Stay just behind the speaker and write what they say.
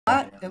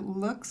that, it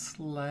looks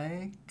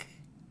like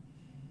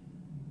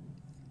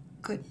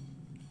good.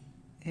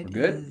 We're It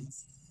good?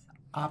 is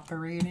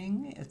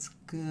operating. It's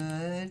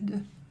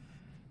good.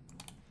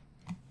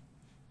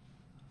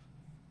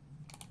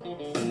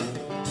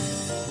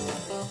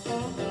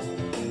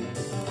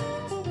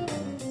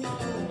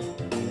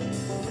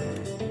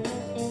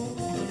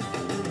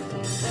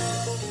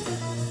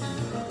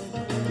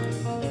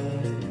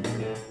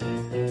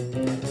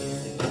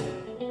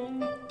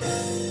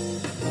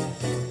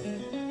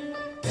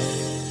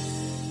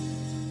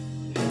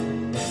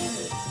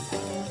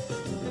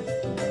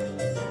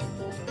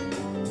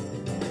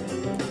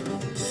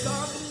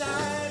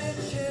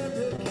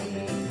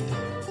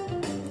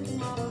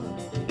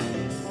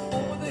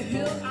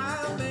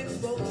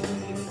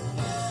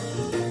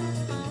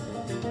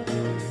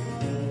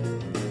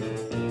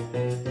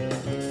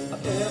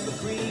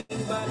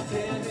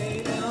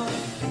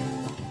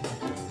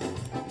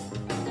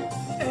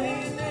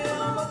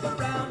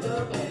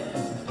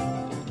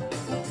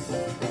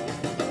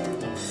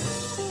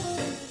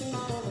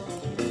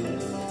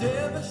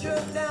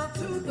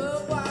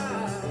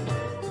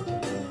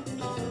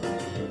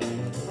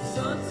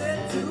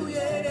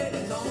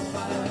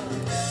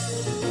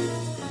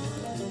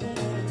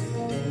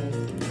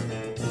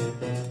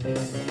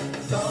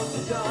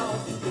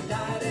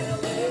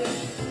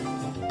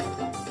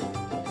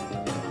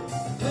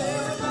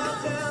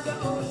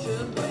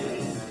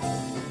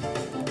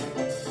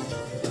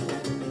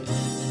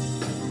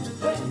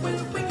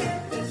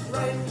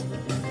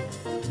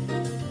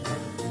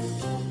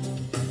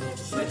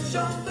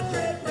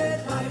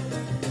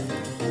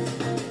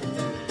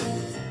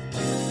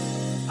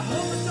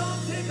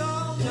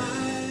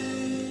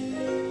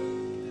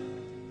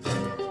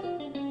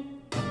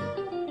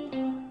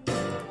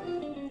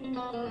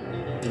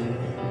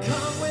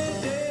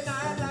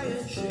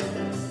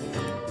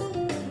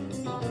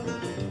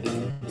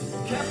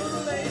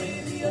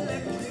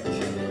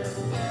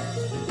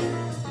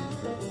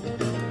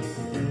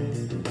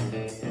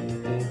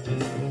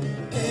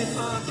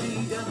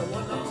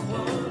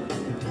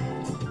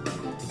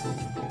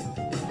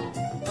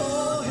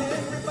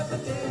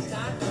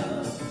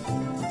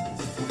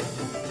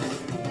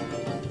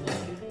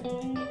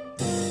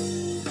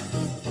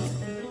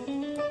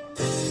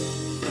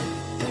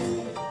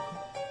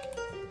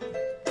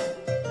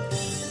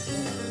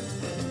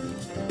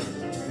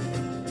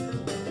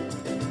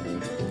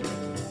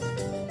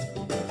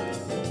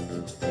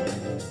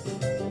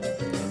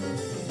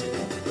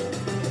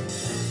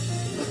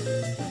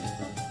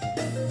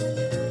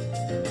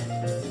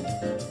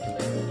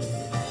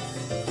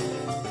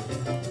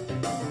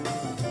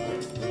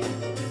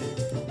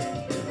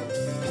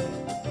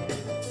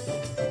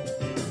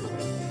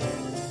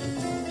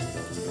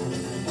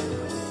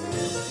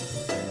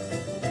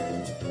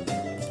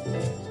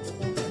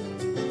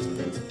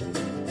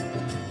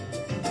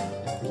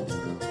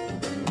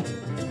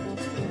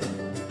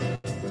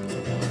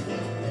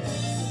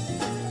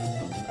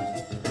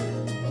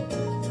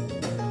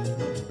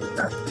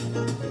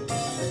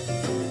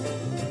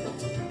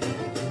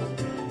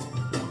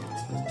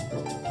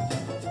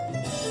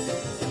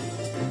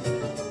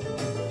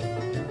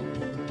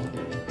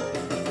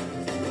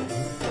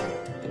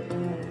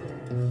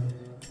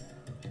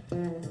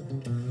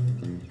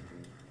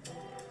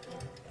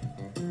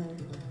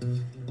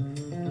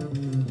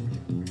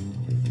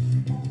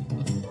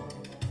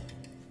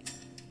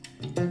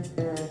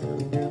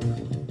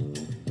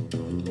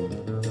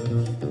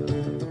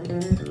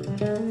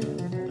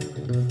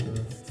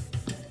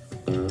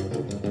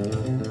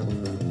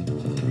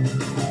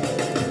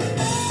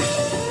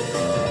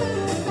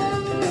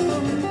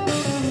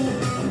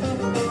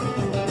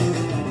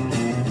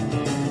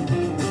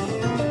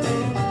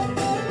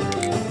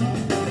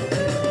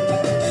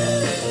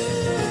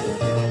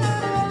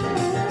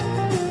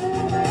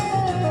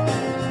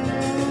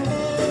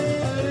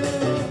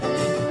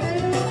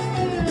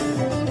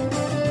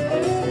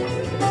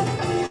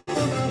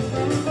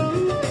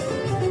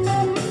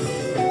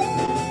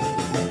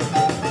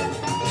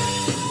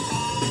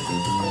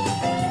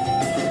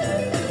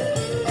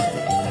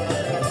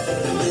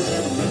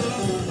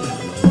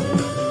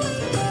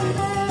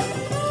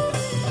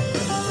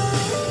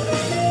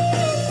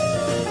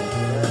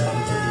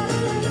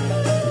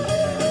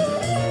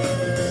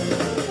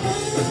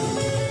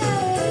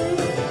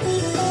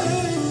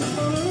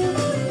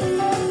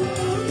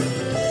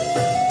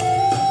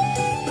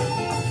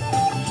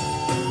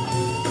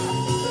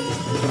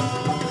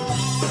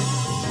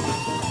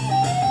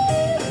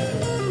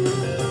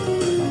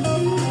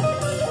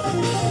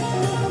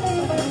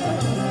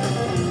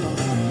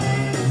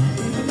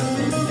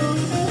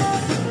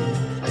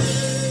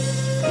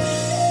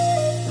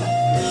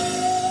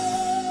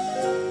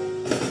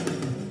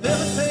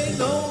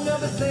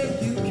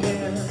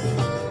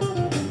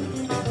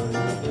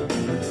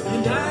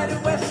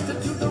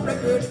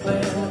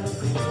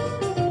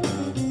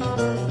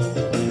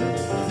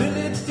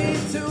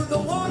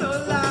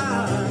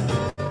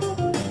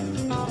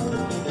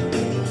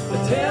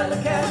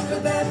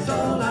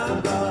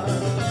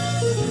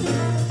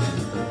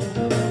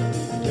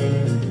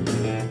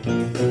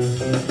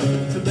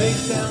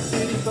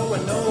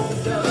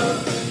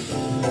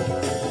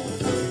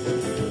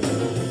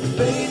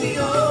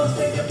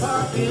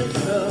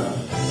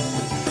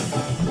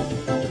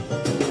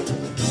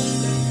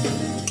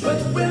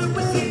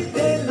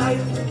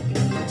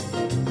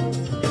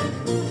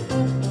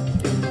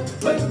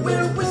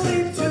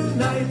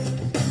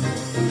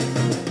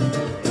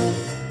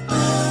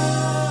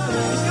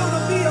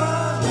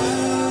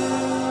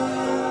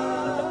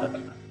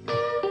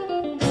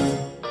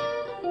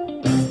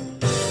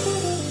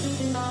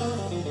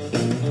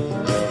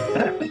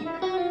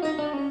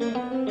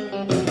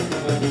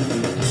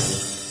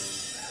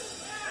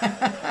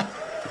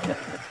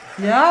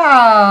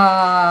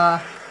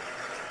 Yeah.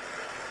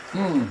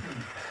 Hmm.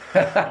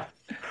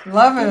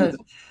 Love Those it.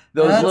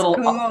 those That's little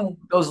cool.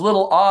 those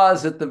little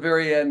ahs at the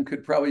very end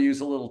could probably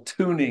use a little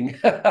tuning.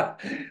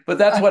 But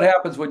that's what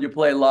happens when you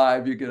play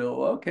live. You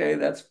go, okay,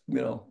 that's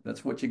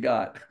what you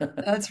got.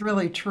 That's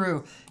really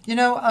true.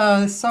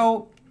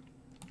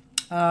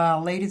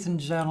 Ladies and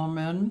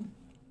gentlemen,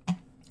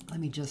 let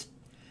me just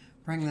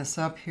bring this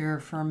up here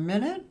for a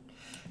minute.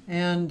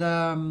 And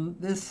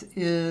this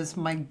is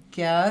my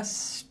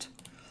guest,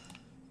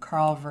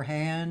 Carl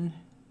Verheyen.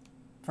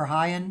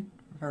 Verheyen?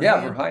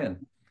 Yeah, Verheyen? Verheyen.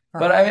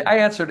 But I, Verheyen. I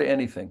answer to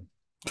anything.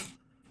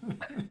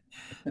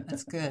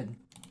 That's good.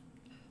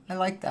 I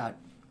like that.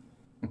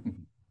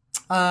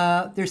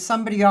 There's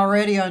somebody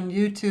already on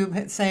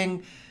YouTube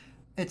saying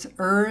it's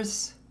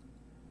Urs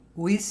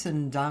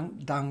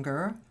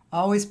Wiesendanger.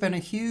 Always been a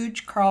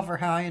huge Carl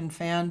Verheyen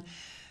fan.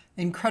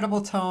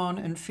 Incredible tone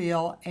and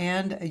feel,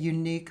 and a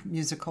unique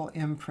musical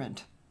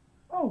imprint.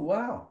 Oh,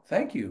 wow.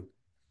 Thank you.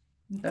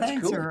 That's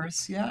Thanks, cool.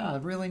 Urs. Yeah,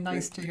 really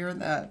nice Great. to hear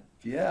that.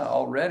 Yeah,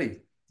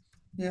 already.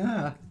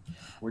 Yeah.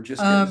 We're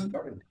just getting Um,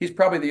 started. He's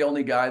probably the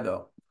only guy,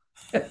 though.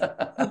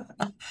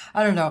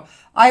 I don't know.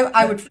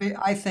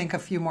 I think a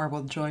few more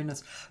will join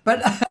us.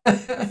 But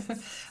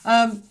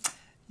um,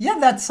 yeah,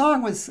 that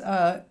song was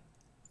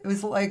it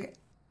was like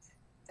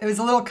it was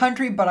a little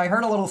country, but I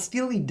heard a little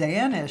Steely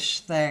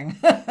Dan-ish thing.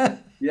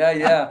 Yeah,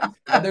 yeah.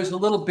 And there's a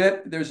little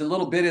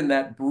bit in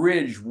that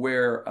bridge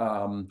where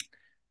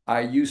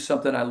I use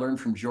something I learned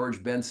from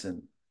George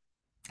Benson,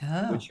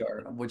 Oh,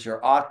 which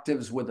are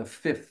octaves with a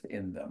fifth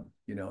in them.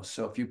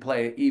 So if you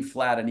play E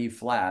flat and E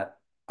flat,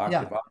 yeah.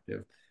 octave,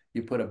 octave,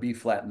 you put a B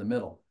flat in the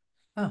middle.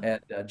 Oh,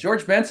 And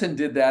George Benson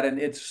did that, and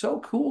it's so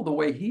cool the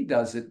way he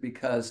does it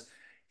because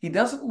he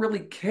doesn't really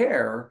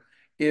care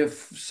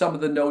if some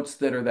of the notes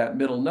that are that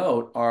middle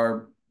note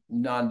are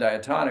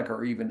non-diatonic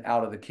or even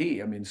out of the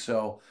key. I mean,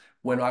 so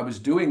when I was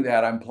doing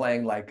that, I'm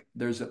playing like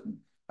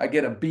I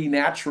get a B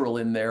natural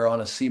in there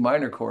on a C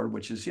minor chord,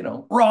 which is,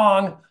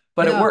 wrong,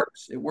 but it yeah.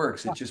 works. It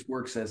works. It just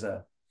works as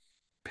a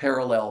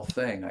parallel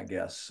thing, I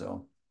guess.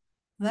 So,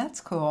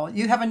 That's cool.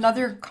 You have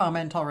another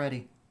comment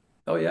already.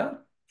 oh yeah,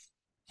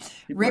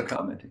 people are Rick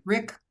commenting.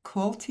 Rick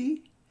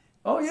Colty.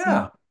 Oh See,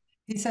 yeah.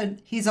 he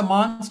said he's a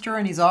monster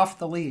and he's off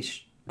the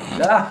leash.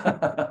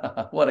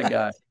 What a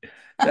guy.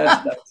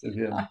 That's nice of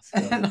him. So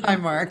And hi,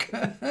 Mark.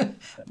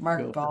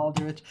 Mark cool.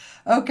 Baldrige.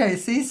 Okay,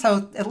 see,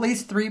 so at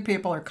least three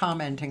people are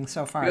commenting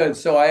so far. Good.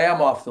 So I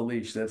am off the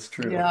leash. That's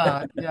true.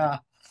 Yeah, yeah.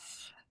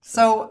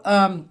 So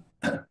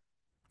So,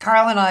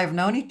 Carl and I have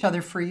known each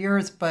other for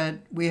years, but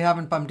we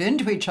haven't bumped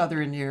into each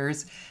other in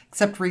years,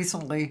 except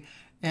recently.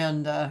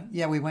 And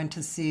yeah, we went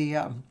to see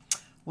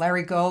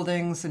Larry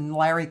Goldings and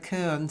Larry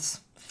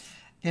Coons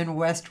in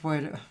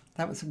Westwood.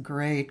 That was a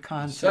great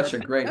such concert. a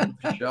great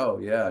show.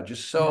 Yeah.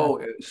 Just Yeah,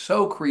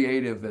 so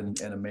creative and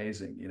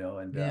amazing,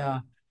 and yeah,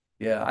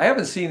 yeah, I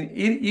haven't seen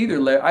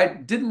either. I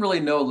didn't really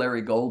know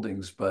Larry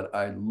Goldings, but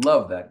I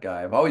love that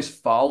guy. I've always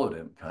followed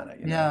him kind of.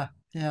 yeah,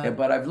 Yeah, yeah,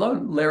 but I've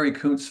known Larry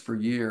Kuntz for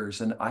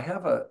years, and I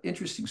have an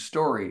interesting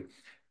story.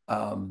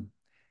 Um,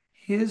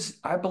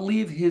 I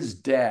believe his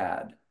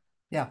dad,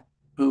 yeah.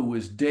 who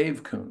was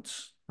Dave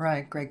Kuntz,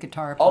 Right, great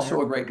guitar also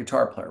player. a great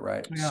guitar player,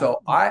 right? Yeah,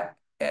 So at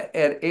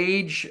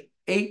age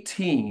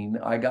 18,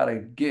 I got a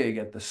gig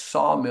at the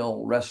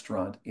Sawmill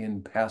restaurant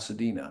in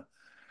Pasadena,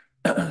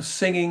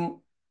 singing,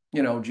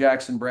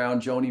 Jackson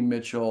Brown, Joni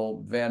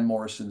Mitchell, Van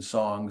Morrison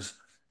songs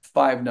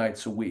 5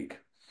 nights a week,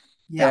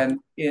 yeah, and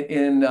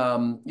in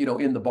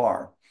the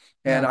bar.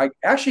 And yeah. I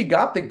actually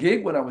got the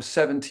gig when I was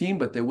 17,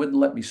 but they wouldn't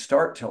let me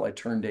start till I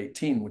turned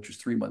 18, which was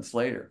 3 months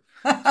later.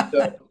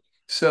 So,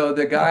 so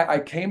the guy, I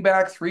came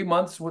back 3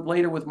 months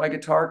later with my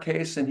guitar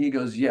case, and he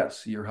goes,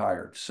 "Yes, you're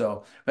hired."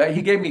 So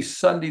he gave me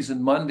Sundays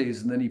and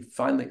Mondays, and then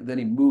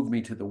he moved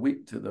me to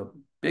the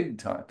big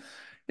time.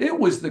 It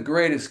was the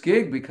greatest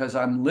gig because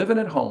I'm living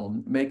at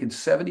home, making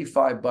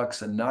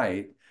 $75 a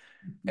night,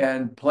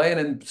 and playing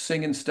and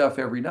singing stuff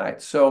every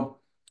night. So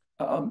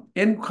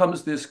in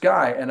comes this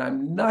guy, and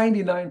I'm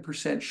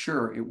 99%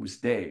 sure it was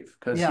Dave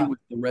because he Yeah, was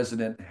the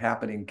resident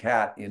happening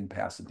cat in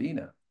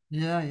Pasadena.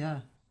 yeah,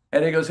 yeah.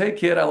 And he goes, "Hey,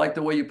 kid, I like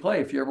the way you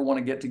play. If you ever want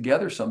to get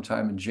together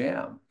sometime and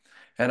jam."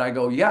 And I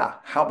go, "Yeah,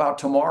 how about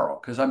tomorrow?"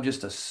 Because I'm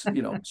just a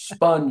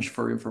sponge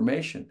for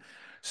information.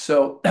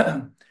 So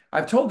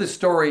I've told this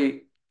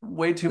story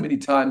way too many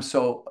times.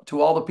 So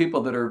to all the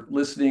people that are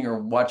listening or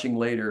watching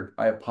later,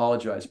 I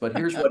apologize. But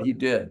here's what he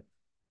did.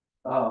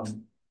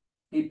 Um,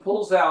 he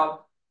pulls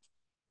out,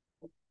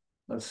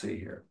 let's see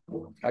here.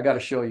 I got to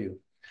show you.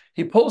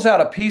 He pulls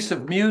out a piece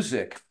of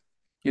music,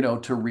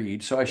 to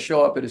read. So I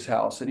show up at his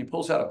house and he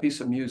pulls out a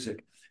piece of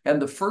music.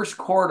 And the first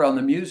chord on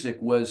the music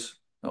was,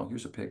 oh,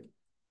 here's a pig.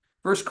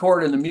 First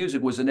chord in the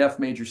music was an F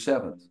major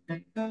seventh.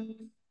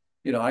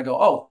 I go,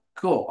 "Oh,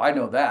 cool. I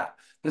know that."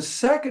 The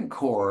second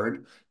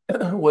chord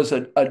was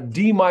a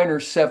D minor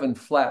seven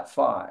flat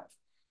five.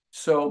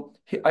 So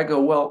I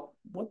go, "Well,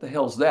 what the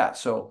hell's that?"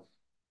 So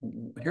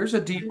here's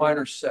a D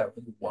minor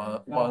seven.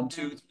 One,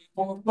 2, 3,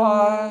 4,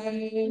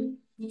 5,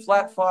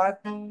 flat five.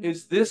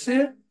 Is this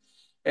it?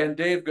 And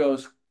Dave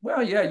goes,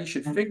 well, yeah, you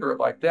should figure it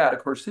like that.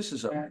 Of course, this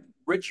is a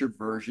richer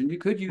version. You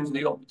could use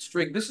the open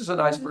string. This is a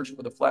nice version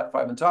with a flat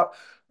five on top,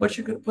 but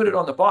you could put it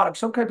on the bottom,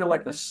 some kind of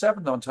like the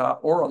seventh on top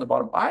or on the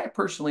bottom. I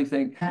personally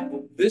think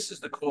this is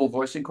the cool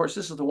voicing. Of course,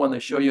 this is the one they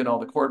show you in all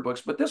the chord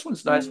books, but this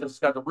one's nice because it's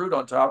got the root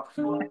on top.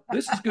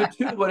 This is good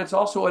too, but it's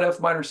also an F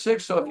minor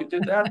six. So if you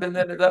did that, then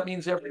that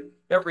means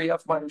every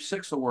F minor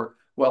six will work.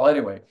 Well,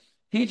 anyway,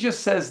 he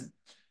just says,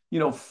 you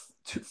know,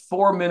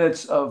 4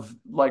 minutes of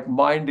like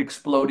mind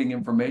exploding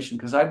information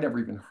because I'd never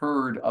even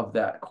heard of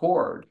that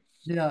chord.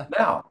 Yeah.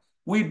 Now,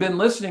 we've been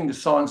listening to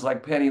songs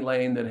like Penny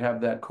Lane that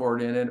have that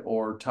chord in it,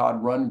 or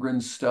Todd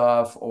Rundgren's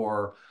stuff,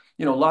 or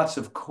lots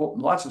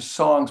of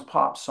songs,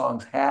 pop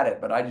songs had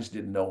it, but I just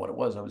didn't know what it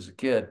was. I was a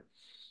kid,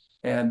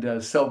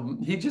 and so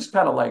he just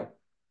kind of like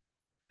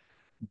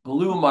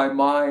blew my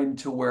mind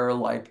to where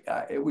like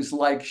it was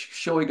like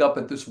showing up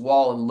at this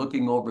wall and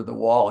looking over the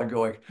wall and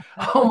going,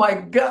 oh my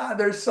God,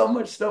 there's so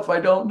much stuff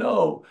I don't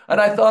know. And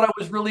I thought I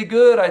was really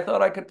good. I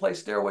thought I could play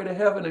Stairway to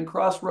Heaven and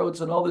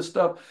Crossroads and all this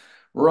stuff.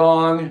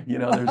 Wrong.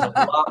 There's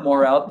a lot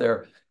more out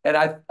there.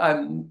 And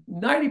I'm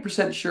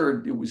 90%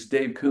 sure it was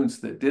Dave Koontz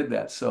that did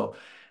that. So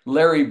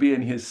Larry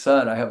being his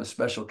son, I have a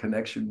special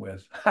connection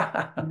with.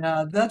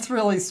 Yeah, that's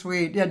really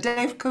sweet. Yeah,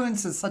 Dave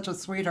Koontz is such a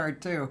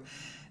sweetheart too.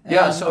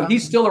 Yeah, And so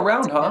he's still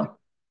around, huh?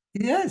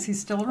 he is,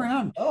 he's still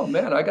around. Oh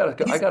man, I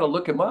He's gotta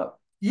look him up.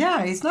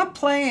 Yeah, he's not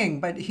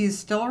playing, but he's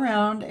still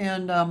around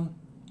and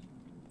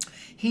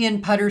he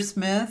and Putter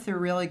Smith are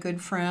really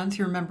good friends.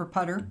 You remember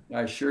Putter?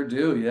 I sure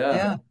do. Yeah.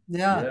 Yeah,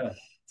 yeah. Yeah.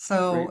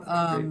 So,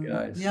 Great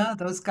guys. yeah,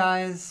 those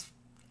guys,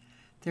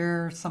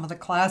 they're some of the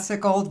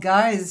classic old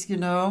guys.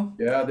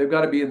 Yeah, they've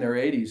got to be in their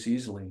 80s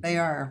easily. They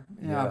are.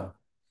 Yeah, Yeah.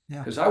 yeah,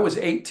 Because I was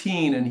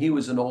 18 and he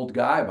was an old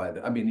guy by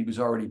then. I mean, he was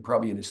already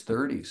probably in his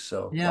 30s.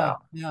 So, yeah, wow,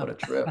 yeah. what a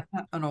trip.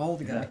 An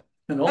old Yeah. guy.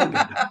 An old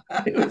guy.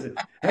 He was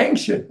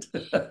ancient.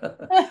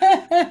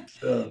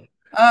 So,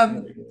 Um,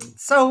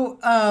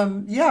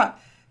 anyway. yeah,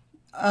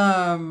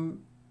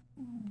 um,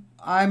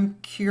 I'm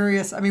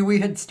curious. I mean, we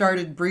had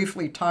started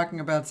briefly talking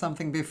about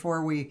something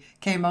before we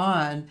came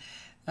on.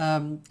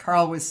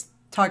 Carl was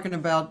talking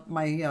about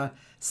my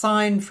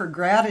sign for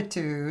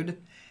gratitude,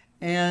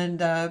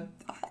 and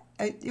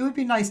it would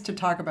be nice to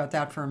talk about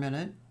that for a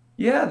minute.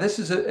 Yeah, this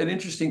is an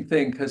interesting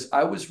thing because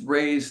I was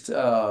raised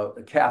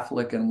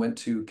Catholic and went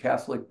to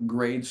Catholic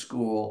grade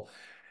school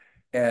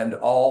and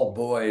all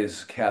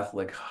boys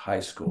Catholic high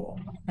school.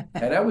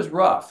 And that was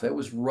rough. It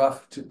was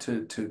rough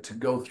to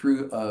go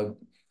through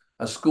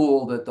a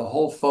school that the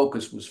whole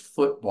focus was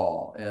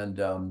football. And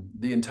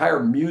the entire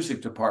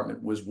music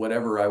department was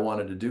whatever I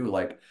wanted to do.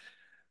 Like,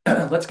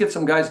 let's get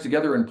some guys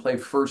together and play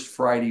First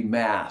Friday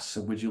Mass.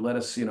 And would you let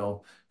us,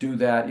 do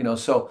that?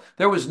 So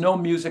there was no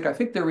music. I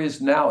think there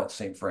is now at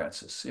St.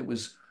 Francis. It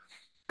was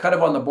kind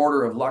of on the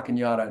border of La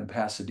Cañada and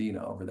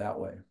Pasadena over that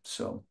way.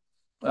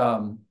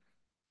 Um,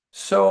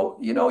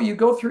 you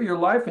go through your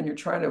life and you're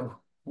trying to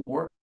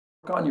work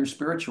on your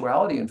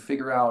spirituality and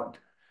figure out,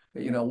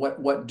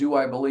 what do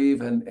I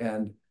believe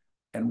and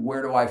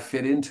where do I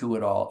fit into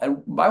it all?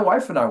 And my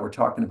wife and I were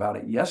talking about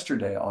it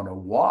yesterday on a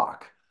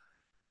walk.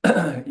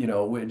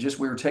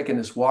 We were taking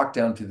this walk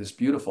down to this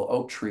beautiful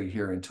oak tree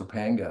here in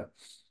Topanga,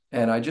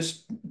 and I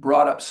just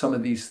brought up some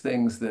of these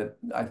things that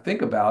I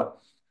think about.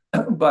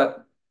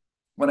 But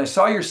when I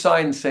saw your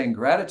sign saying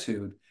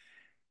gratitude,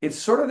 it's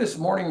sort of this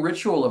morning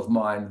ritual of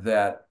mine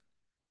that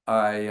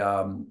I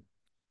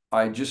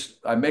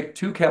I make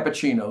two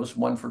cappuccinos,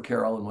 one for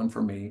Carol and one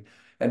for me.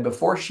 And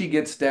before she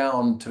gets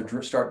down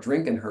to start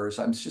drinking hers,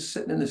 I'm just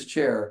sitting in this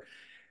chair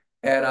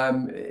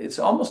and it's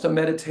almost a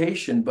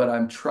meditation, but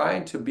I'm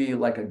trying to be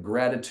like a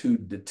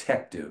gratitude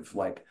detective.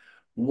 Like,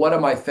 what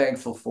am I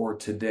thankful for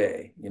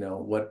today?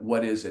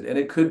 What is it? And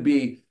it could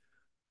be,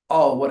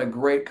 oh, what a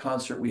great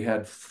concert we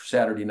had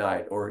Saturday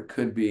night. Or it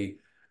could be,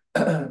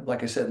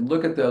 like I said,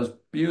 look at those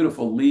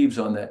beautiful leaves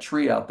on that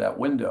tree out that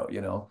window.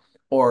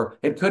 Or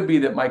it could be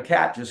that my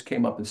cat just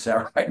came up and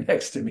sat right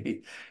next to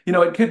me.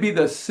 It could be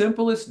the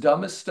simplest,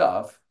 dumbest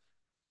stuff,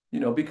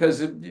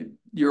 because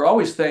you're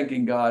always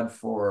thanking God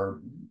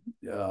for,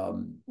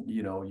 your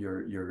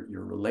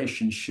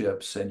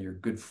relationships and your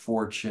good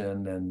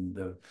fortune and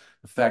the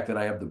fact that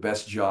I have the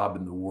best job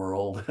in the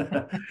world,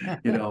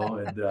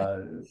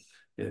 and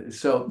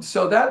so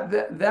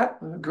that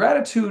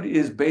gratitude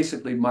is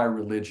basically my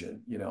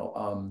religion.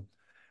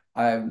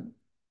 I'm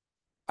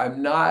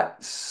I'm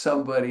not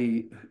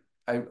somebody.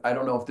 I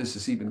don't know if this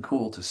is even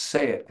cool to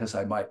say it because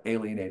I might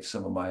alienate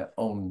some of my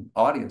own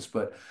audience,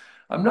 but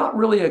I'm not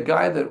really a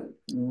guy that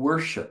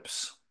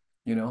worships,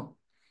 you know.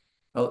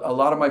 A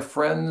lot of my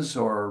friends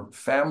or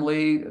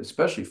family,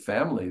 especially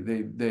family,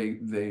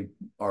 they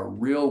are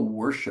real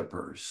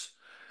worshipers.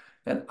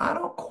 And I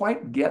don't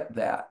quite get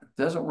that. It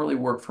doesn't really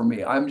work for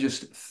me. I'm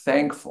just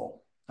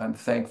thankful. I'm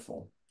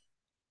thankful.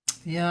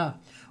 Yeah.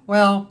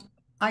 Well,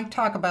 I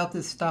talk about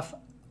this stuff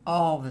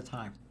all the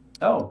time.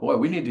 Oh boy,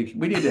 we need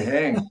to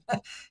hang.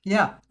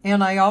 Yeah.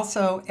 And I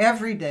also,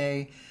 every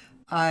day,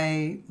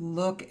 I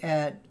look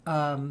at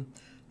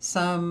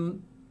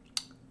some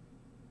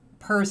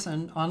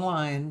person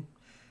online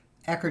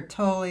Eckhart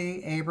Tolle,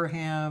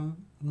 Abraham,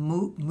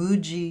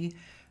 Muji,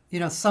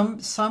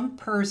 some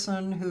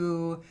person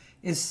who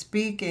is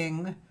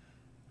speaking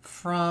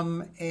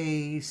from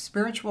a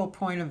spiritual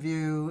point of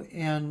view.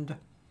 And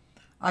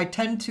I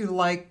tend to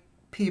like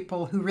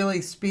people who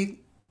really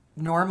speak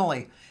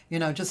normally,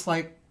 just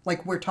like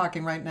we're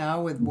talking right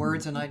now with Mhm.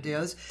 words and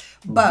ideas,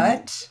 Mhm.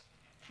 but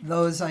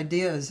those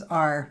ideas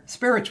are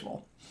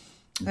spiritual.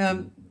 Mhm.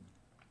 Um,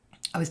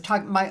 I was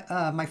talking.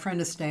 My friend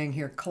is staying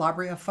here,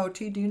 Calabria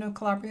Foti. Do you know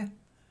Calabria?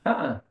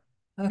 Uh-uh.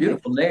 Okay.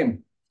 Beautiful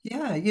name.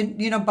 Yeah,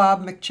 you know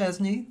Bob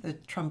McChesney, the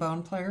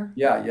trombone player?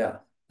 Yeah, yeah.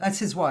 That's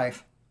his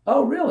wife.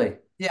 Oh, really?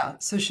 Yeah,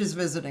 so she's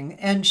visiting,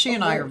 and she Oh,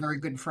 and I are great. very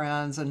good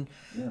friends, and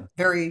Yeah.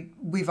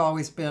 we've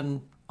always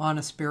been on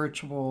a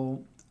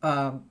spiritual,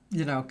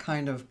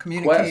 kind of Quest.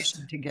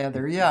 communication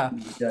together. Yeah.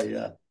 Yeah,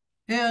 yeah.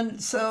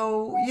 And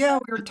so, yeah,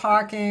 we were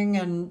talking,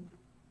 and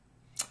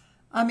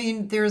I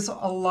mean, there's a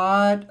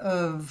lot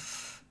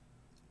of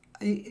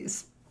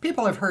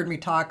people have heard me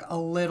talk a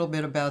little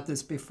bit about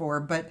this before,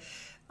 but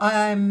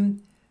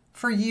I'm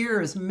for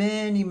years,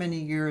 many, many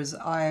years,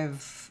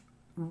 I've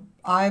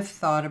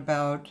thought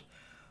about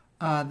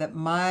that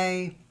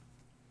my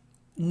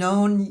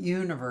known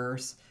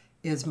universe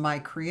is my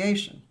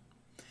creation.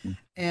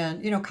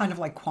 And, kind of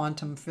like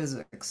quantum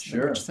physics, which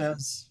Sure.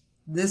 says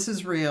this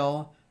is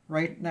real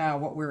right now,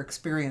 what we're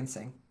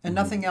experiencing, and Mhm.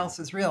 nothing else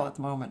is real at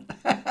the moment.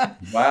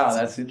 Wow, So,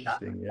 that's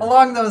interesting. Yeah.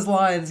 along those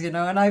lines, and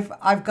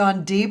I've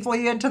gone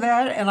deeply into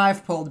that, and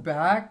I've pulled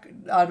back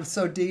out of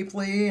so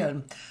deeply,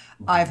 and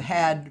I've Mhm.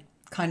 had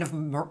kind of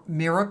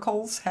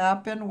miracles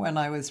happen when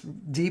I was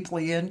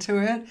deeply into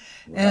it,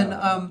 and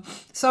Wow.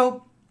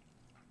 so.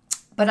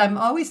 But I'm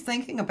always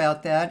thinking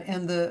about that,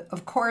 and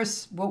of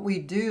course, what we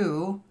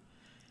do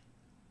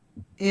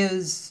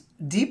is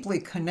deeply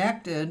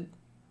connected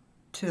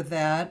to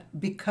that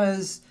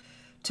because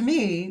to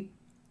me,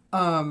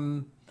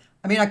 um,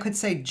 I mean, I could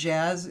say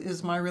jazz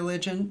is my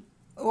religion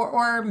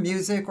or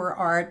music or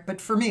art, but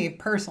for me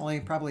personally,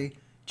 probably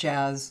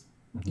jazz,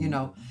 you Mhm.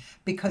 know,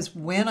 because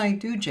when I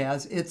do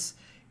jazz, it's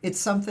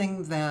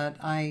something that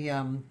I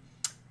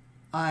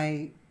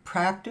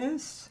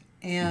practice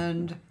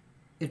and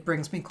it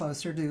brings me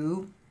closer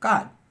to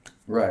God.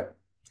 Right.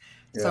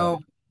 Yeah.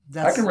 So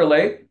I can that's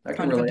relate. I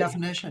can kind of a relate.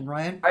 definition,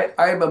 right?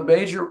 I'm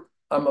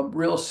a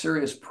real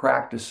serious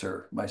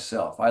practicer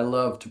myself. I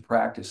love to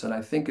practice, and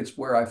I think it's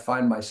where I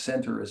find my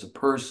center as a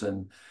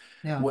person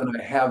Yeah, when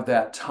I have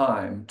that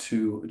time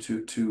to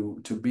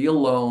be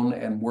alone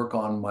and work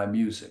on my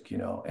music,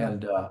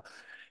 yeah,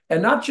 and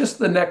not just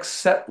the next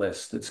set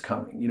list that's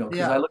coming,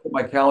 because I yeah. look at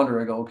my calendar,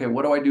 I go, okay,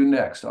 what do I do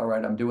next? All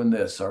right, I'm doing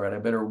this. All right, I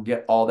better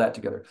get all that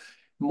together.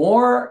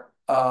 More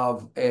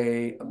of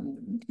I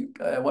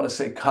want to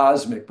say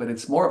cosmic, but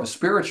it's more of a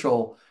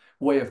spiritual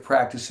way of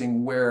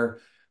practicing where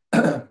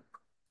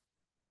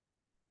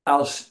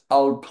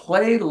I'll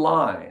play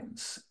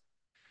lines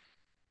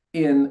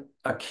in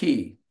a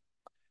key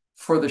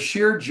for the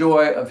sheer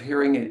joy of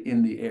hearing it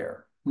in the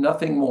air.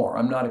 Nothing more.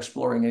 I'm not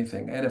exploring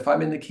anything. And if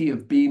I'm in the key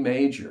of B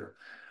major,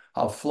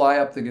 I'll fly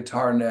up the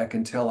guitar neck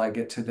until I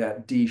get to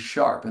that D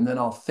sharp. And then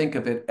I'll think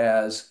of it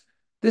as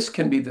this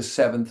can be the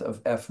seventh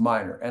of F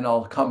minor. And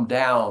I'll come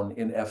down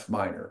in F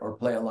minor or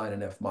play a line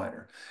in F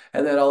minor.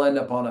 And then I'll end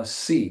up on a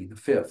C, the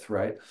fifth,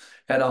 right?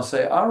 And I'll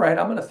say, all right,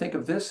 I'm going to think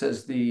of this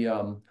as the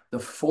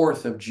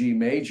fourth of G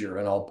major.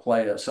 And I'll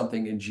play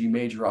something in G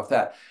major off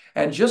that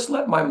and just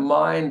let my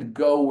mind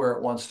go where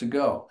it wants to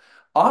go.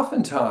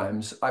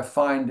 Oftentimes, I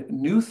find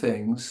new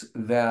things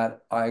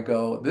that I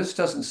go, this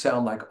doesn't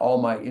sound like all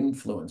my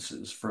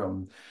influences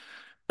from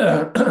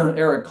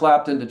Eric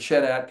Clapton to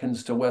Chet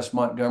Atkins to Wes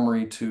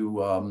Montgomery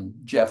to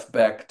Jeff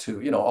Beck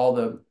to, all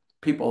the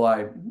people I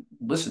have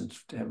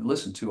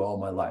listened to all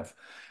my life.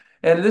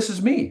 And this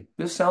is me.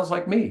 This sounds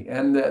like me.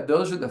 And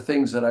those are the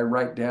things that I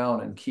write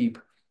down and keep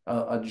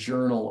a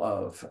journal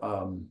of.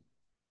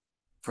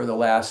 For the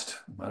last,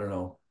 I don't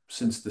know,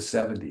 since the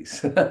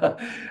 70s.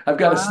 I've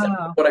got a stack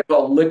of Wow. what I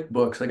call lick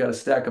books. I got a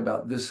stack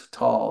about this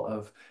tall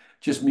of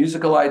just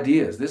musical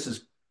ideas. This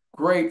is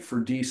great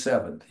for D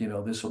seventh.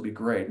 This will be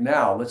great.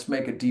 Now let's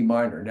make it D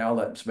minor. Now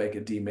let's make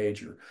it D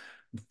major.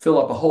 Fill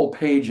up a whole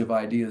page of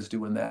ideas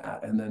doing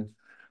that. And then,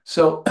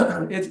 so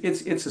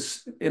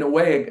in a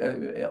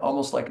way,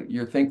 almost like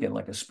you're thinking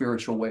like a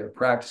spiritual way of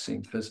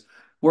practicing because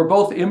we're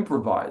both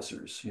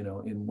improvisers,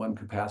 in one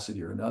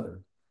capacity or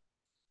another.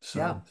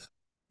 Yeah, So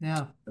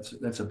yeah,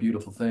 that's a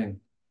beautiful thing.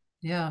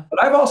 yeah,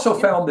 But I've also yeah,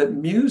 found that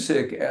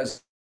music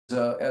as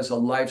a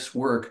life's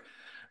work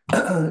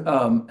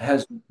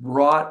has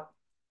brought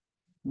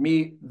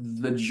me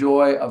the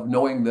joy of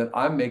knowing that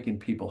I'm making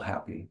people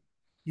happy.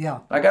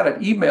 yeah, I got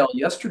an email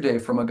yesterday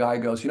from a guy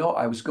who goes,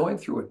 I was going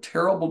through a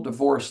terrible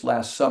divorce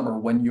last summer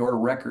when your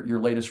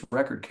latest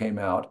record came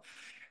out,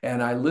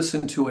 and I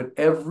listened to it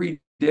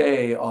every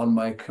day on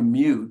my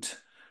commute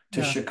to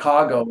yeah.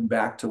 Chicago and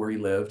back to where he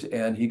lived.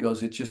 And he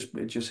goes, it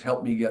just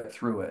helped me get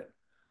through it.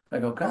 I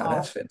go, God,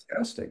 that's Oh,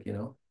 fantastic.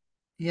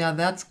 yeah,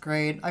 that's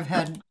great. I've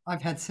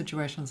had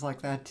situations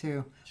like that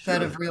too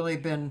that have Sure. really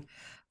been.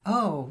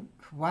 Oh,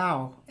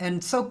 wow.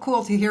 And so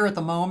cool to hear at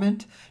the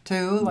moment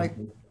too. Like,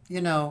 Mhm.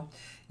 you know,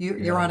 you're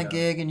Yeah, on a yeah,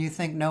 gig and you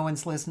think no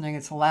one's listening.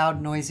 It's a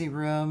loud, noisy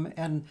room,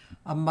 and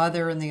a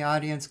mother in the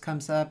audience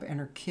comes up and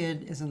her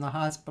kid is in the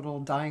hospital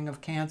dying of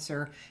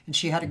cancer, and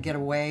she had to get Mhm.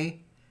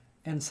 away.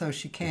 And so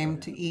she came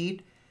Yeah, to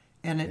eat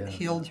and it yeah,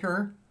 healed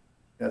her.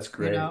 that's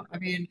You great. know, I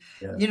mean,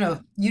 Yeah.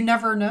 you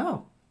never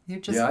know.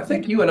 Yeah, I You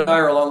think you don't and I know.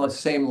 are along the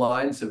same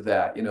lines of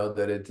that,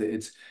 that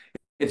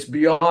it's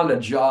beyond a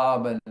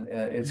job, and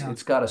Yeah,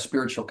 it's got a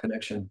spiritual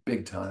connection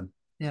big time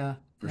yeah,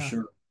 for yeah.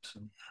 sure.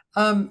 So,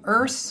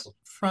 Urs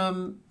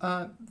from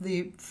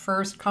the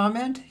first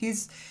comment, he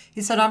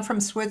said, "I'm from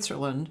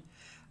Switzerland.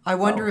 I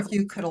wonder oh, if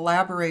you could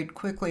elaborate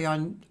quickly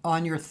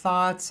on your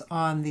thoughts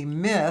on the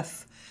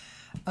myth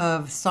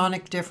of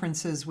sonic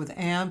differences with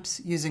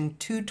amps using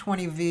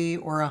 220V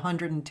or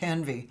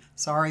 110V.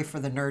 Sorry for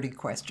the nerdy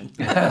question.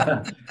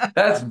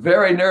 that's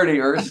very nerdy,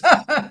 Urs.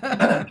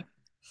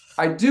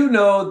 I do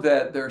know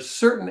that there are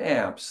certain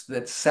amps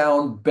that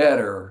sound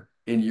better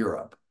in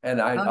Europe.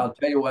 And Uh, I'll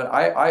tell you what,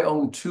 I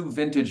own two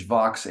vintage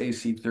Vox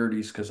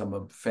AC30s because I'm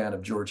a fan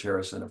of George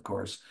Harrison, of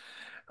course.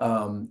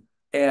 Um,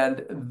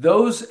 and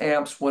those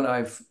amps,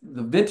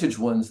 the vintage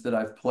ones that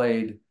I've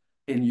played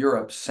in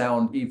Europe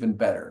sound even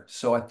better.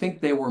 So I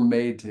think they were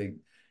made to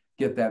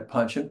get that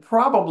punch, and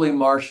probably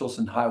Marshalls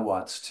and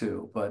Hiwatts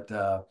too. But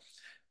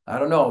I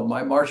don't know.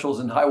 My Marshalls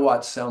and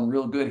Hiwatts sound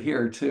real good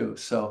here too.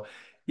 So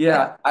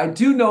yeah, I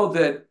do know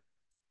that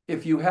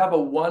if you have a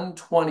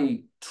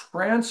 120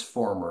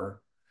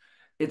 transformer,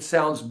 it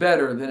sounds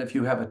better than if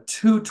you have a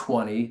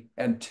 220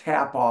 and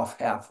tap off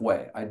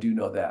halfway. I do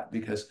know that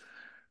because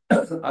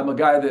I'm a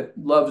guy that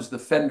loves the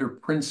Fender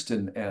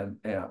Princeton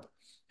amp,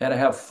 and I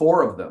have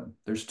four of them.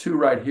 There's two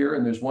right here,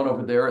 and there's one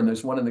over there, and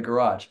there's one in the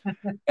garage.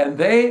 And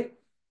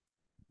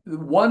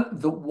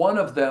the one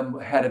of them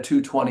had a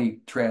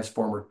 220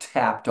 transformer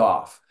tapped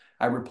off.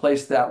 I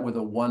replaced that with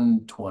a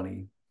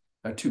 120,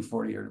 a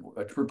 240, or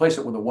replace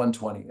it with a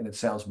 120, and it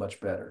sounds much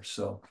better.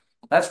 So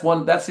that's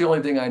the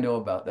only thing I know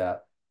about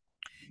that.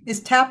 is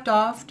tapped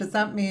off, does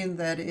that mean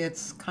that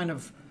it's kind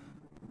of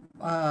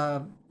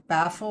uh,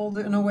 baffled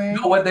in a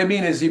No, way? what they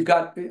mean is you've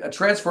got a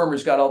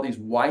transformer's got all these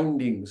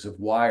windings of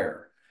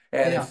wire.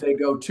 And Yeah, if they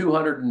go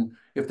 200 and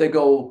if they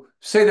go,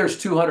 say there's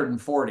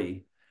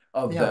 240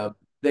 of yeah. them,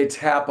 they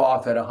tap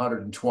off at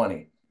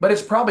 120. But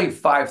it's probably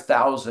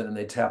 5,000 and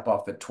they tap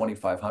off at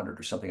 2,500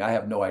 or something. I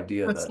have no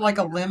idea It's the like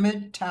a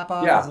limit. Tap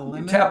off is yeah, a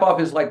limit. tap off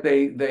is like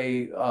they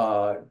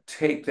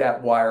take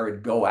that wire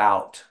and go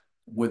out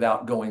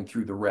without going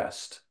through the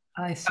rest.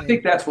 I I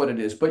think see. that's what it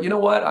is. But you know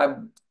what?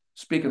 I'm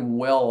speaking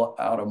well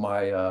out of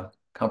my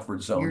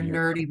comfort zone Your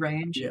here. nerdy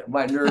range. Yeah,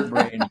 my nerd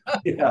brain.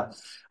 Yeah.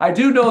 I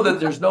do know that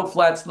there's no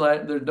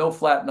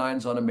flat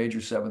nines on a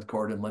major seventh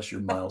chord unless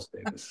you're Miles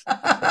Davis.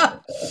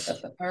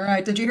 All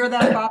right. Did you hear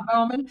that, Bob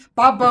Bowman?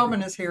 Bob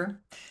Bowman is here.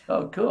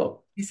 Oh,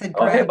 cool. He said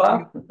Oh, hey, gratitude.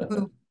 Bob.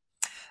 Who?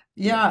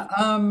 Yeah.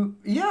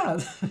 Yeah,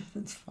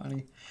 it's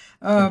funny.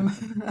 Um,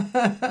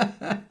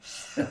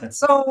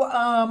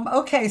 so,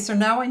 okay, so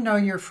now I know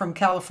you're from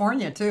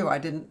California too. I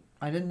didn't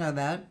know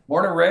that.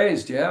 Born and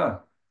raised, yeah.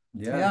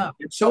 Yeah. Yeah.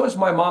 And so is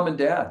my mom and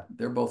dad.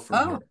 They're both from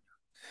Oh, here.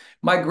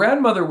 My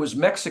grandmother was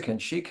Mexican.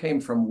 She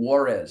came from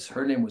Juarez.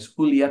 Her name was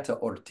Julieta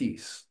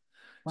Ortiz.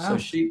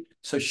 wow.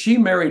 So she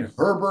married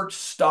Herbert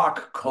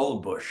Stock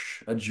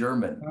Kolbusch, a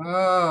German.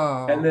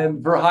 And Oh,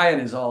 then Verheyen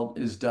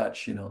is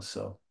Dutch,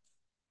 so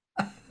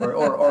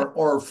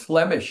or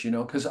Flemish,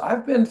 because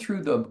I've been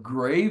through the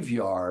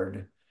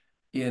graveyard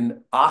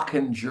in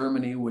Aachen,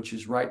 Germany, which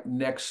is right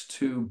next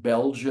to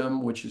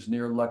Belgium, which is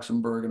near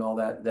Luxembourg and all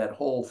that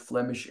whole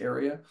Flemish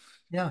area.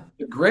 yeah.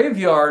 The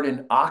graveyard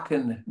in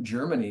Aachen,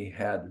 Germany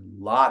had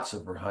lots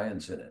of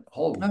Verheyens in it, a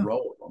whole Oh, row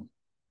of them.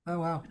 oh,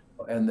 wow.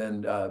 And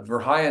then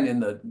Verheyen in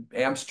the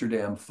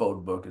Amsterdam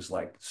phone book is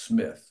like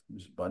Smith.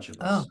 There's a bunch of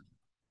Oh, us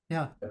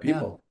yeah,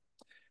 yeah, people.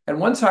 And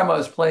one time I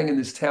was playing in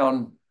this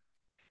town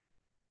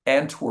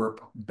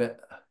Antwerp,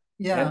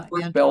 yeah.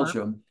 Antwerp, Antwerp.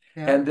 Belgium.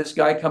 Yeah. And this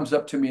guy comes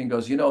up to me and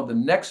goes, the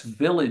next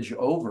village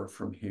over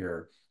from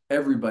here,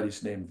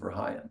 everybody's named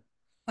Verheyen.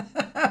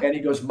 And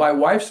he goes, my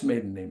wife's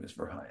maiden name is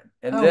Verheyen.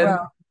 And Oh,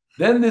 wow.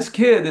 then this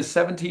kid, this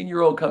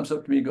 17-year-old comes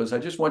up to me and goes, I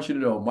just want you to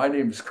know, my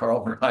name is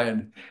Carl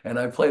Verheyen and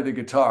I play the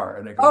guitar.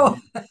 And I go, Oh.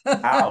 get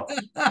out,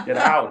 get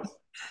out.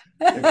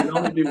 There can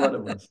only be one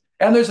of us.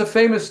 And there's a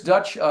famous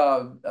Dutch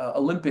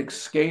Olympic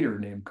skater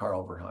named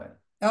Carl Verheyen.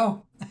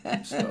 Oh.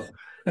 So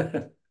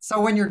So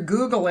when you're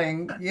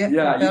Googling, you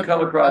yeah, you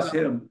come better, across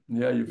him.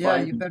 Yeah, you yeah,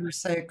 find you him. better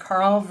say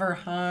Carl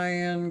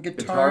Verheyen,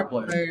 Guitar guitar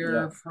player.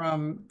 Yeah. player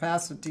from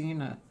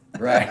Pasadena.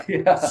 Right.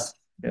 Yeah.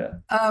 Yeah.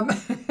 Um,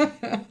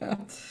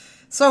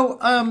 so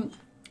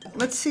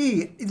let's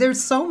see.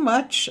 There's so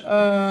much.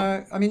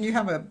 I mean, you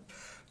have a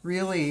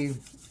really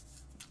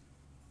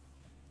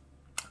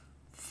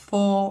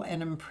full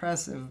and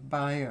impressive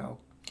bio.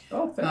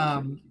 Oh, thank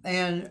you.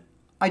 And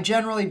I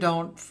generally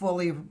don't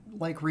fully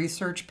like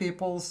research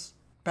people's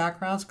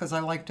backgrounds because I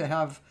like to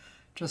have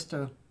just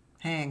a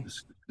hang.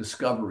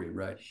 Discovery,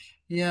 right?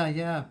 Yeah,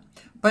 yeah.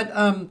 But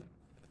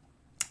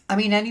I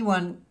mean,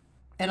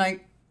 and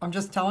I'm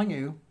just telling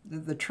you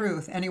the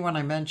truth. Anyone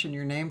I mention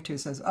your name to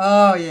says,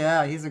 "Oh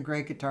yeah, he's a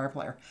great guitar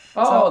player."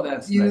 So Oh,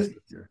 that's nice to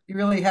hear. you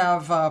really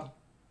have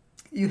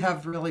you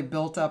have really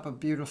built up a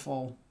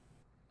beautiful,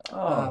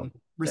 Oh,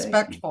 thank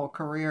you. respectful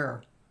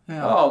career.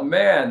 Yeah. Oh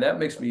man, that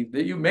makes me,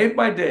 you made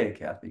my day,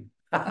 Kathy.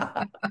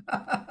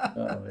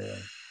 Oh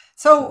man.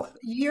 So,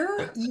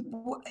 So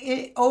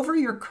over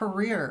your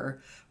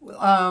career,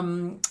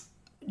 um,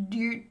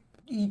 do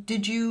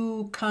did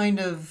you kind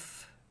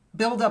of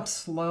build up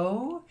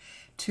slow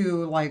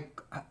to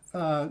like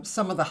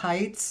some of the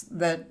heights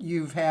that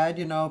you've had,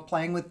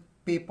 playing with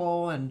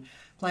people and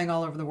playing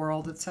all over the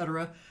world,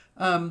 etc.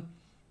 Um,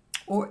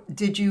 or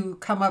did you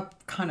come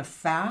up kind of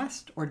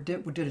fast, or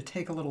did it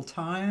take a little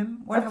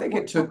time? I think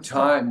it What took was the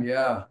time.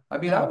 Yeah. I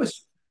mean, I yeah?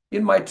 was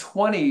in my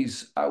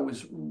 20s, I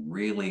was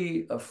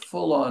really a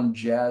full-on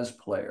jazz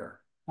player.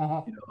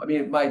 Uh-huh. I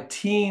mean, my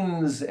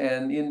teens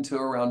and into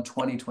around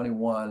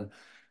 2021,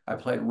 I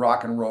played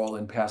rock and roll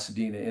in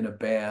Pasadena in a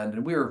band,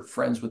 and we were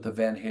friends with the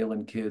Van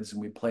Halen kids,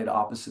 and we played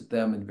opposite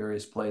them in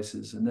various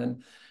places. And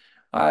then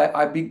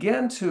I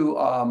began to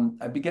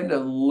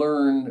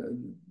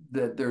learn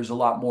that there's a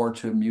lot more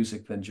to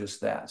music than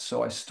just that.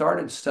 So I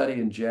started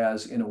studying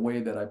jazz in a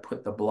way that I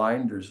put the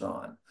blinders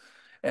on.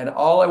 And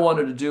all I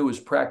wanted to do was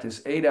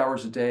practice 8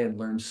 hours a day and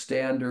learn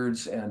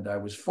standards. And I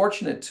was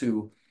fortunate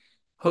to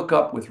hook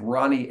up with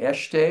Ronnie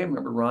Echte.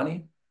 Remember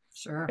Ronnie?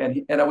 Sure.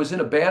 And I was in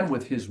a band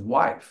with his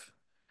wife.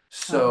 Uh,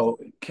 So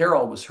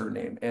Carol was her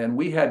name. And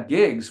we had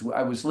gigs.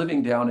 I was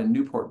living down in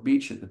Newport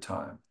Beach at the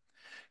time.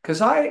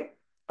 Because I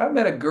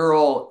met a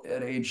girl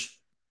at age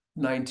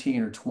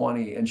 19 or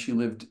 20, and she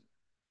lived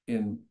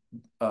in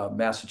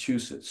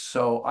Massachusetts.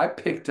 So I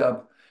picked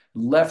up,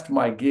 left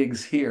my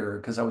gigs here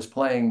because I was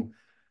playing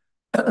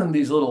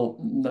these little,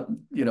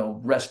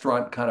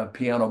 restaurant kind of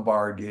piano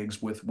bar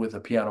gigs with a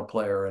piano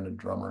player and a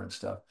drummer and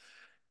stuff.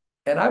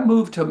 And I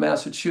moved to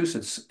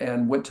Massachusetts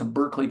and went to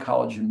Berklee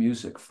College of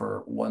Music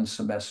for one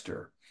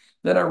semester.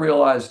 Then I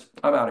realized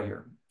I'm out of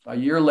here. A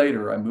year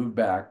later, I moved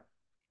back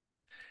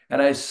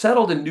and I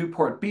settled in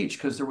Newport Beach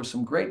because there were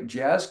some great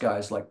jazz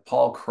guys like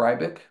Paul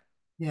Krybek,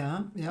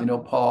 yeah.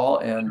 Yep. Paul,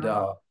 and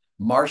Sure.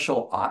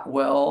 Marshall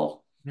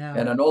Otwell, Yeah.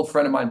 and an old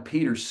friend of mine,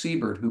 Peter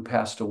Siebert, who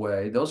passed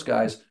away. Those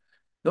guys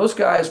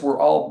were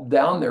all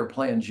down there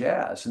playing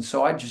jazz. And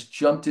so I just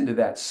jumped into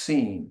that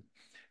scene.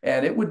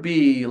 And it would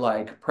be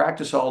like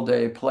practice all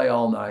day, play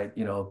all night.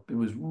 It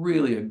was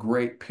really a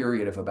great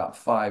period of about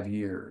 5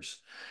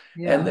 years.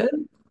 And Yeah.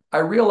 then I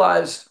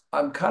realized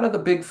I'm kind of the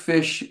big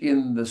fish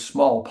in the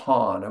small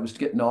pond. I was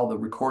getting all the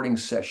recording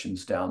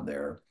sessions down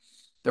there.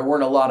 There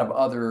weren't a lot of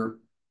other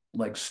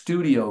like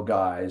studio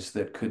guys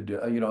that could,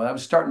 I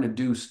was starting to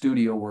do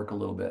studio work a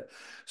little bit.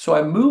 So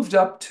I moved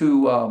up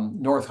to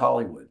North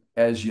Hollywood,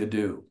 as you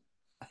do.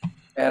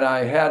 And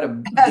I had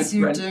a As good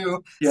you friend.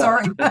 do. Yeah,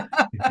 Sorry.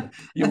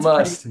 you That's pretty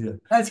must. Yeah.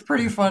 that's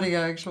pretty funny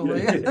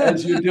actually.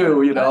 As you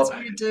do, As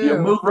we you do.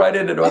 move right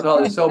into North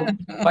Hollywood. So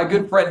my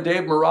good friend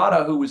Dave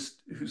Murata, who's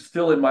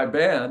still in my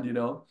band, and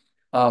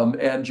Oh,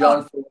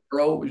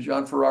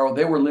 John Ferraro,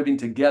 they were living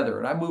together,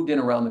 and I moved in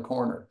around the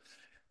corner.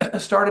 I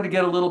started to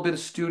get a little bit of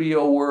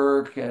studio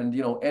work and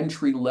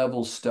entry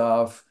level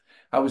stuff.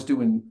 I was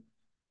doing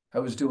I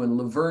was doing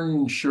Laverne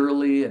and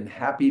Shirley and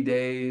Happy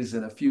Days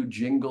and a few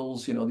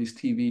jingles, these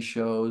TV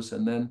shows,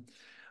 and then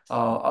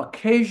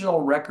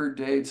occasional record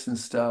dates and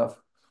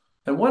stuff.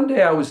 And one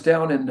day I was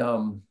down in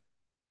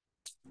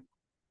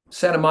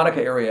Santa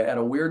Monica area at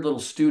a weird little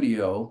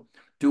studio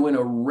doing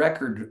a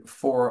record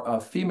for a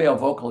female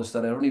vocalist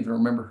that I don't even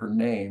remember her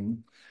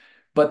name,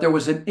 but there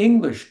was an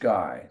English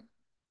guy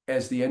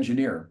as the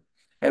engineer.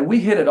 And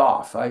we hit it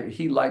off.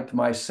 He liked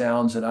my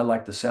sounds and I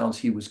liked the sounds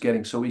he was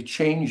getting. So we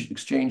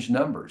exchanged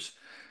numbers.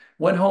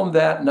 Went home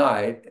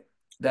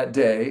that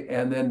day,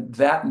 and then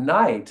that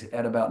night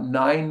at about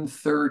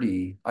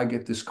 9:30, I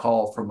get this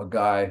call from a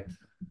guy.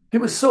 He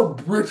was so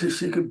British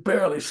he could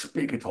barely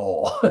speak at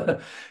all.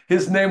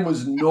 His name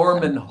was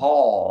Norman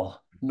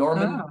Hall.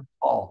 Norman oh,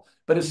 Hall,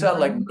 but it sounded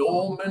like Norman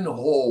Hall. Norman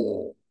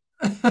Hall.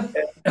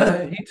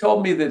 He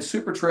told me that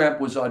Supertramp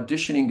was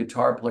auditioning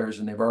guitar players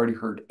and they've already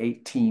heard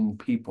 18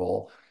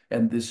 people.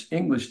 And this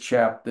English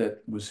chap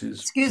that was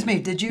his, Excuse me,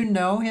 did you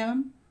know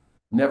him?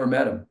 never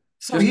met him.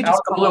 So Just he out of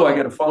just the blue, I called.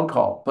 get a phone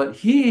call. But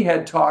he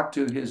had talked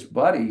to his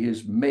buddy,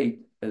 his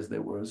mate, as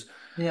there was,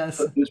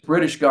 Yes. this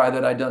British guy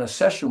that I'd done a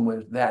session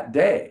with that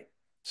day.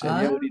 Said,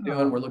 yeah, what are you doing?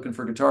 Oh, We're looking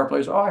for guitar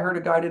players. Oh, I heard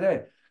a guy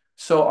today.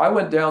 So I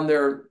went down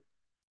there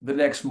the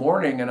next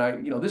morning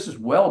and this is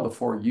well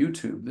before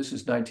YouTube. This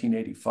is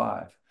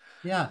 1985.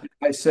 yeah.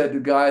 I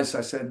said, guys,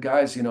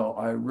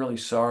 I'm really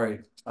sorry.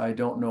 I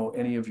don't know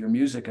any of your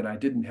music and I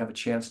didn't have a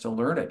chance to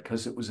learn it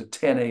because it was a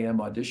 10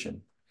 a.m.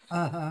 audition.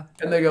 Uh-huh.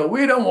 And they go,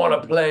 we don't want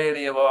to play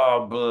any of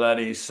our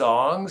bloody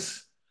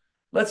songs.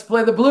 Let's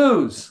play the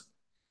blues.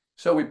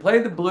 So we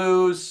played the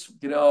blues,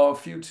 a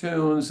few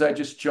tunes. I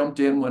just jumped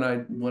in when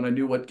I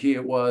knew what key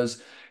it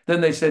was.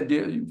 Then they said,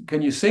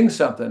 can you sing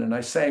something? And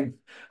I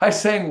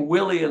sang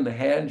Willie and the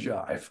Hand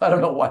Jive. I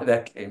don't know why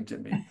that came to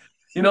me.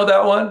 You know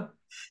that one?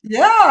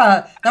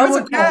 Yeah, that was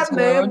To a a cool cat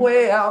named tune.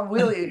 Way Out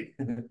Willie.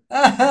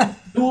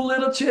 Cool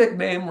little chick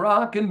named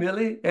Rockin'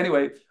 Millie.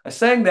 Anyway, I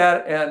sang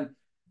that and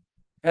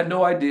had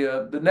no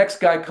idea. The next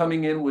guy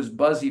coming in was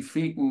Buzzy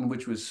Featon,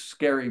 which was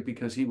scary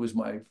because he was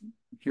my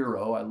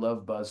hero. I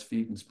love Buzz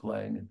Featon's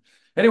playing. And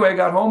anyway, I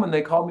got home and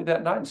they called me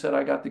that night and said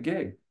I got the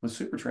gig with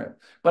Supertramp.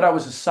 But I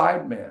was a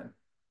side man.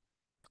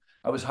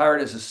 I was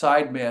hired as a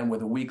side man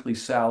with a weekly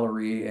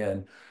salary,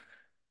 and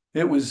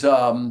it was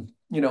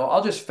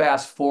I'll just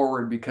fast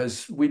forward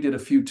because we did a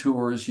few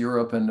tours,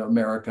 Europe and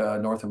America,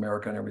 North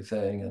America and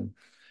everything, and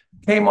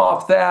came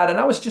off that, and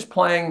I was just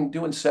playing,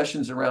 doing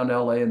sessions around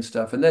LA and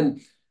stuff. And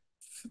then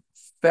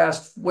I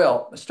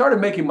started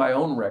making my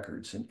own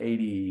records in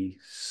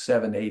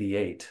 87,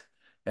 88.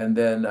 And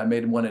then I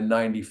made one in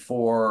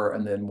 94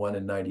 and then one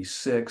in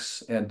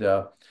 96. And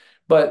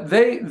but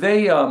they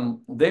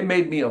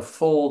made me a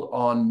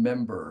full-on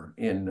member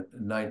in Oh,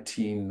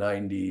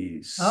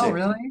 1996.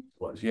 really?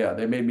 Was yeah,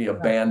 they made me a Yeah.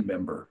 band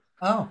member,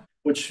 Oh.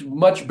 which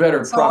much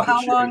better So profit how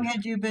long sharing.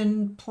 had you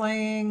been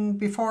playing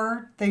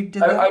before they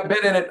did that? I've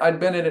been in it. I'd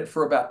been in it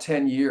for about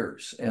 10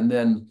 years, and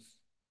then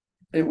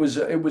it was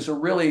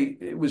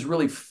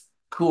really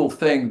cool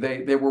thing.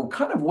 They were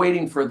kind of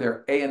waiting for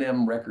their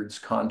A&M Records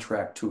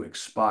contract to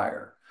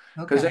expire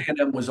because Okay.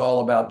 A&M was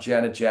all about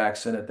Janet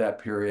Jackson at that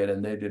period,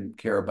 and they didn't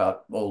care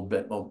about old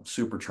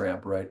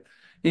Supertramp, right?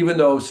 Even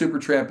though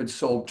Supertramp had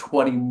sold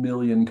 20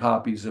 million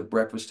copies of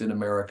Breakfast in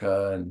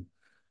America and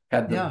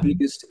had the Yeah.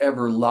 biggest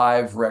ever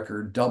live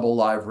record, double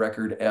live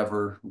record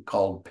ever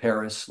called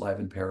Paris, Live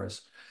in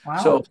Paris. Wow.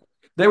 So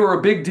they were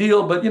a big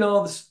deal, but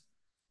this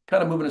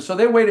kind of moving it. So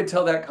they waited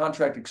till that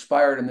contract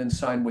expired and then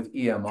signed with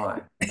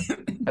EMI.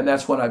 And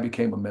that's when I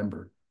became a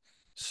member.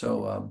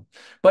 So,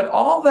 but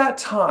all that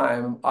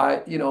time,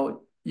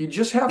 you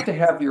just have to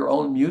have your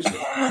own music.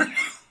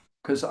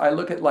 Because I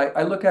look at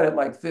it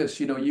like this,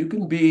 you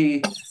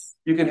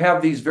can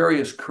have these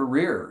various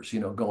careers,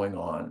 going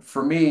on.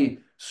 For me,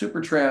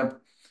 Supertramp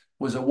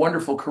was a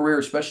wonderful career,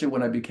 especially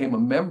when I became a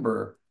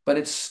member, but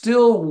it's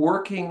still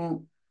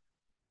working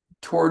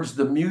towards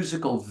the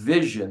musical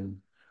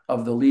vision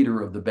of the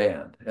leader of the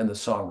band and the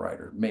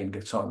main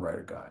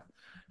songwriter guy.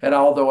 And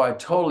although I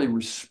totally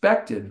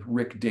respected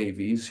Rick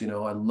Davies,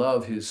 I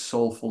love his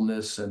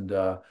soulfulness and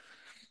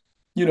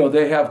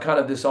they have kind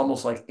of this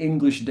almost like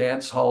English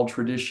dance hall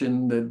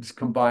tradition that's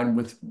combined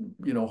with,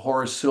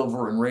 Horace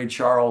Silver and Ray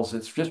Charles.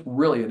 It's just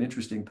really an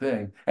interesting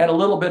thing. And a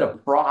little bit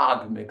of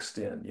prog mixed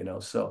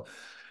in, so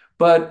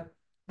but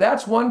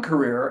that's one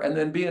career. And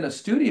then being a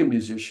studio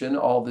musician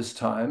all this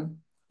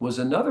time was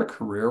another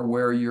career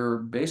where you're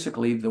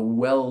basically the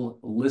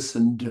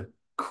well-listened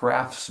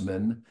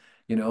craftsman.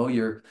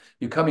 You're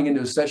coming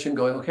into a session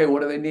going, okay,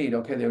 what do they need?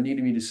 Okay, they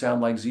need me to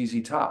sound like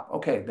ZZ Top.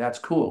 Okay, that's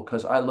cool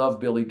because I love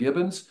Billy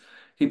Gibbons.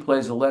 He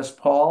plays a Les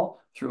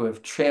Paul through a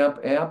Champ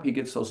amp. He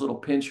gets those little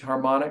pinch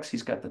harmonics.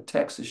 He's got the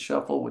Texas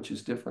Shuffle, which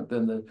is different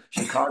than the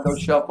Chicago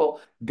Shuffle.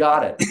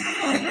 Got it.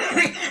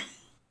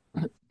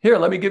 Here,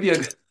 let me give you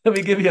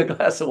a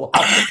glass of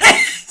water.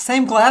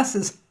 Same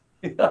glasses.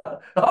 Yeah.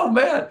 Oh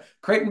man,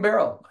 Crate and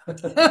Barrel.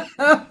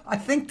 I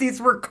think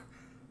these were,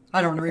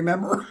 I don't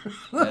remember.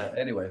 Yeah,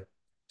 anyway,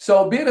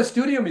 so being a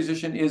studio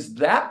musician is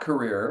that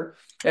career,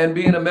 and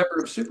being a member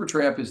of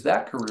Supertramp is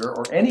that career,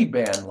 or any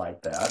band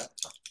like that.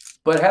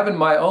 But having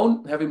my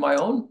own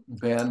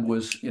band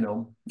was,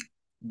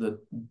 the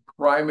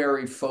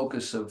primary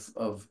focus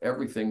of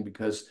everything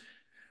because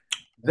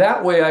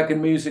that way I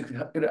can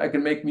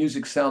make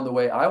music sound the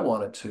way I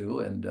want it to.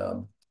 And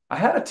I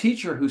had a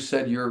teacher who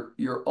said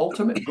your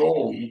ultimate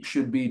goal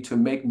should be to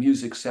make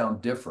music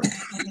sound different.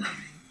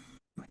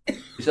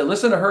 He said,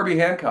 listen to Herbie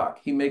Hancock.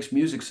 He makes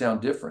music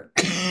sound different.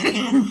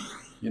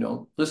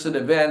 Listen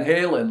to Van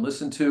Halen,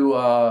 listen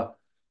to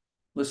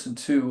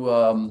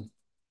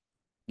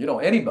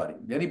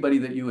anybody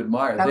that you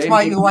admire. That's They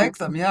why make you like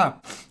them, yeah,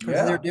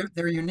 because yeah,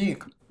 they're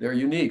unique. they're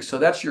unique. So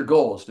that's your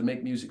goal, is to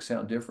make music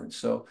sound different.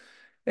 So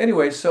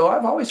anyway, so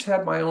I've always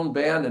had my own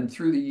band, and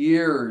through the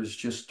years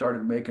just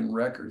started making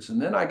records.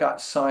 And then I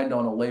got signed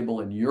on a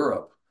label in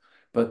Europe,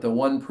 but the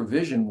one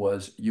provision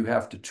was you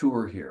have to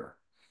tour here.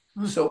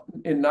 Hmm. So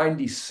in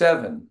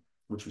 97,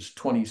 which was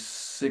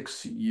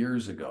 26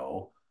 years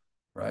ago,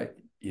 right?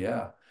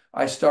 Yeah.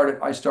 I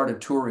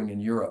started touring in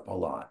Europe a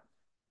lot,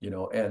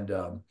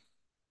 and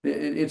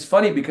it's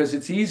funny because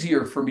it's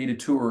easier for me to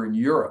tour in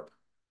Europe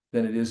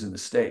than it is in the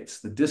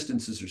States. The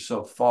distances are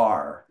so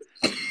far.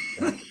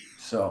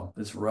 So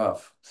it's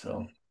rough.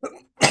 So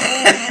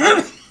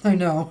I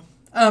know.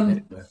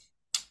 anyway.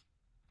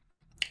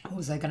 What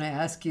was I going to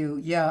ask you?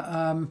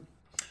 Yeah.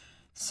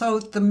 So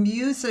the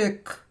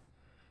music,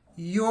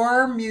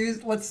 your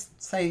music, let's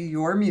say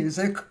your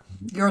music,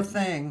 your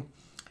thing,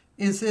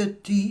 is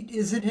it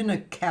in a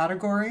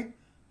category?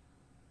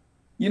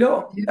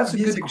 That's a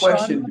good Music genre?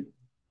 question.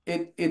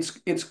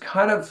 It's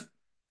kind of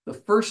the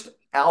first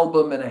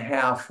album and a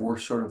half were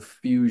sort of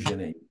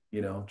fusiony,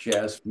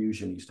 jazz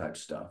fusiony type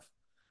stuff.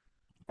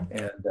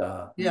 And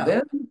Yeah.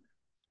 then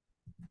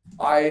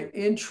I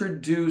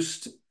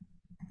introduced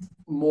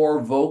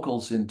more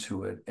vocals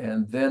into it,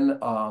 and then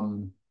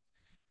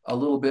a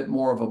little bit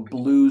more of a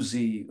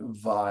bluesy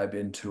vibe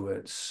into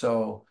it.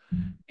 So,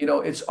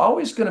 it's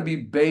always going to be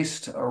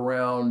based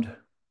around,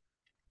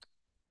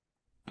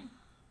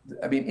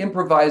 I mean,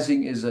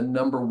 improvising is a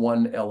number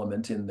one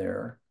element in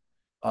there.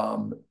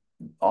 Um,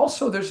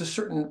 Also, there's a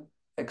certain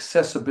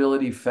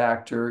accessibility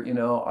factor.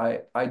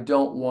 I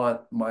don't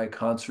want my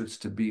concerts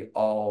to be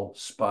all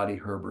Spotty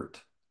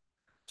Herberts,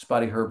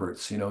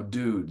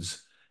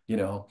 dudes, you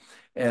know,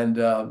 and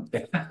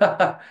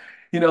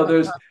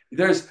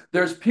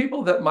there's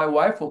people that my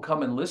wife will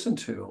come and listen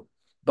to,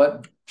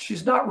 but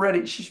she's not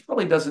ready. She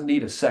really doesn't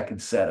need a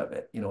second set of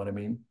it. You know what I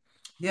mean?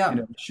 Yeah.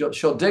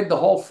 She'll dig the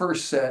whole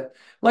first set.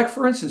 Like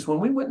for instance, when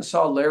we went and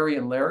saw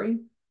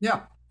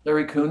Yeah.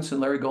 Larry Koontz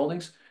and Larry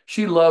Goldings,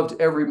 she loved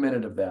every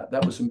minute of that.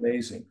 That was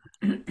amazing.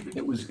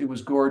 It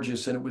was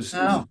gorgeous, and it was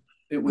it was Oh,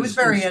 it it was was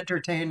very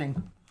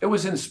entertaining. it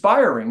was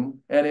inspiring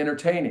and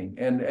entertaining,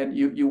 and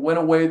you went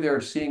away there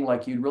seeing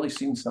like you'd really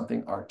seen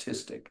something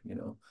artistic.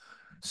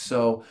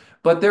 So,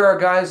 but there are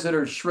guys that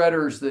are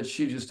shredders that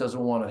she just doesn't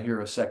want to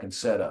hear a second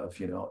set of.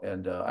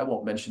 And I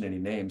won't mention any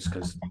names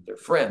because they're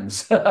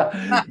friends.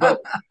 But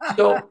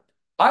so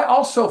I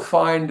also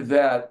find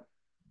that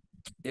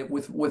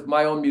with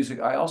my own music,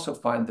 I also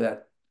find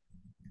that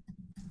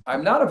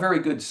I'm not a very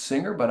good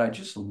singer, but I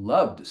just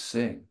love to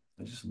sing.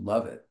 I just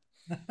love it.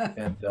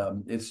 And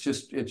it's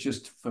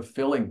just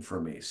fulfilling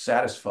for me,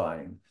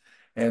 satisfying.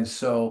 And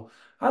so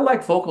I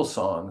like vocal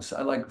songs.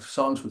 I like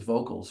songs with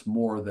vocals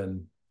more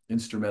than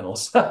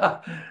instrumentals.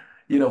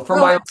 For Well,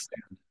 my own.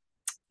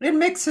 it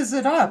mixes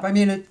it up. I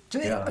mean,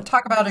 Yeah,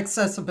 talk about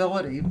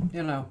accessibility,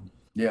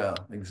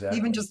 yeah,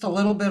 even exactly. just a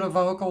little bit of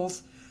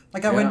vocals.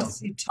 Like I went to Yeah,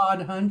 see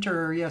Todd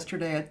Hunter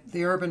yesterday at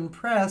the Urban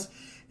Press,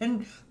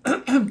 and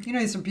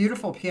he's a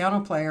beautiful piano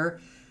player,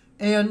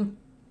 and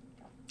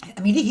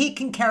I mean he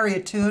can carry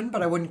a tune,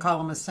 but I wouldn't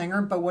call him a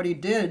singer. But what he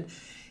did,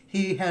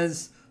 he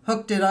has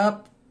hooked it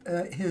up,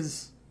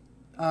 his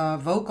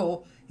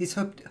vocal. He's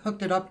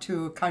hooked it up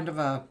to kind of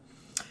a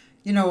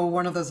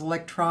one of those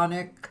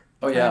electronic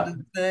oh kind yeah, of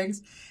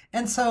things.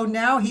 And so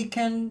now he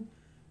can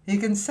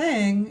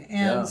sing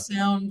and yeah,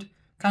 sound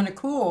kind of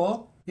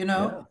cool.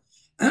 yeah,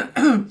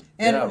 And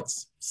yeah,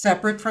 it's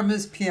separate from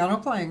his piano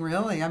playing,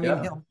 really. I mean,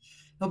 yeah,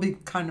 he'll be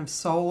kind of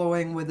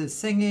soloing with his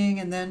singing,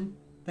 and then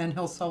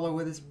he'll solo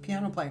with his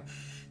piano playing.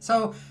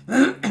 So,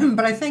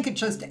 but I think it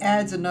just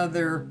adds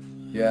another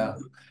yeah.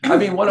 I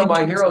mean, one of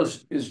my interesting.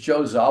 heroes is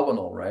Joe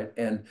Zawinul, right?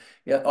 And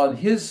yeah,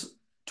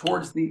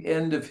 towards the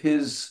end of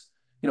his,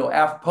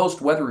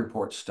 post Weather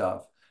Report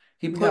stuff,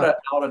 he put Yeah,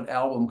 out an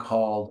album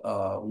called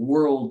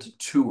World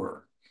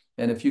Tour.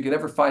 And if you can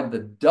ever find the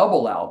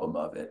double album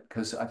of it,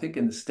 because I think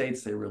in the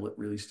States they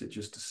released it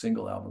just a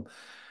single album,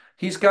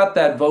 he's got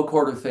that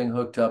vocoder thing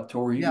hooked up to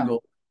where he can yeah,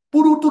 go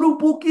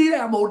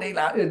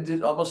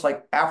almost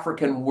like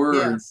African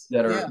words yes,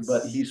 that are,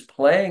 but yes. he's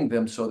playing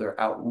them so they're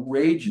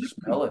outrageous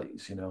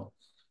melodies.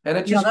 And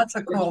it Yeah, just that's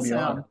a turns cool me sound.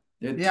 on.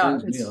 It Yeah,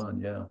 turns me it's on.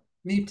 Yeah.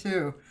 me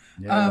too.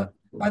 Yeah.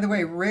 By the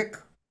way, Rick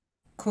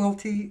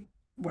Quilty,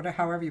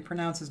 however you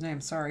pronounce his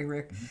name, sorry,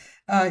 Rick.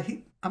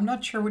 I'm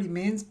not sure what he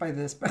means by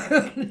this, but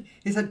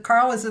he said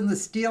Carl is in the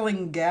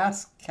stealing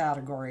gas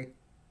category.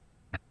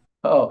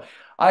 Oh,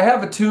 I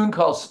have a tune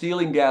called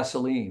Stealing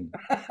Gasoline.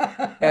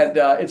 And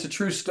it's a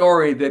true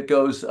story that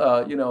goes,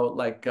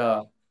 like,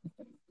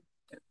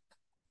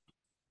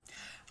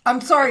 I'm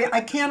sorry,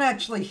 I can't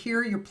actually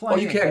hear you oh,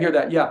 you playing. can't hear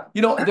that. Yeah.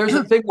 There's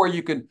a thing where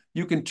you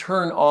can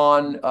turn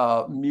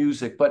on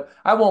music, but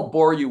I won't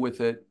bore you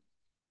with it.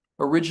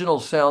 Original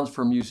sounds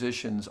for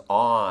musicians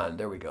on.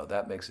 There we go.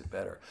 That makes it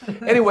better.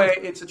 Anyway,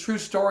 it's a true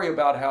story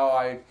about how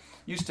I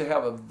used to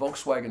have a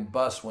Volkswagen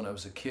bus when I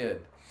was a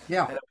kid.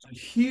 Yeah, And I was a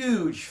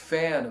huge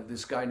fan of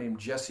this guy named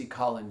Jesse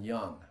Colin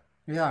Young.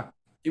 yeah,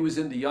 He was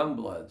in the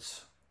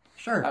Youngbloods.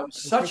 I sure. was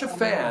It's such just a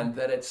coming along. fan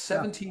that at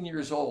Yeah. 17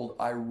 years old,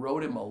 I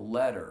wrote him a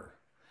letter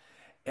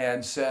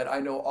and said, I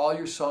know all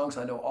your songs.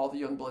 I know all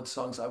the Youngblood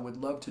songs. I would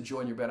love to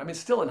join your band. I mean,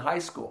 still in high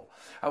school.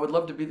 I would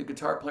love to be the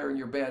guitar player in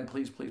your band.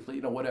 Please, please,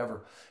 please,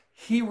 whatever.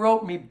 He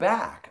wrote me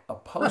back a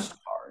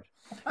postcard,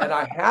 and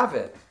I have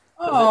it.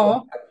 As a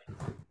Oh,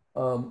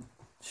 um,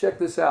 Check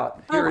this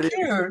out. how Here it is.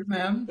 cute,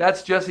 man.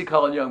 That's Jesse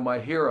Cullen Young, my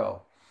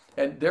hero.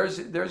 And there's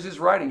his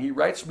writing. He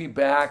writes me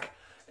back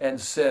and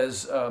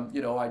says,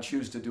 I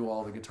choose to do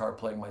all the guitar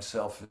playing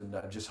myself, and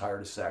I just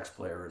hired a sax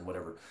player and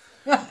whatever.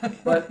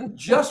 But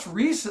just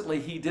recently,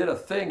 he did a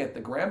thing at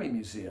the Grammy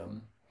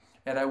Museum,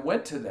 and I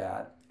went to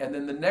that. And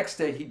then the next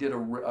day, he did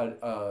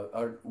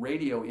a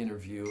radio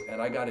interview,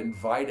 and I got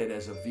invited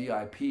as a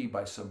VIP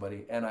by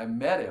somebody, and I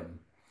met him,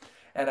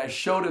 and I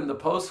showed him the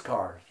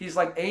postcard. He's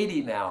like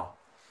 80 now,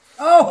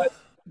 Oh,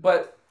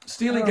 but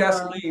stealing oh,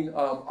 wow. gasoline.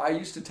 I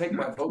used to take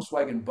my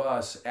Volkswagen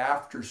bus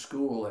after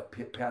school at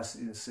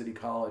Pasadena City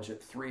College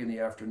at 3 in the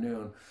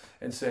afternoon,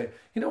 and say,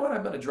 you know what,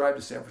 I'm going to drive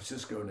to San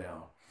Francisco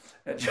now.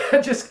 And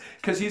just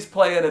because he's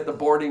playing at the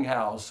boarding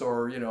house,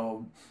 or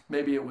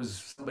maybe it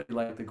was somebody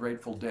like the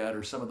Grateful Dead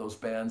or some of those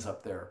bands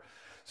up there.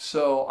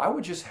 So I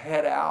would just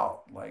head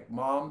out like,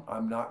 Mom,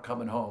 I'm not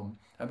coming home.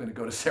 I'm going to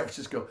go to San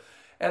Francisco.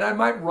 And I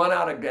might run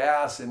out of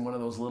gas in one of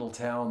those little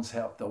towns,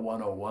 have the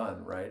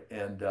 101, right?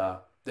 And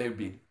they'd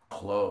be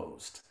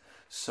closed.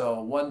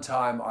 So one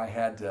time I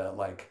had to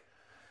like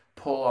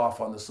pull off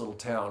on this little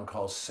town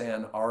called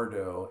San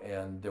Ardo,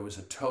 and there was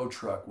a tow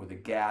truck with a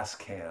gas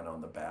can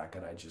on the back,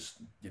 and I just,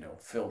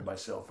 filled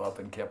myself up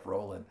and kept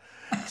rolling.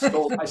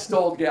 I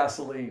stole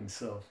gasoline,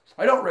 so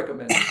I don't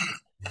recommend it.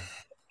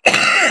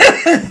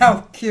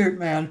 How cute,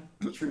 man.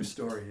 True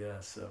story, yeah.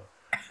 So,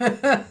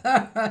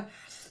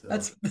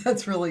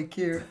 That's really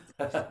cute.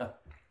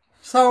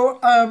 So,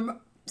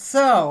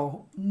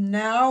 so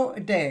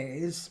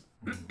nowadays,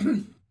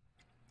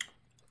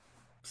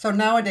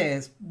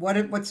 what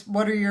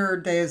are your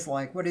days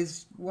like? What are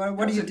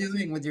that's you a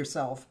doing with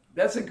yourself?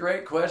 that's a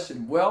great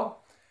question.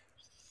 Well,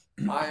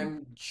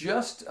 I'm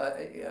just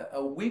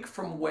a week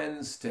from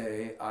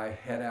Wednesday. I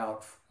head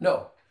out.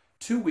 No,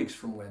 2 weeks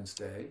from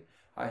Wednesday.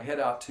 I head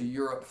out to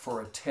Europe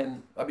for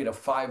a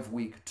 5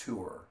 week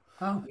tour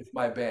Oh, with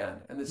my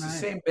band, and it's the right.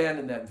 same band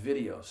in that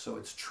video. So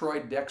it's Troy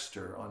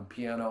Dexter on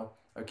piano,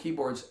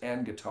 keyboards,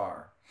 and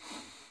guitar,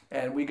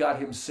 and we got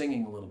him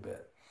singing a little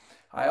bit.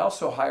 I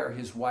also hire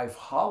his wife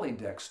Holly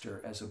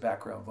Dexter as a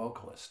background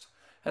vocalist,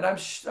 and I'm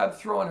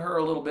throwing her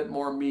a little bit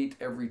more meat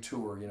every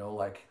tour.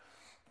 Like,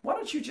 why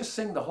don't you just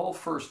sing the whole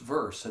first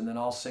verse and then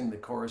I'll sing the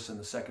chorus and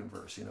the second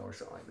verse, or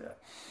something like that.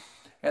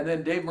 And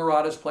then Dave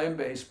Murata's playing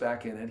bass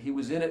back in it. He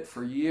was in it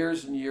for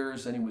years and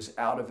years, and he was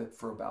out of it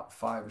for about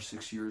 5 or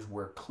 6 years,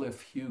 where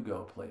Cliff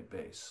Hugo played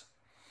bass.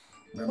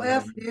 Remember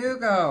Cliff him?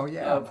 Hugo,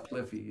 yeah. Love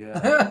Cliffy,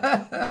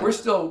 yeah. We're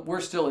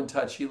still in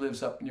touch. He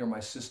lives up near my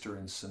sister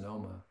in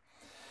Sonoma.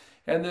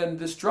 And then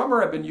this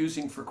drummer I've been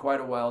using for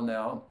quite a while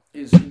now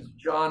is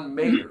John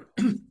Mater.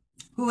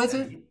 Who is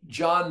it?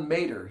 John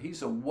Mater.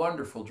 He's a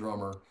wonderful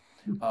drummer,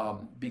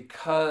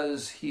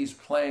 because he's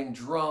playing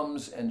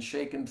drums and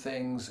shaking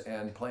things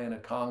and playing a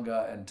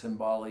conga and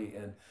timbali,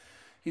 and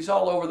he's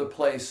all over the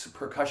place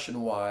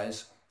percussion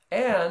wise.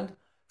 And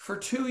for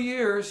 2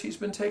 years, he's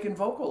been taking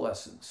vocal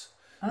lessons.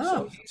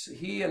 So Oh,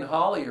 he and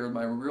Holly are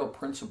my real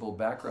principal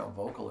background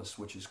vocalists,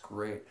 which is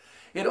great.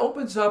 It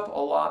opens up a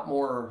lot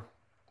more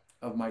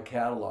of my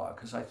catalog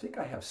because I think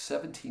I have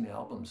 17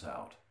 albums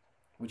out,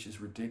 which is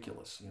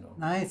ridiculous.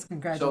 nice.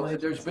 So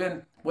there's Congratulations.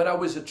 been, when I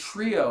was a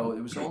trio,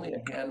 there was only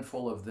a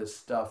handful of this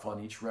stuff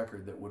on each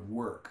record that would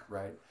work,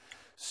 right?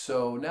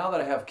 So now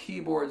that I have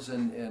keyboards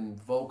and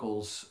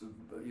vocals,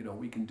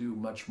 we can do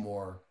much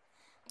more.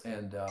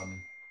 And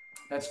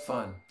that's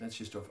fun. That's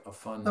just a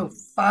fun. So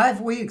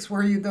 5 weeks,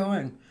 where are you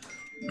going?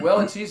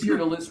 Well, it's easier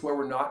to list where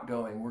we're not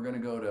going. We're going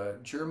to go to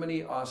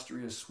Germany,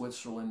 Austria,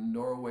 Switzerland,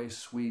 Norway,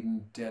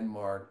 Sweden,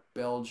 Denmark,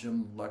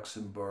 Belgium,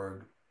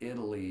 Luxembourg,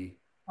 Italy,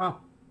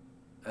 Wow.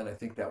 and I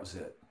think that was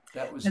it.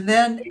 That was And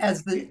then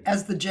as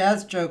the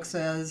jazz joke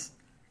says,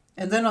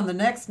 and then on the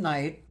next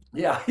night,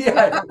 Yeah,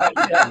 yeah, right,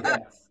 yeah,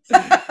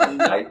 yeah. And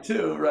night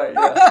two, right?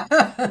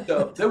 Yeah.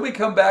 So then we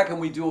come back and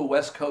we do a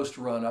West Coast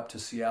run up to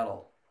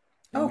Seattle,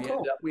 and oh, we end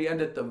cool. up we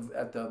end at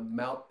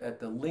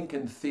the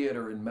Lincoln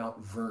Theater in Mount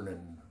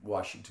Vernon,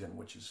 Washington,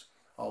 which is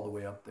all the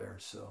way up there.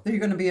 So Are you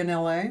going to be in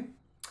LA?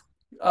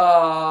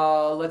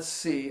 let's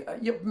see,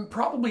 yeah,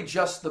 probably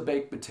just the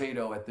baked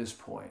potato at this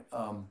point.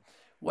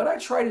 What I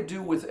try to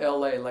do with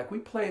LA, like we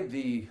played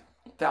the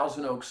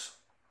Thousand Oaks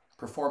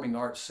Performing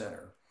Arts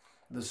Center,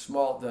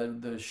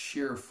 the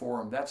sheer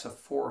forum, that's a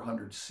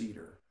 400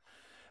 seater.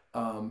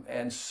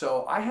 And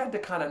so I had to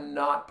kind of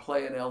not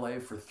play in LA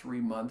for 3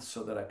 months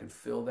so that I could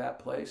fill that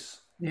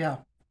place. Yeah,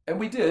 And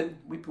we did.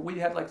 We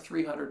had like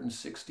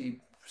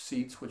 360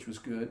 seats, which was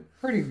good.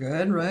 pretty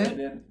good, right? And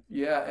then,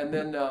 yeah, and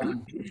then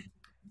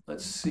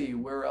let's see,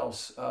 where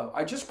else?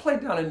 I just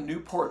played down in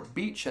Newport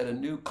Beach at a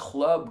new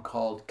club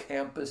called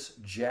Campus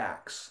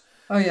Jacks.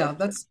 Oh yeah,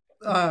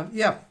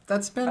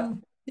 that's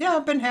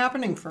been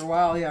happening for a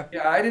while. Yeah.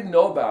 Yeah, I didn't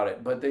know about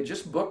it, but they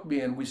just booked me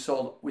and we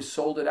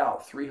sold it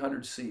out,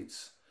 300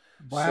 seats.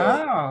 So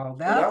Wow, so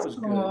that that's was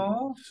good.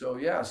 cool. So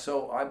yeah,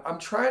 so I'm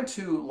trying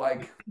to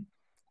like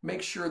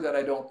make sure that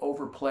I don't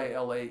overplay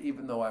LA,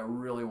 even though I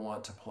really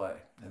want to play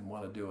and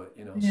want to do it.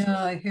 So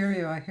Yeah, I hear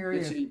you. I hear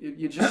it's you.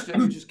 you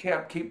just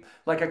can't keep,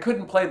 like I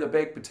couldn't play the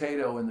baked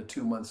potato in the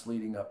 2 months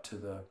leading up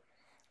to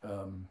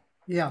um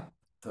Yeah,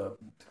 the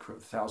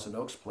Thousand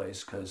Oaks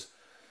place because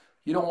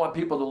you don't want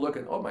people to look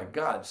at, oh my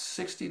God,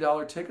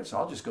 $60 tickets.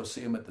 I'll just go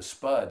see them at the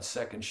Spud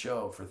second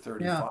show for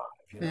yeah, 35.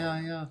 You know,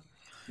 yeah.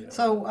 you know.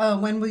 So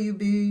when will you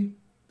be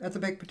at the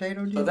Baked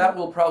Potato, do So you that think?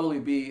 will probably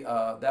be.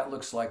 That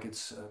looks like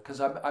it's because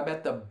I'm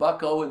at the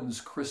Buck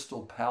Owens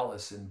Crystal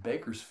Palace in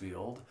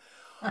Bakersfield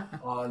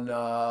on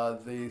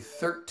the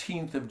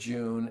 13th of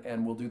June,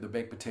 and we'll do the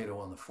baked potato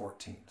on the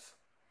 14th.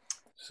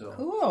 So,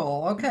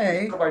 Cool.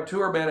 Okay. so my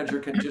tour manager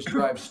can just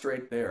drive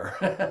straight there.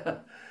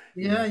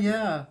 you Yeah, know.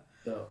 yeah.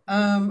 So,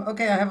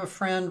 Okay, I have a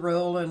friend,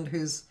 Roland,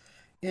 who's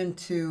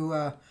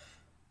into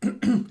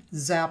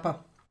Zappa,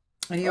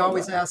 and he oh,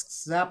 always nice.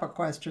 asks Zappa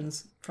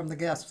questions from the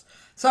guests.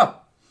 So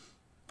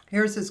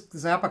Here's this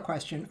Zappa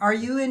question. Are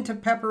you into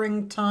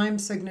peppering time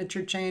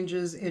signature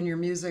changes in your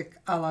music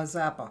a la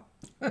Zappa?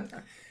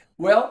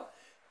 Well,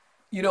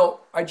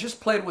 I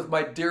just played with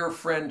my dear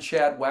friend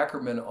Chad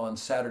Wackerman on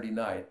Saturday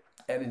night,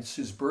 and it's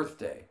his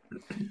birthday.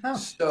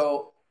 Oh,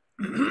 So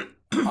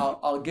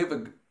I'll give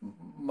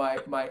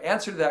my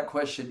answer to that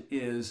question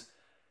is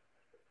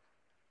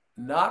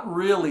not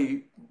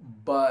really,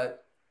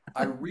 but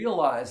I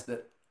realize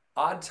that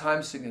odd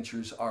time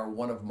signatures are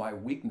one of my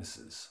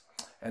weaknesses.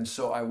 And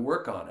so I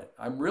work on it.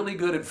 I'm really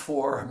good at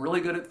four, I'm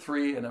really good at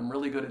three, and I'm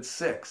really good at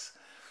six.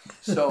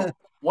 So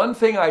one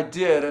thing I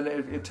did,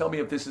 and tell me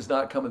if this is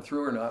not coming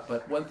through or not,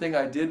 but one thing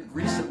I did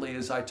recently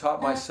is I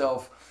taught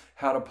myself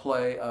how to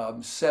play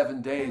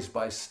 7 Days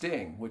by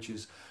Sting, which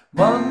is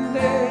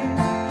Monday,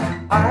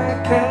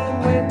 I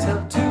can't wait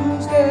till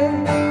Tuesday,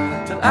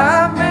 till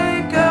I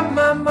make up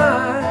my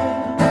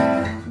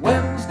mind.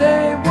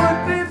 Wednesday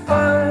would be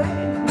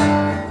fine,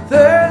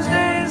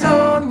 Thursday's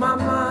on my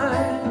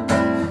mind,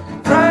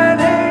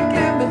 Friday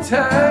give me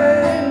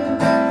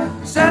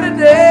time,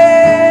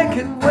 Saturday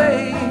can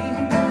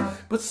wait,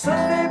 but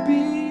Sunday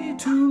be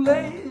too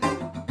late.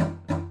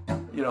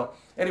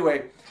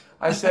 Anyway,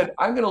 I said,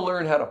 I'm going to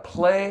learn how to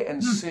play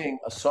and sing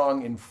a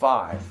song in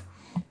five.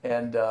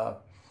 And the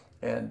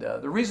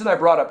reason I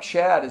brought up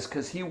Chad is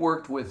because he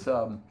worked with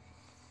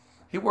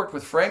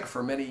Frank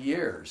for many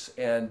years,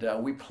 and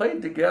we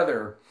played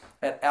together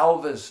at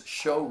Alva's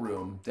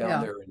showroom down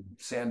yeah, there in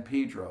San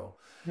Pedro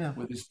yeah.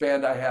 with this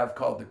band I have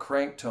called the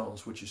Crank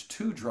Tones, which is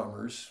two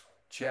drummers,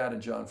 Chad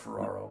and John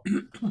Ferraro,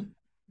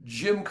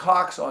 Jim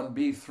Cox on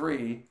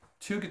B3,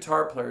 two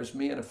guitar players,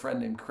 me and a friend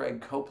named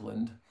Craig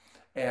Copeland,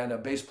 and a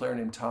bass player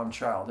named Tom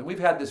Child. And we've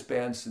had this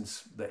band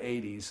since the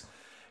 80s.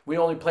 We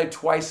only play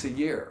twice a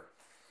year.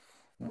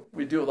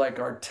 We do like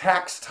our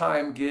tax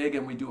time gig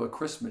and we do a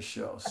Christmas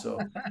show.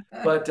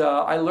 But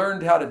I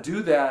learned how to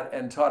do that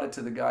and taught it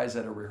to the guys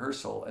at a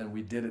rehearsal, and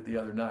we did it the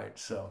other night.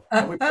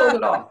 And we pulled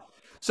it off.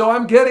 So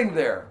I'm getting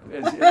there.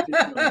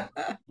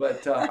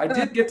 But I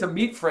did get to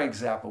meet Frank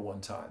Zappa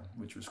one time,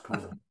 which was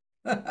cool.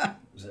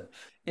 It was an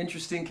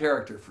interesting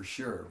character for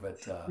sure.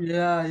 But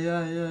Yeah,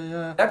 yeah, yeah,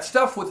 yeah. that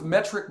stuff with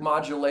metric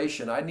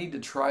modulation, I need to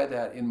try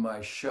that in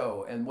my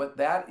show. And what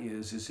that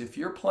is if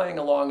you're playing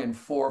along in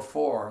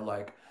 4/4,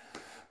 like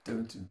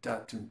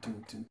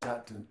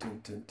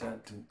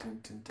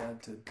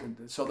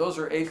so those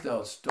are eighth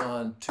notes.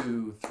 1,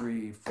 2,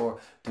 3, 4.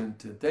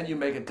 Then you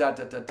make it da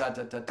da da da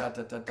da da da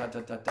da da da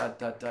da da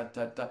da da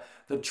da da.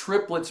 The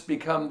triplets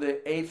become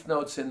the eighth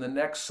notes in the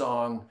next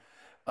song,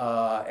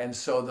 and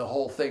so the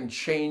whole thing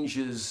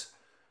changes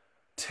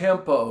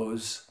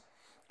tempos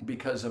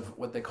because of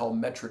what they call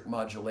metric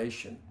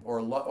modulation,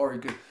 or you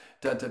could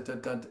da da da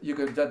da you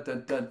could da da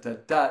da da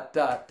da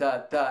da da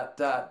da da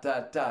da da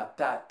da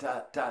da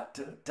da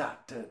da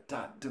da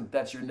da.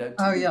 That's your note.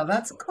 Oh, yeah,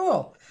 that's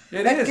cool.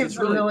 It That is. gives It's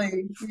a really.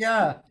 really,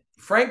 yeah,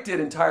 Frank did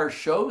entire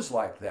shows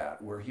like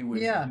that where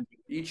yeah.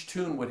 each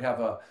tune would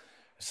have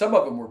some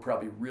of them were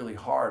probably really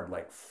hard,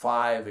 like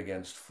 5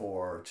 against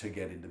 4 to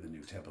get into the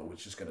new tempo,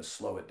 which is going to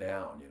slow it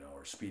down,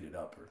 or speed it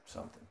up or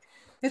something.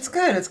 It's So,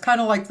 good. It's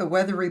kind of like the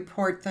weather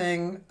report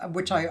thing,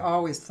 which I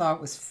always thought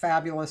was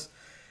fabulous,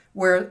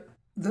 where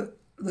the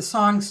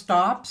song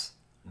stops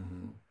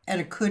mhm.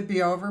 and it could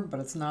be over, but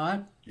it's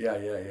not, Yeah,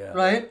 yeah, yeah.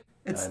 right?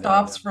 It I know.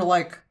 stops for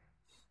like,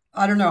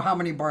 I don't know how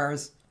many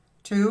bars,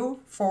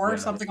 two, four, Yeah,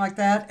 something like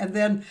that, and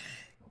then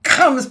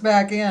comes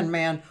back in,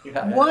 man. yeah,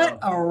 I What know.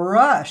 a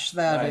rush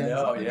that I is.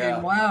 know. I mean,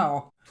 Yeah.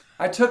 wow.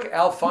 I took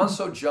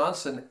Alfonso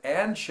Johnson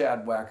and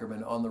Chad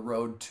Wackerman on the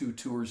road 2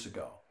 tours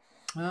ago.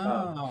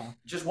 Um, Oh.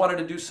 just wanted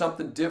to do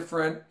something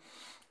different,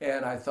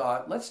 and I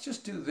thought, let's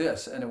just do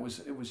this, and it was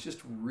just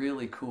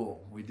really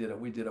cool. We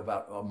did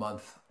about a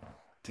month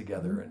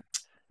together, Mhm. and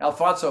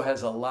Alfonso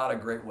has a lot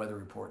of great weather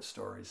report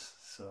stories.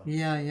 So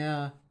Yeah,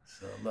 yeah.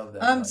 so love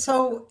that guy.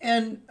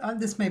 And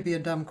this may be a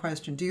dumb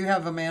question. Do you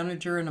have a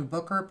manager and a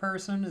booker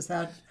person? Is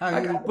that how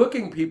I got you,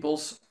 booking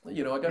people's, I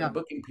got yeah.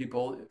 booking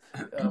people.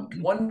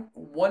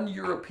 One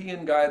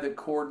European guy that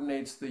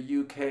coordinates the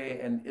UK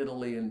and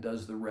Italy and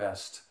does the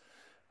rest.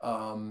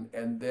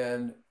 And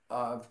then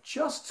I've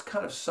just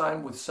kind of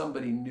signed with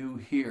somebody new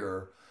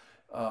here,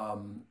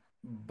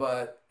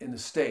 but in the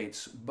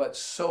States. But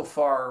so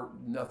far,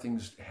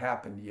 nothing's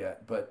happened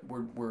yet. But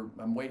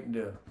I'm waiting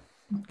to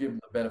give them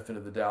the benefit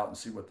of the doubt and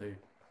see what they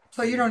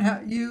So you figure. don't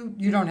have you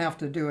don't have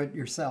to do it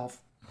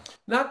yourself.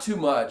 Not too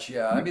much,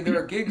 yeah. I mean, there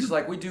are gigs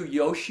like we do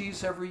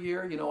Yoshi's every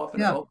year, up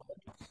in Yeah,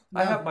 Oakland.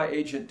 I yeah, have my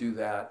agent do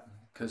that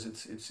because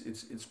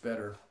it's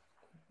better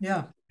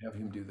yeah. to have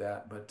him do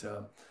that. But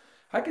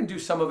I can do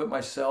some of it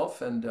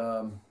myself, and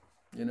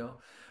you know,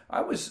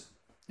 I was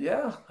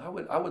yeah, I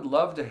would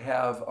love to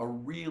have a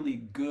really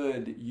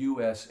good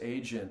U.S.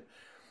 agent.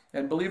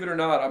 And believe it or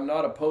not, I'm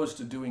not opposed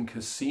to doing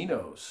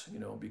casinos,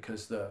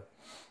 because the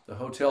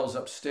hotel's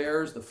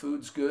upstairs, the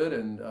food's good,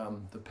 and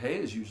the pay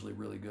is usually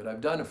really good.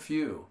 I've done a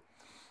few,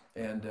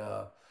 and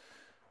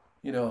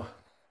you know,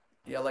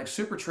 yeah, like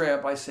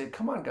Supertramp, I say,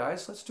 come on,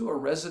 guys, let's do a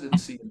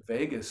residency in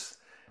Vegas.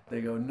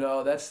 They go,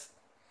 no, that's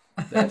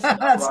not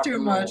That's rock too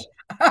and much. roll.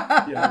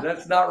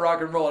 That's not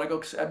rock and roll. And I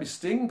go, I mean,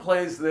 Sting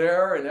plays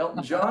there, and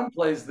Elton John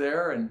plays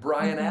there, and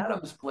Bryan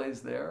Adams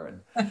plays there,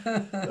 and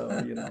so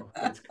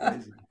it's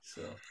crazy.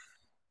 So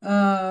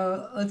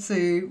Let's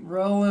see.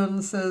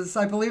 Roland says,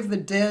 I believe the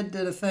Dead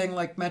did a thing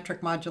like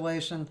metric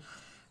modulation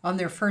on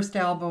their first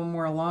album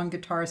where a long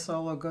guitar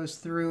solo goes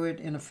through it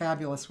in a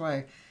fabulous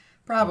way.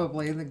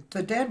 Probably.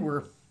 The Dead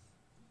were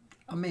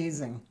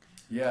amazing.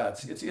 yeah,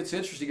 it's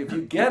interesting if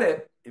you get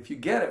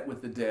it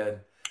with the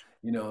Dead,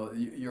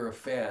 you're a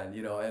fan,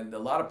 and a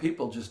lot of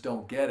people just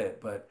don't get it,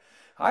 but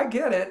I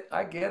get it.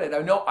 I get it.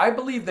 I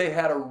believe they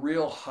had a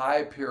real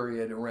high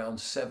period around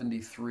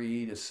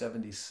 73 to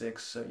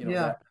 76. So, Yeah,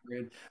 that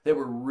period, they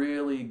were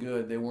really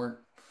good. They weren't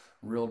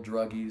real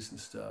druggies and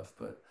stuff,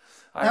 but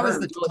I that heard was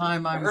a the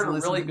time I I was heard a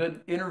really listening.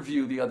 good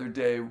interview the other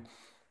day.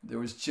 There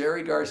was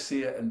Jerry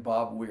Garcia and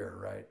Bob Weir,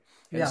 right?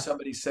 And Yeah.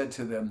 somebody said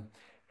to them,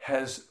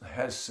 has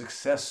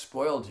success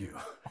spoiled you?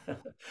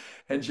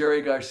 And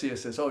Jerry Garcia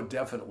says, "Oh,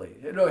 definitely.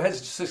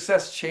 Has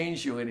success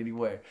changed you in any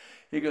way?"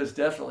 He goes,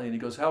 "Definitely." And he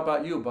goes, "How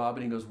about you, Bob?"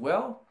 And he goes,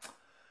 "Well,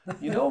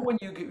 when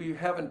you're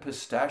having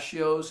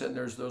pistachios and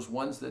there's those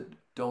ones that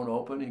don't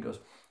open." He goes,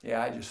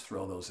 "Yeah, I just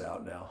throw those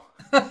out now."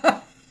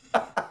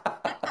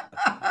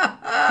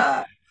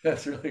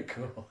 That's really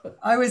cool.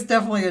 I was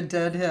definitely a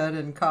Deadhead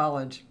in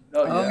college.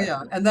 Oh Oh yeah.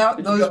 yeah, and Did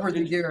you those go? were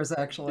the years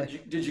actually.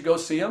 Did you go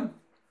see him?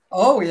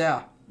 Oh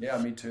yeah. Yeah,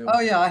 me too. Oh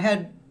yeah, I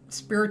had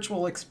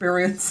spiritual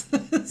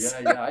experiences. Yeah,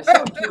 yeah. I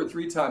saw him 2 or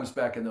 3 times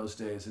back in those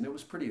days, and it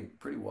was pretty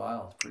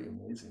wild, pretty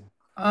amazing.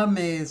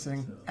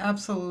 Amazing. So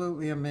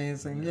Absolutely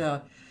amazing. yeah.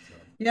 Yeah. So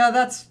Yeah,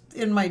 that's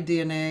in my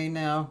DNA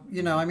now.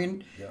 I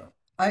mean, yeah.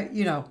 I,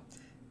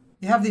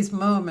 you have these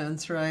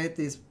moments, right?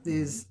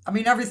 Hmm. I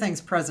mean,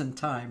 everything's present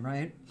time,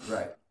 right?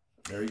 Right.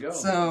 There you go.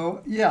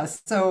 So, yeah,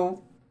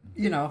 so,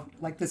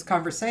 like this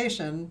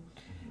conversation,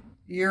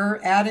 you're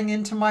adding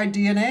into my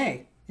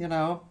DNA.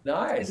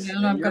 And Nice.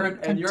 then And I'm yours going to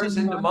and yours continue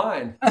into on.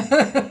 mine.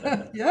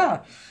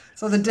 Yeah.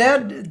 So the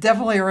dead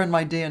definitely are in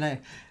my DNA.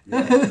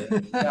 Yeah, yeah.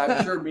 Yeah, I'm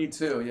sure me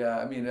too. Yeah.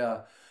 I mean,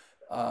 uh,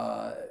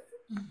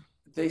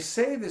 they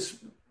say this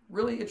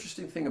really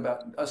interesting thing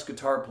about us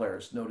guitar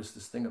players. Notice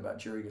this thing about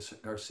Jerry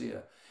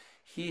Garcia.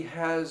 He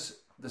has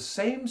the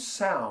same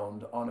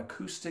sound on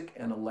acoustic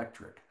and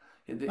electric.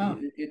 Oh,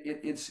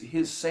 It's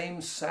his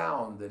same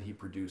sound that he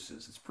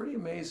produces. It's pretty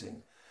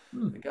amazing.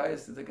 hmm. The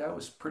guy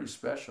was pretty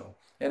special,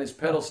 and his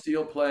Yeah, pedal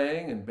steel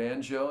playing and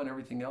banjo and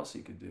everything else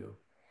he could do.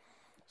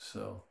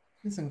 So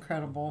it's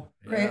incredible.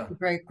 yeah, Great,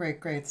 great, great,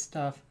 great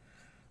stuff.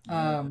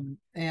 yeah,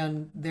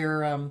 And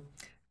they're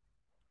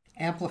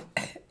ampli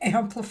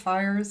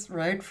amplifiers,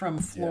 right, from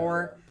yeah,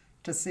 floor yeah.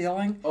 to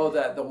ceiling, Oh,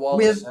 that the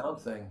wall of with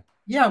sound thing.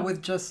 yeah,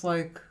 with just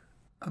like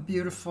a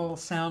beautiful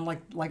sound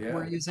like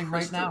we're Yeah, using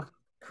right crystal now.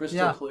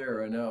 crystal Yeah,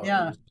 clear. I know it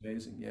yeah. was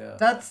amazing. Yeah,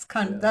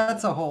 yeah,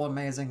 That's a whole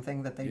amazing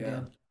thing that they yeah.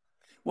 did.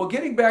 Well,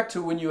 getting back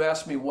to when you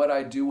asked me what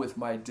I do with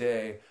my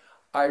day,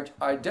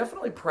 I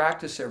definitely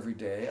practice every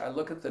day. I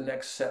look at the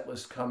next set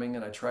list coming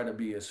and I try to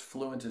be as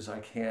fluent as I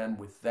can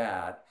with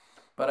that.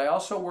 But I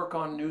also work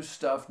on new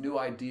stuff, new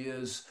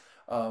ideas,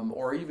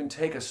 or even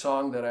take a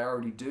song that I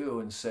already do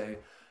and say,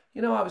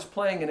 I was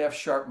playing an F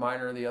sharp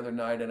minor the other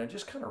night and I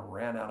just kind of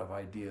ran out of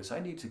ideas. I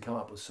need to come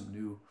up with some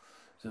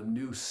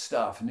new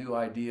stuff, new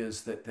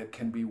ideas that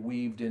can be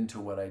weaved into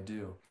what I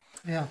do.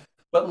 Yeah.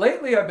 But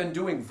lately, I've been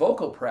doing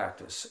vocal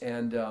practice,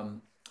 and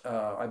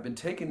I've been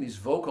taking these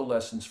vocal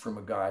lessons from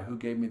a guy who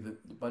gave me the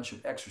bunch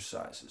of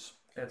exercises.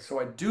 And so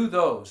I do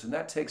those, and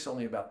that takes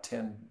only about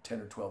 10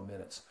 or 12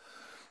 minutes.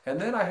 And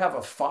then I have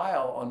a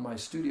file on my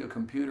studio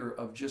computer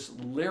of just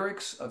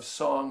lyrics of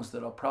songs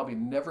that I'll probably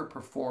never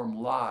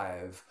perform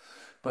live,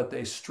 but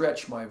they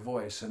stretch my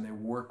voice and they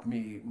work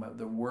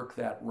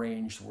that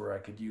range where I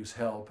could use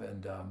help.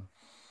 And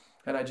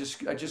I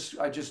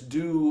just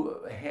do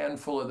a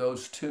handful of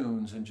those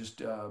tunes and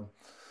just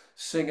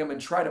sing them and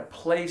try to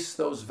place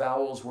those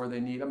vowels where they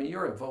need. I mean,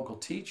 you're a vocal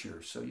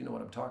teacher, so you know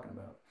what I'm talking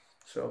about.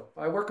 So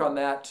I work on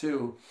that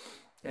too,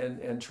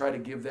 and try to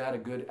give that a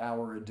good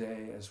hour a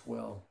day as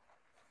well.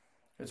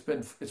 It's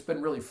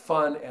been really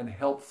fun and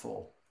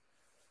helpful.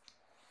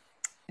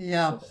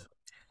 Yeah. So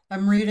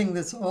I'm reading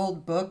this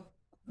old book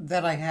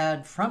that I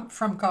had from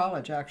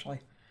college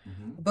actually.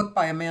 mhm. A book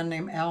by a man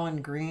named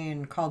Alan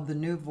Green called The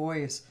New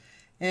Voice.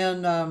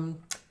 And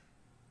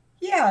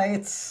yeah,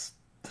 it's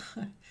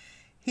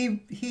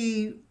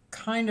he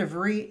kind of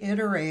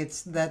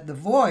reiterates that the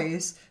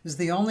voice is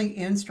the only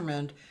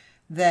instrument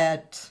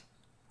that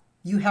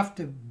you have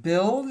to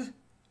build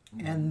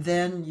Mhm. and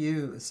then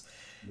use.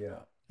 Yeah,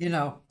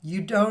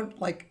 You don't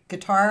like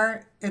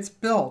guitar, it's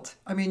built.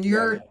 I mean,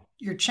 yeah, you're yeah,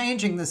 you're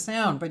changing the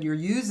sound, but you're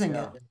using yeah,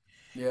 it.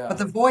 But yeah.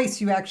 the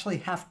voice you actually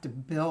have to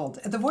build.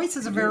 The voice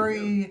is a You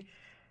do. very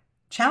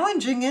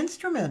challenging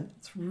instrument.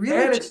 It's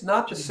really And it's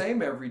not the challenging.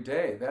 same every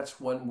day. That's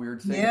one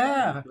weird thing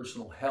about your Yeah.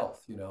 personal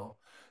health.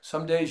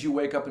 Some days you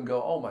wake up and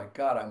go, "Oh my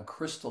God, I'm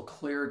crystal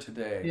clear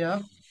today.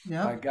 Yep.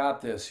 I Yep.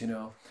 got this."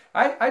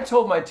 I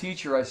told my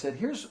teacher, I said,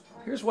 here's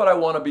what I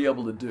want to be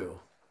able to do.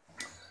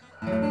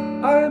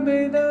 I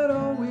may not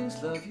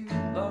always love you,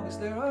 long as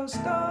there are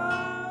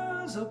stars.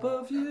 stars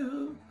above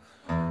you.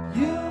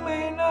 You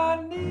may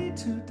not need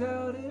to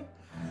doubt it.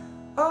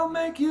 I'll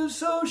make you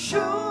so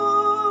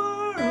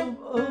sure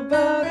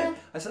about it.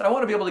 I said, I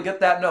want to be able to get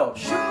that note.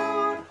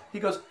 Sure. He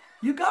goes,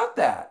 you got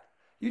that.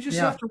 You just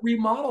Yeah. have to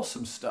remodel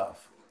some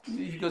stuff.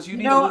 He goes, you You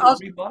need a know, little I'll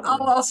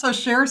remodeling. also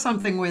share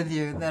something with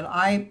you that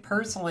I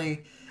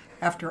personally,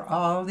 after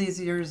all these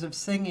years of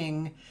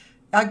singing,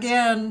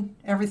 again,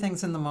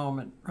 everything's in the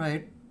moment,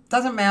 right?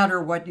 Doesn't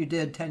matter what you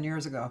did 10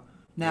 years ago.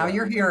 Now Yeah.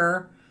 you're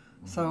here.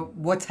 Mhm. So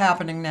what's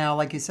happening now,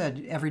 like you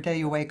said, every day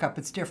you wake up,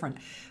 it's different.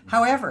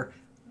 However,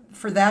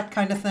 for that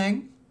kind of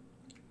thing,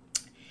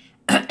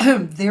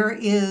 there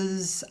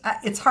is,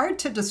 it's hard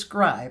to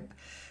describe,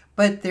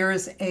 but there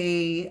is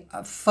a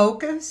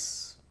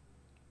focus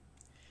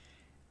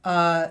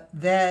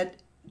that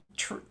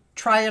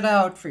try it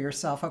out for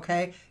yourself,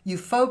 okay? You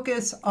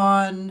focus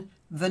on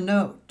the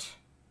note,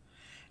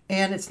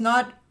 and it's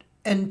not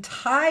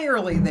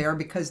entirely there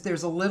because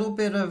there's a little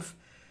bit of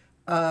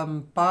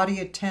body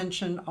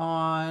attention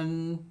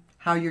on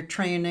how you're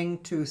training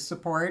to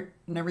support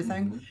and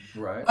everything.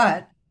 Right.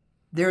 But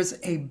there's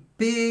a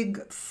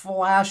big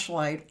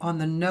flashlight on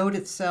the note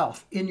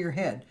itself in your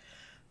head.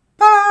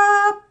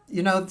 Bop!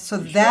 You know, so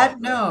For sure. that Yeah.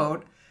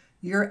 note,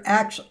 you're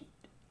actually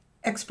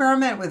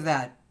experiment with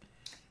that.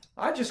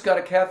 I just got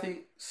a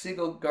Cathy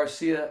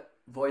Segal-Garcia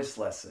voice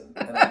lesson,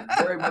 and I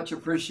very much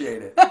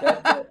appreciate it.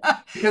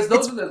 Because It's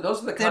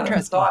those are the kind of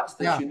interesting. thoughts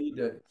that Yeah. you need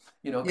to,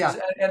 because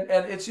Yeah. and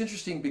it's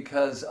interesting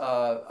because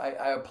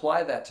I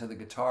apply that to the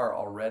guitar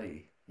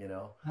already. I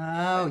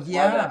Oh, apply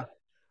yeah. that.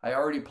 I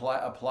already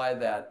apply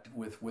that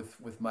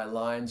with my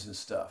lines and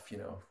stuff.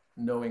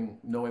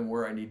 Knowing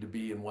where I need to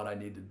be and what I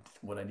need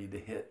to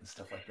hit and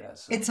stuff like that.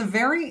 So It's a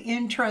very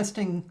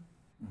interesting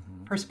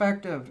mhm.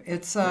 perspective.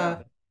 Yeah.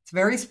 It's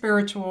very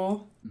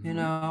spiritual, you Hmm.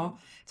 know.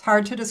 It's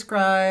hard to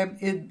describe.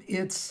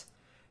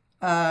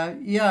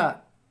 Yeah,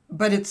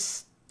 but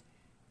it's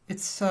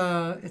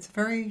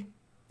very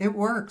it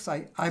works,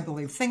 I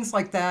believe. Things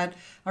like that.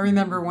 I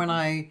remember when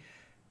I,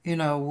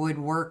 would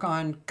work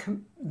on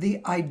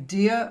the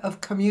idea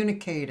of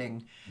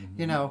communicating,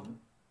 you know, Hmm.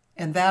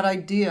 and that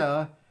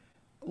idea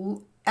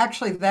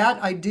actually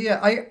that idea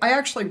I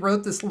actually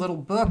wrote this little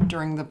book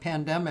during the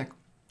pandemic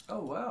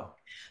Oh wow.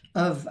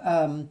 of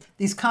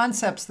these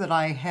concepts that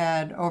I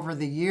had over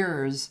the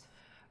years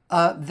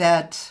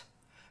that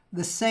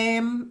the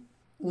same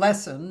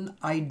lesson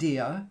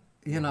idea,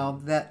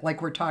 Hmm. that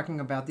like we're talking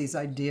about these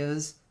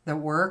ideas that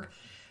work,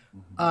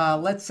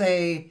 Hmm. let's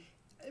say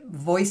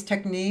voice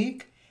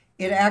technique,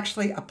 it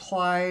actually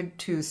applied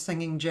to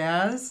singing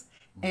jazz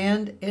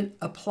and Hmm. it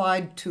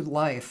applied to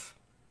life.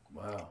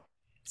 Wow.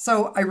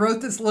 So I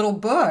wrote this little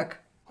book,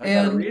 I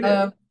gotta and read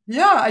it.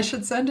 yeah, I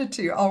should send it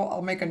to you.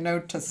 I'll make a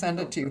note to send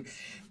it to you.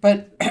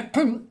 But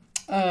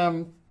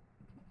um,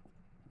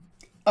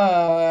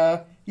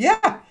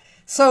 yeah,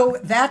 so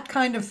that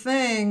kind of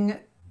thing,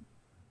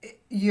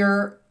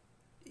 you're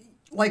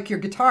like your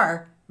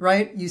guitar,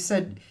 right? You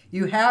said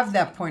you have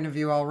that point of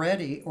view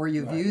already, or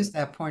you've Right. used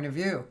that point of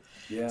view.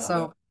 Yeah.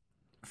 So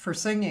for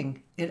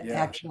singing, it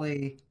Yeah.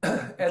 actually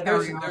And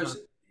there's carry there's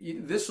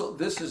over.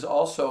 this is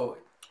also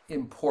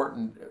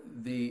important,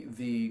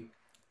 the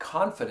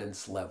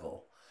confidence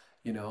level,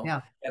 you know.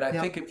 Yeah, And I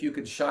yeah, think if you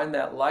could shine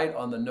that light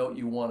on the note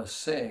you want to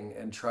sing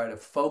and try to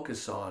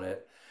focus on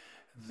it,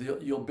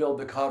 you'll build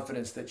the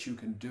confidence that you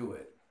can do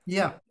it.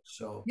 yeah,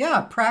 So,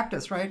 yeah.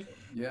 Practice, right?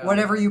 yeah.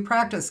 Whatever you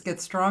practice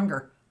gets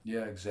stronger.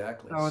 Yeah,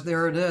 exactly. Oh, So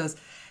there it is.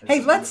 Hey,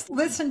 it's let's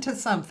listen to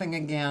something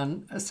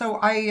again. So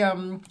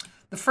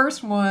the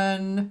first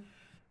one,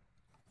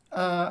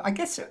 I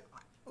guess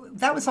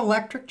that was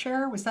electric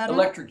chair. Was that it?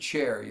 electric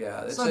chair,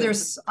 yeah. So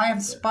I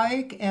have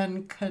Spike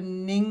and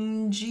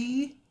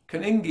Kaninji.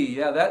 Kaningi,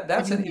 yeah,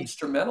 that's an Kaningi.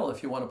 instrumental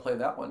if you want to play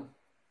that one.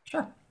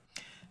 Sure.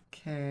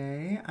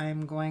 Okay,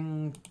 I'm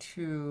going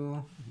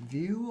to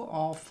view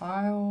all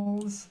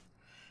files.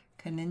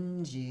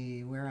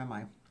 Kaninji, where am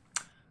I?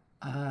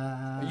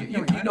 You, Here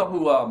you, we you are. know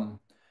who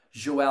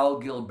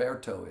João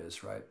Gilberto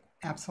is, right?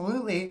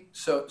 Absolutely.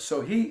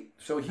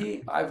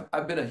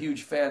 I've been a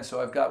huge fan,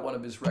 so I've got one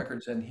of his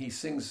records, and he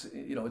sings,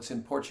 it's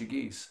in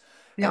Portuguese,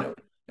 and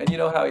Yeah. you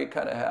know how he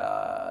kind of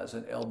has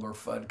an Elmer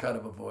Fudd kind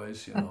of a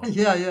voice, you know.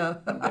 Yeah, yeah.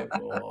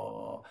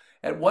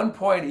 At one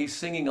point, he's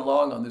singing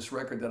along on this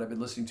record that I've been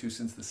listening to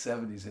since the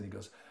 '70s, and he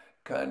goes,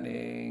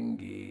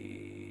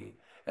 Kaningi.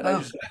 And I Oh,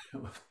 just,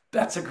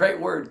 that's a great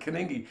word,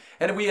 Kaningi.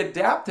 And we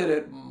adapted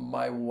it,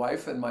 my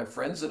wife and my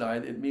friends and I,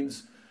 it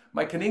means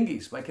my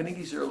Kaningis. My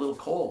Kaningis are a little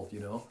cold, you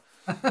know.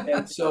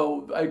 And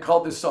so I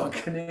called this song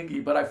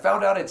Kaningi, but I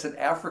found out it's an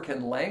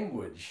African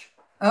language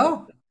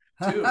oh.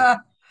 too.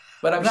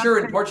 But I'm That's sure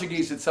in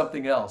Portuguese it's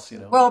something else, you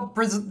know. well,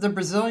 the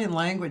Brazilian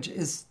language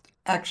is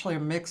actually a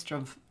mixture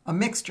of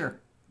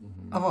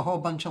Hmm. a whole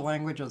bunch of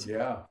languages. Yeah.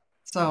 Yeah.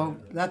 So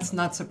that's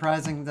not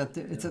surprising that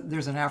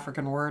there's an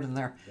African word in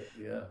there.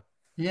 Yeah.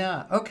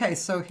 Yeah. Okay.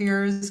 So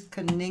here's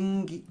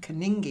Kaningi,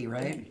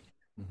 right? Kaningi.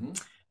 Hmm.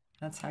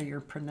 That's how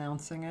you're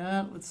pronouncing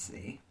it. Let's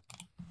see.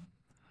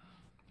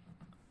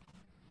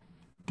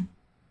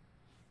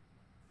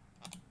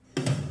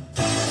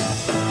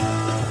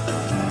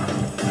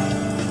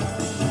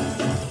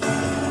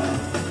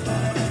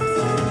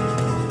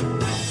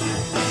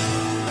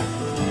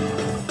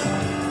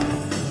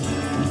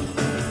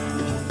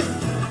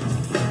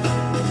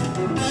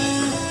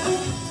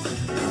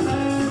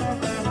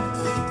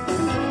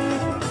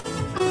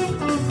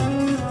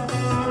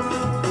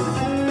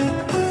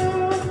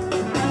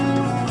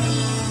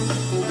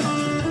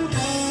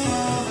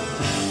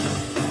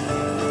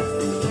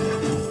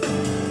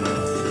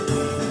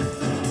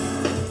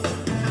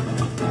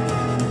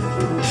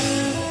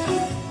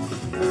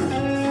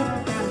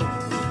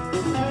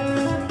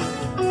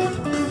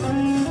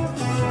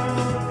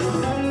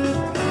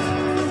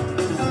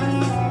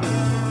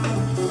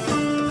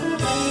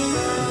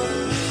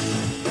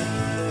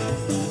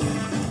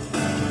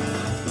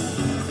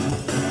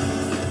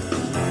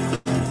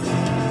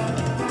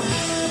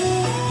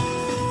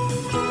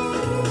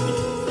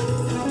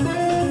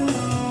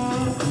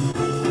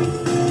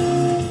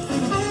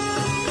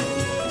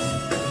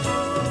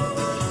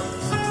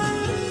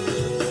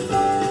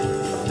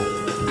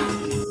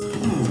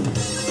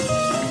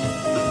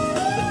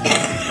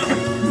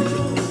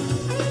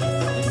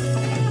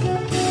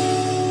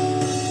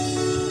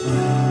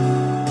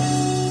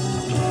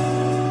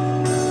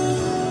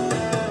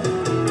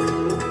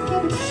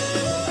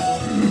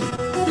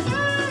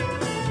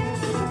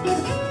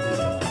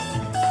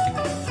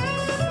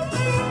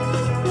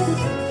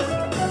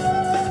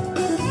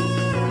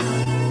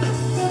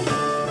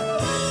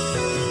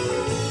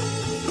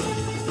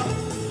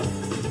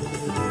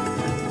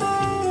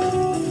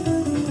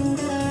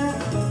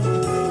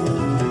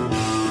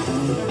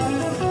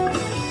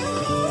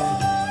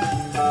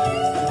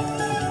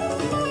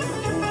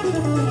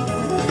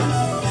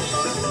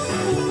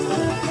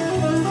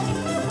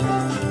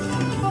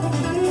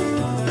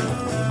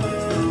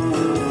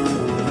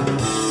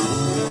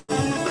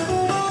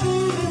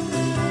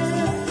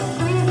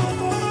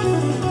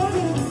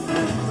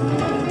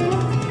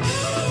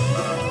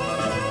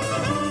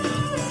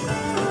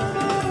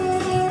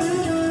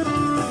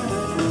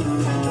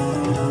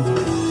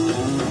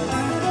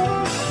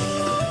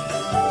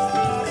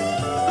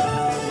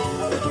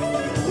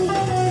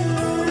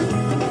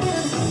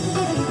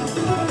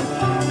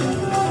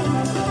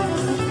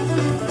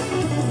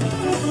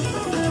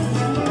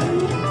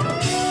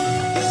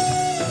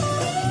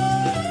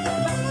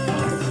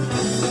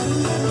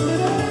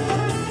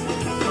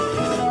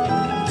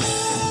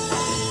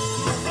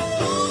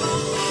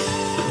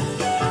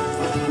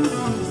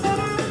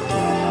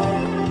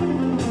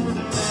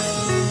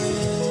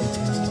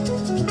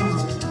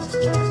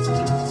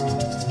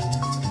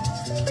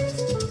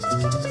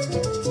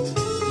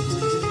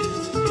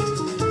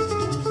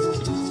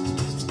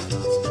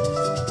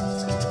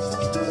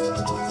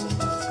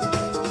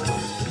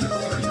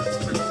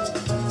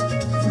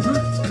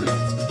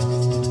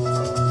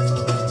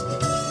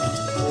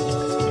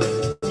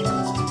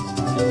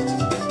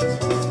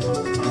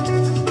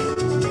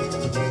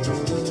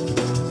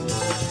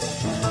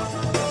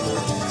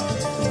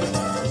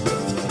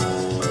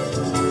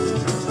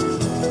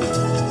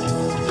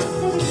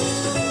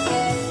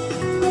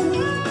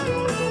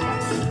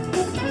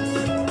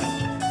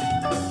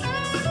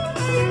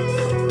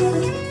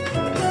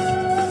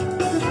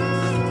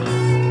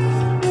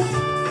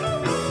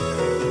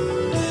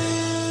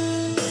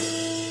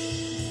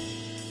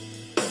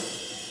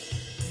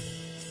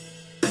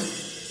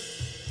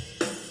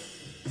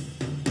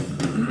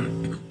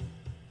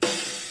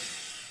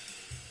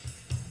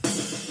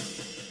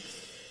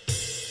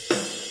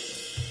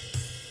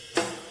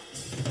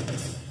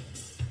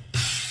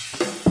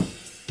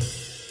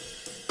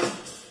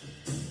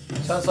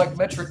 Sounds like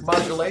metric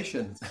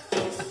modulation.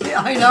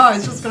 Yeah, I know. I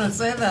was just going to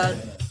say that.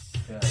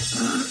 Yeah. I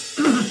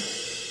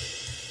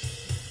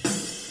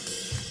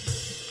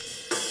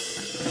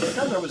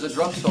thought there was a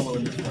drum solo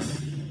in this one.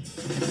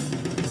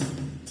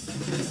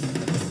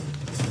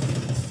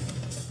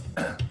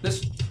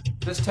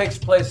 This takes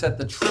place at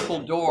the Triple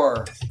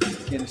Door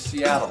in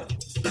Seattle.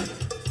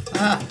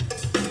 Ah,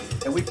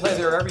 And we play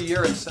there every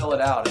year and sell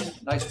it out. It's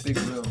a nice big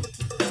room.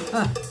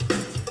 huh.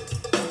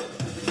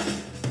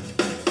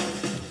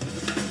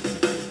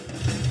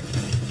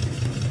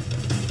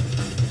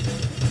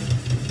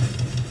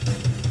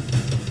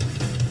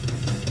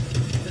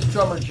 This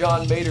drummer,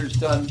 John Mader's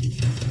done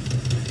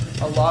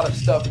a lot of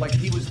stuff. Like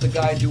he was the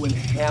guy doing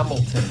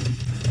Hamilton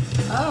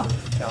Oh,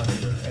 down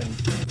here. And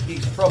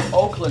he's from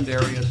Oakland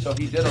area, so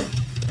he did a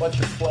bunch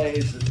of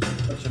plays and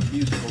a bunch of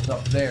musicals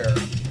up there.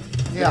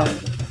 yeah.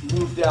 And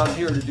moved down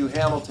here to do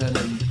Hamilton,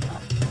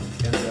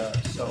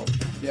 and so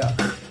yeah,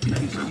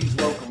 he's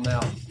local now.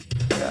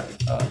 Yeah,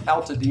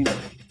 Altadena.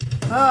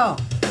 Oh,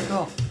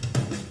 cool.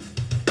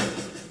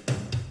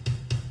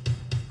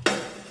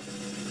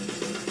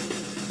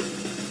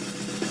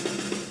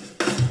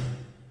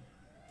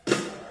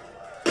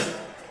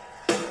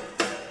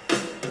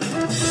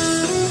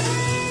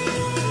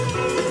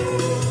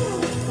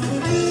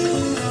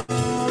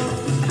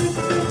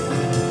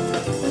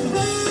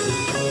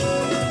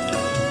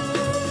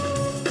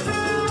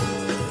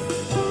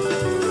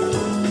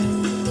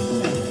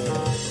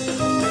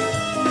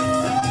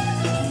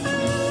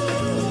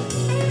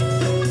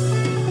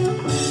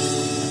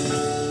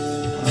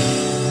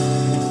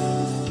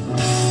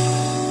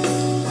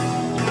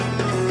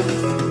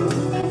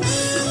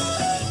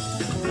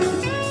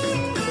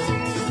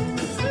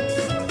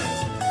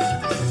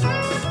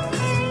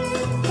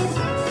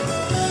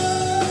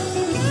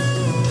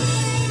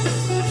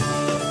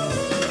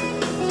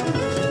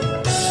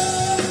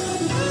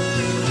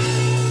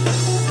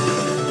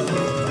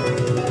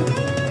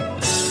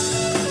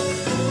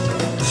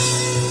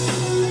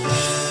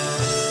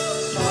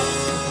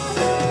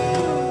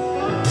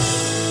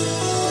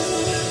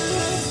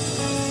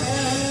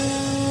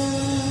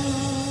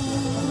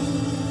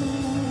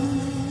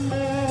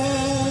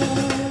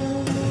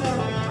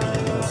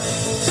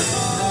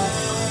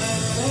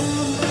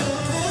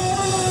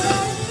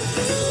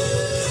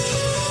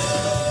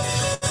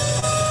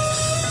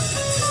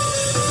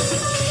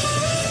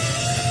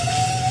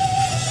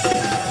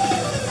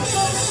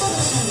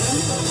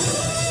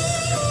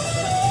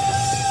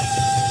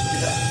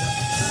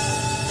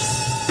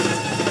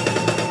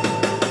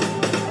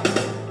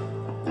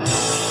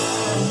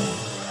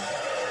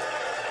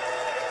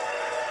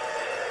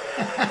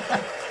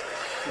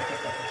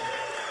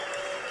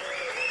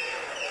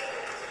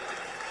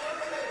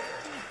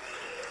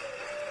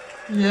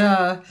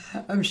 Yeah,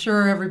 I'm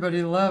sure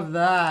everybody loved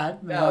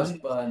that, That was man.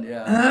 fun,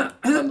 yeah.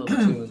 Fun little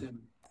tune.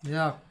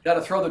 Yeah. Got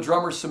to throw the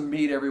drummer some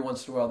meat every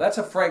once in a while. That's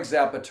a Frank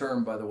Zappa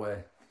term, by the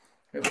way.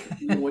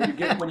 When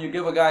you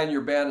give a guy in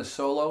your band a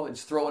solo,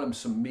 it's throwing him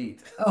some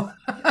meat. Oh.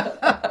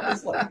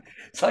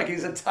 It's like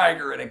he's a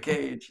tiger in a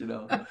cage, you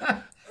know.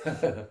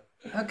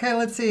 Okay,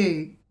 let's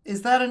see.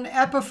 Is that an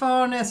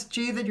Epiphone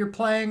SG that you're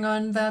playing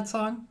on that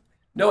song?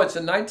 No, it's a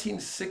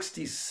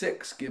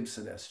 1966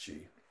 Gibson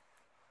SG.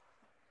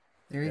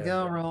 There you Yeah,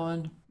 go,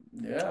 Roland.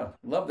 yeah,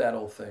 love that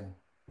old thing.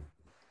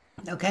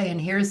 Okay, and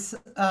here's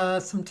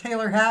some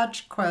Taylor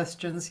Hatch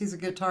questions. He's a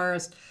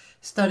guitarist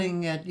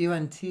studying at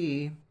UNT.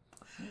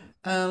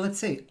 Let's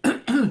see.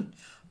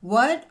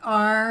 What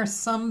are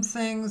some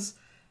things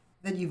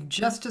that you've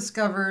just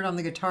discovered on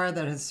the guitar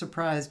that has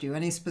surprised you?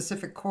 Any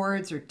specific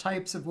chords or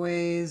types of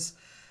ways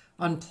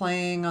on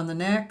playing on the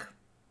neck?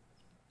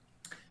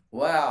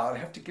 Wow, I'd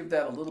have to give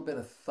that a little bit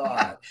of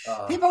thought.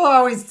 People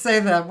always say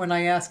that when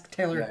I ask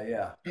Yeah,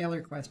 yeah.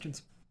 Taylor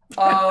questions.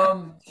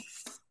 Um,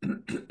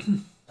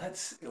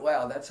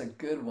 wow, that's a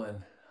good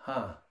one,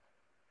 huh?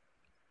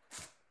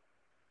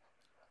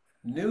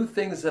 New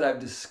things that I've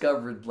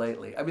discovered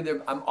lately. I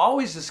mean, I'm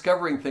always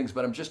discovering things,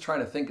 but I'm just trying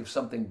to think of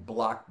something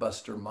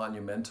blockbuster,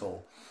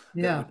 monumental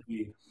that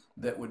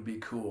Yeah. would be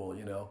cool,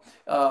 you know.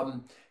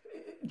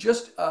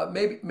 Just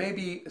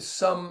maybe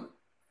some.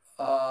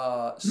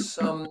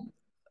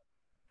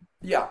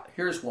 Yeah,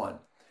 here's one.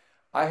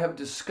 I have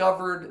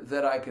discovered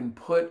that I can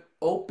put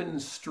open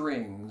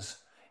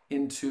strings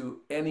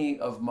into any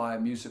of my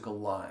musical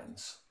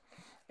lines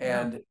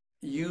Yeah. and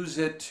use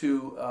it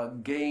to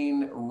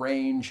gain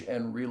range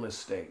and real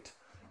estate.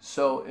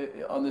 So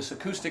on this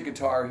acoustic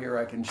guitar here,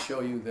 I can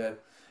show you that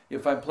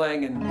if I'm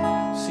playing in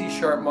C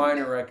sharp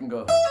minor, I can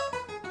go.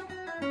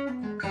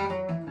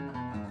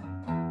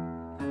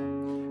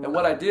 And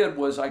what I did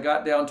was I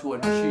got down to a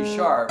G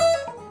sharp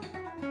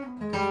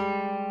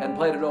and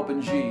played an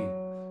open G.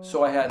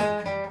 So I had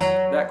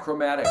that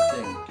chromatic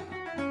thing.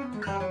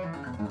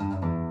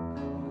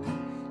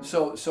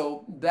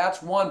 So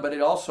that's one, but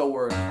it also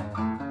works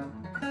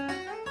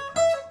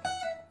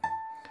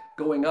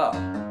going up.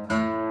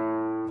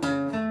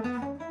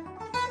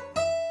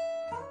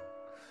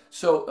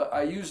 So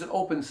I use an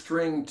open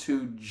string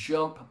to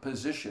jump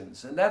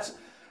positions, and that's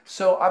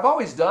So I've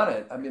always done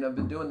it. I mean, I've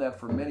been doing that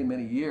for many,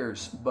 many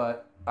years,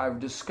 but I've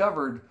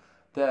discovered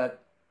that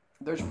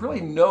there's really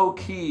no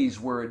keys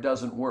where it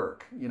doesn't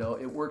work. You know,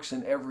 it works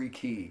in every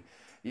key.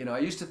 You know, I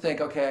used to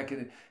think, okay, I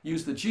can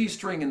use the G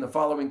string in the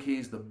following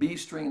keys, the B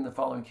string in the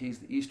following keys,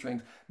 the E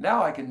strings.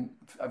 Now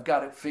I've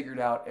got it figured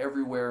out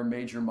everywhere,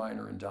 major,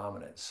 minor, and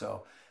dominant.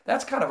 So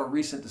that's kind of a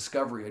recent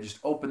discovery. I just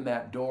opened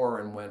that door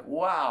and went,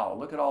 wow,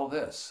 look at all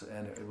this.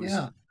 And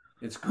Yeah.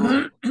 it's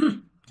cool.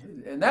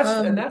 And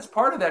Um, that's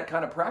part of that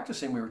kind of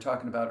practicing we were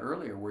talking about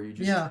earlier, where you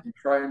just yeah. you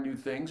try new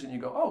things and you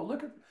go, oh,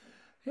 look at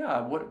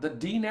yeah, what the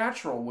D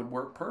natural would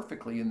work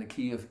perfectly in the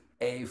key of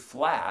A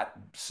flat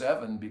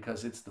 7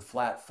 because it's the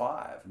flat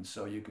 5, and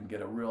so you can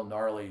get a real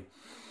gnarly,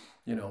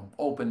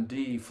 open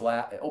D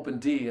flat, open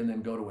D, and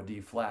then go to a D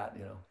flat.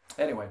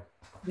 Anyway,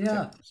 Yeah.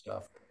 technical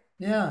stuff.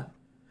 Yeah.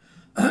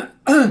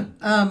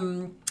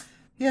 um,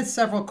 he has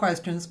several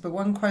questions, but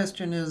one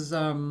question is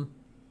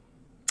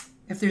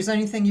if there's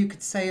anything you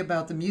could say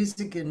about the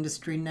music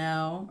industry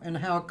now and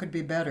how it could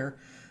be better,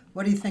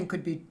 what do you think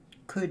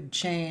could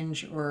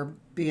change or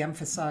be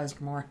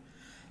emphasized more?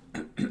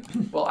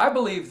 Well, I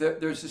believe that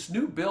there's this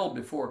new bill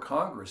before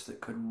Congress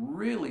that could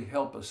really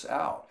help us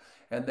out,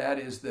 and that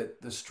is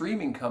that the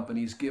streaming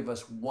companies give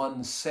us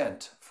 1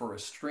 cent for a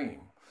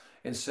stream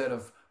instead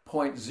of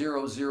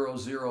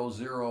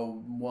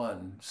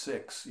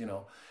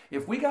 0.000016.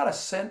 If we got a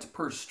cent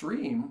per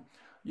stream,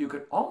 you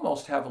could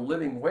almost have a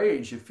living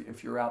wage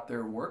if you're out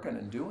there working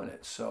and doing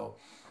it. So,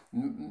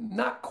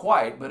 not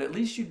quite, but at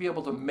least you'd be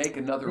able to make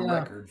another Yeah.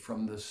 record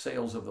from the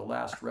sales of the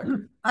last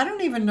record. I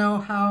don't even know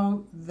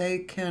how they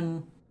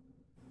can,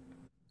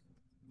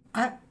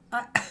 I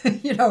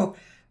you know,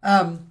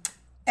 um,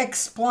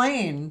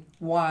 explain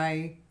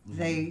why Mhm.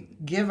 they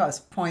give us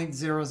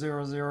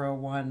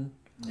 0.0001.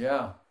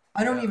 Yeah.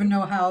 I don't Yeah. even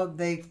know how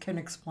they can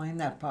explain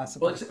that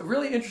Well, possibly. it's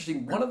really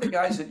interesting. One of the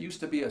guys that used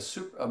to be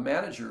a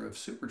manager of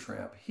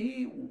Supertramp,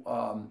 he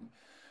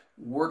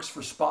works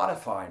for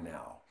Spotify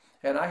now.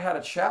 And I had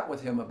a chat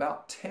with him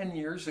about 10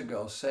 years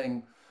ago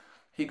saying,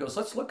 he goes,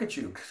 let's look at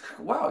you.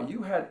 Wow,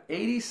 you had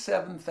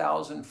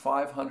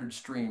 87,500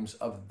 streams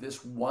of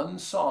this one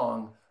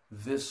song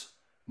this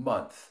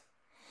month.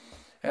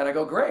 And I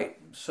go, great.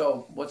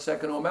 So what's that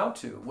going to amount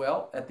to?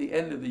 Well, at the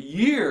end of the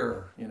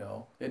year,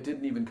 it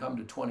didn't even come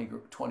to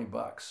 20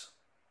 bucks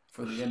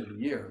for the end of the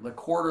year. The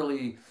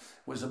quarterly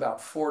was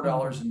about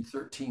Mhm.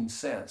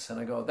 $4.13. And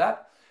I go,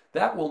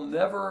 that will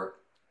never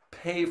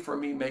pay for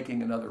me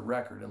making another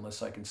record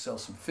unless I can sell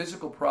some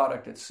physical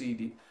product at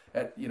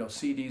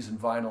CDs and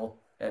vinyl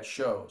at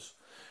shows.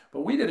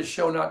 But we did a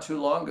show not too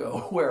long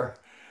ago where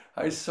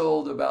I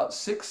sold about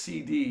 6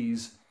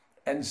 CDs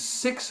and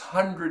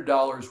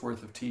 $600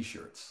 worth of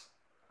t-shirts.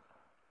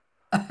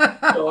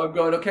 So I'm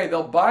going, okay,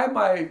 they'll buy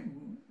my,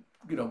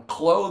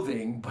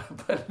 clothing,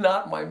 but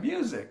not my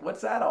music.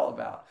 What's that all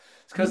about?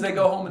 It's because they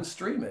go home and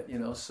stream it.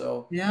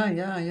 So Yeah,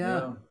 yeah, yeah.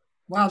 yeah.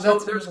 Wow, So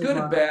that's there's really good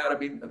and wild. bad. I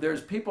mean,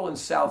 there's people in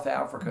South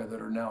Africa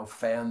that are now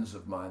fans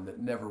of mine that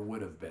never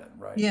would have been,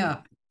 right? Yeah,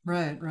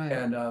 right, right.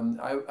 And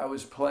I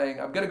was playing.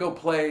 I'm going to go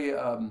play.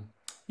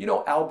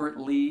 Albert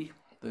Lee,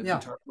 the Yeah.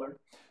 guitar player.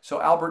 So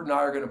Albert and I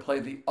are going to play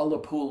the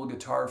Ullapool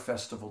Guitar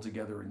Festival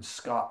together in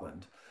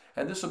Scotland,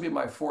 and this will be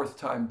my fourth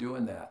time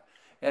doing that.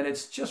 And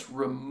it's just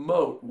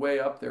remote, way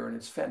up there, and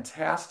it's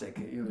fantastic.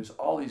 There's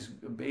all these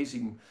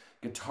amazing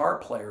guitar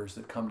players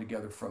that come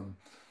together from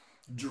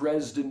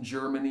Dresden,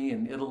 Germany,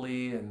 and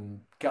Italy,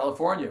 and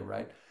California,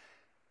 right?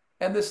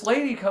 And this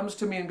lady comes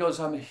to me and goes,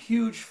 "I'm a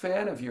huge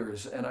fan of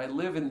yours, and I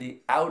live in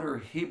the Outer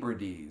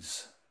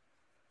Hebrides."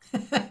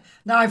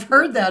 Now I've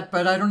heard that,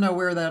 but I don't know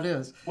where that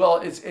is. Well,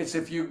 it's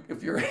if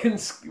you're in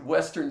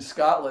Western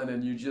Scotland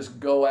and you just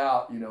go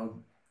out,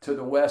 to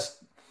the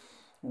west,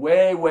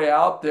 way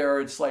out there,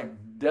 it's like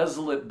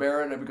desolate,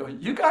 barren. And we go,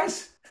 you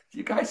guys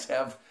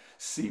have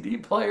CD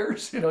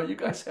players, you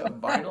guys have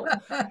vinyl,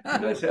 you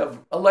guys have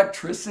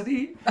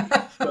electricity.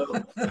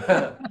 So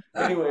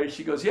anyway,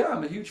 she goes, yeah,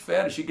 I'm a huge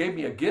fan. And she gave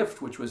me a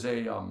gift, which was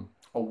a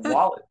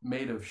wallet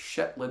made of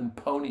Shetland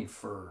pony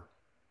fur,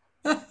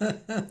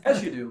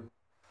 as you do.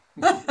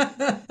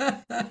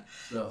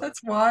 So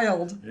That's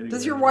wild.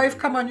 Does your anyway, wife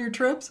come on your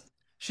trips?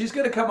 she's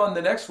gonna come on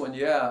the next one.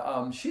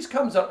 Yeah, she's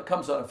comes on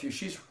a few.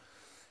 She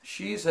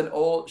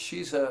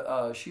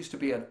used to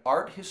be an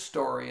art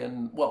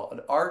historian. Well,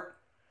 an art.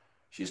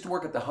 She used to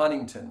work at the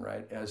Huntington,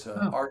 right, as an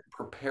Oh, art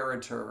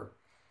preparator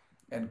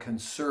and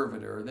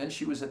conservator. Then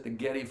she was at the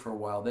Getty for a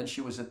while. Then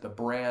she was at the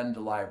Brand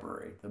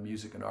Library, the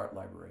Music and Art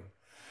Library.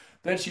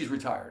 Then she's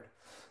retired.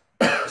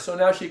 So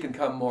now she can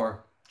come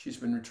more. She's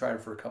been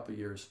retired for a couple of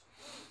years.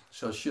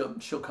 So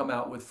she'll come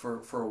out with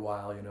for a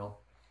while.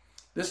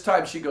 This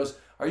time she goes,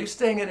 "Are you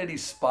staying in any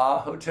spa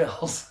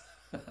hotels?"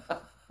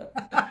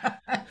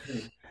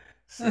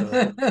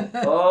 So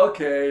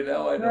okay,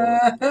 now I know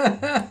what.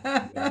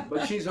 Yeah,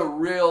 but she's a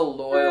real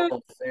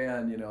loyal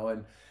fan.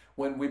 And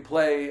when we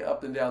play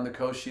up and down the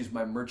coast, she's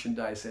my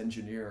merchandise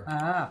engineer.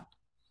 ah,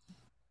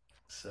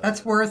 So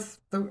that's worth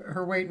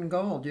her weight in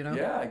gold, you know?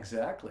 yeah,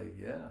 exactly.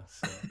 Yeah.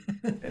 So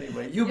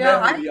anyway, you Yeah,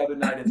 met her the other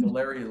night at the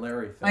Larry and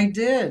Larry I thing.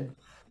 did.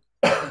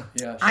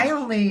 Yeah, I she's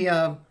only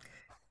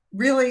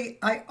really,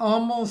 I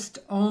almost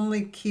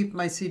only keep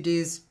my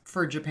CDs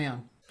for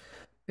Japan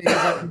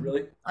because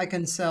really. I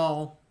can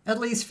sell at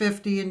least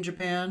 50 in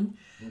Japan.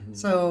 Hmm.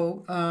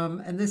 So,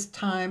 and this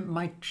time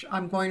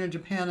I'm going to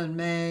Japan in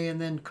May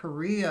and then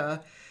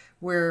Korea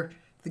where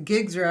the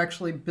gigs are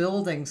actually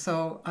building.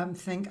 So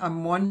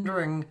I'm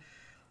wondering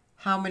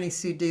how many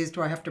CDs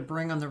do I have to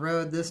bring on the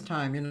road this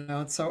time, you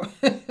know? So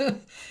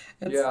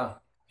it's Yeah,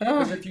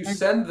 because oh, if you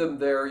send them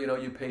there,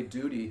 you pay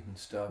duty and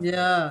stuff.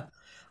 yeah,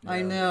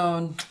 I Yeah.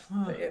 know.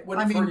 When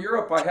I for mean,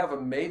 Europe, I have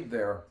them made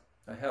there.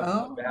 I have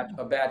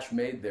a oh, batch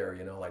made there,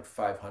 like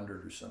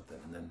 500 or something,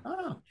 and then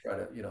oh, try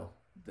to,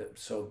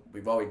 so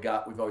we've always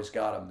got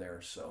them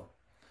there. So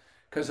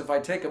because if I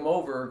take them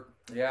over,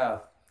 yeah,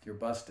 you're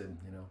busted.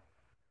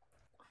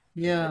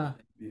 yeah,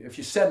 If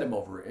you send them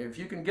over, if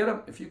you can get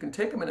them, if you can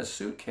take them in a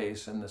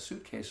suitcase, and the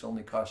suitcase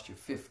only costs you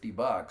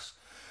 $50,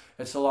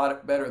 it's a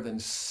lot better than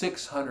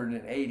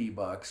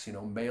 $680,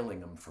 mailing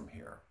them from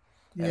here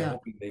and yeah,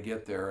 hoping they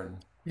get there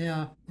and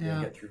yeah, yeah.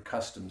 get through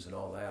customs and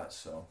all that.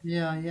 So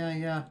Yeah, yeah,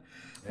 yeah.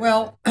 anyway.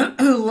 Well,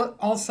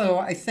 also,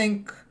 I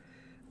think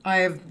I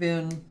have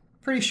been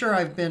pretty sure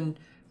I've been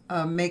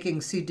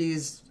making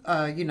CDs,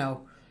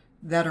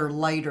 that are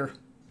lighter.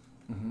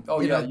 Mhm.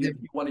 Oh You yeah, know, you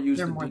want to use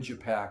they're the more,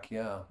 digipack.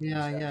 Yeah,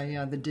 yeah, yeah, exactly.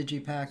 yeah, the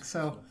digipack.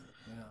 So, So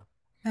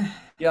yeah,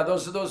 yeah.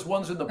 Those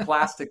ones in the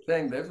plastic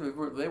thing.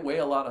 They weigh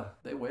a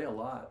lot. They weigh a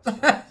lot.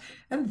 So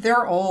and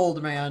they're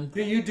old, man.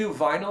 do you do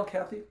vinyl,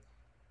 Kathy?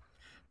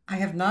 I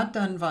have not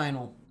done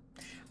vinyl.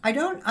 I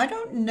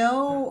don't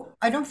know.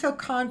 I don't feel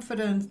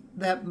confident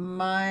that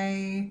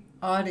my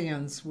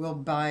audience will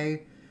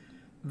buy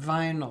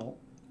vinyl.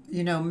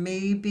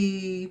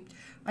 Maybe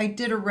I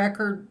did a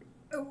record.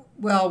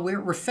 Well,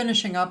 we're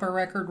finishing up a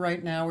record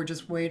right now. We're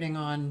just waiting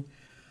on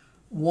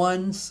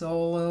one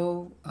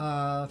solo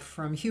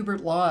from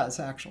Hubert Laws,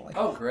 actually.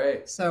 Oh,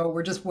 great. So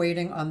we're just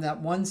waiting on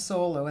that one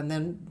solo, and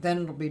then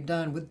it'll be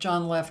done with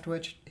John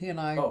Leftwich. He and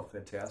I, Oh,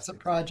 it's a fantastic.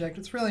 project.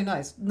 It's really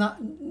nice. Not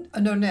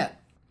a no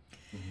net.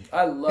 Mhm.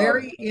 I love,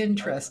 Very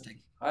I,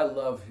 interesting. I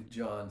love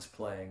John's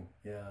playing.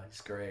 Yeah,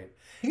 he's great.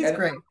 He's And the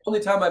great. only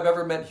time I've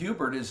ever met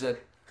Hubert is at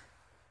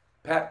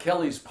Pat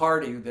Kelly's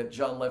party that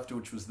John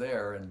Leftwich was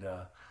there, and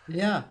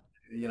Yeah.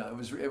 it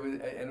was,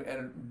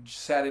 and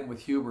sat in with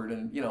Hubert,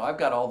 and I've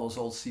got all those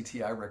old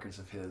CTI records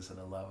of his, and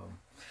I love them.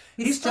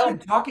 He He's still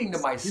started talking to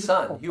my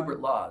son, beautiful.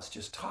 Hubert Laws,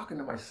 just talking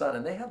to my son,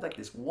 and they had like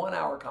this 1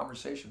 hour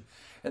conversation.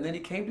 And then he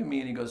came to me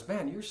and he goes,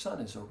 "Man, your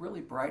son is a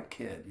really bright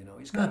kid.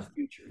 He's got a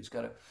future. He's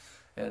got a,"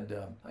 and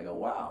I go,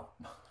 "Wow,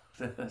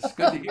 that's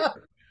good to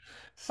hear."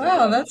 So yeah,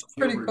 Wow, that's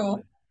pretty Hubert,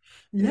 cool.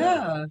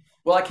 yeah. Yeah.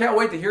 Well, I can't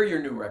wait to hear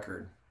your new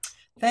record.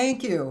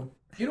 Thank you.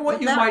 You know what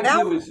But you now, might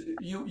now do is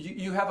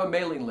you have a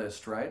mailing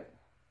list, right?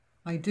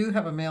 I do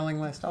have a mailing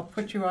list. I'll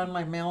put you on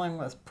my mailing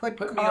list. Put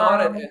Put me on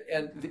it, Carl.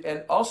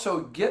 and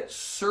also get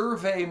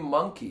Survey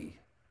Monkey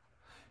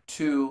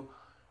to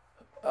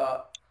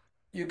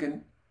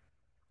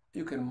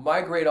you can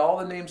migrate all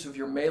the names of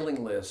your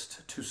mailing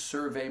list to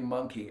Survey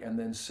Monkey, and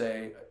then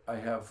say, I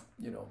have,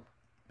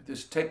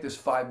 just take this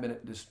 5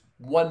 minute, this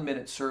 1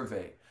 minute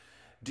survey.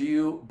 Do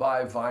you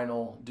buy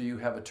vinyl? Do you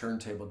have a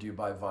turntable? Do you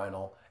buy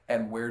vinyl?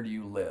 And where do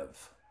you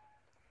live?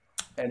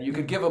 And you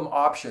could Mhm. give them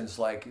options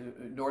like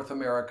North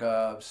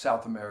America,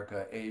 South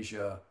America,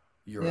 Asia,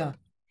 Yeah. Europe,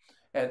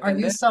 and Are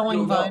you then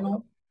you'll selling know.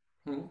 vinyl?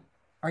 Hmm?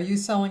 Are you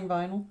selling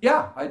vinyl?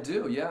 Yeah, I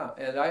do. Yeah,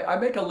 and I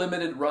make a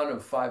limited run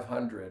of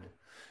 500,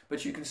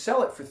 but you can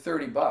sell it for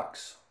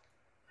 $30,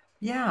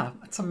 Yeah,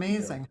 it's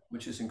amazing.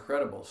 which is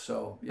incredible.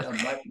 So yeah,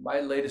 my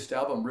latest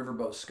album,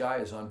 Riverboat Sky,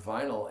 is on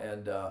vinyl,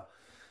 and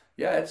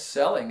yeah, it's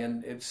selling,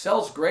 and it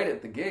sells great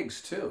at the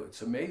gigs too.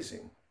 It's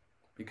amazing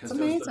It's because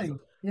amazing.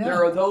 there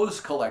Yeah. are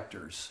those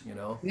collectors.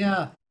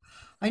 Yeah.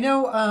 I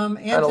know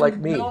Kind of Anthony like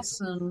me.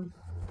 Wilson.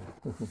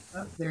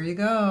 Oh, there you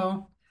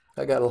go.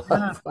 I got a lot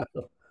Yeah. of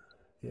vinyl.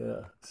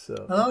 Yeah.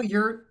 So Oh,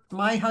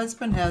 my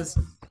husband has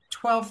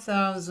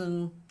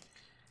 12,000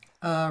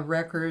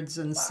 records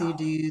and wow.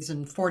 CDs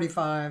and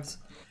 45s.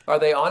 Are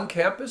they on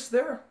campus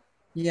there?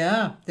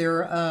 Yeah,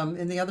 they're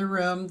in the other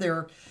room.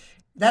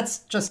 That's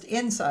just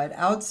inside.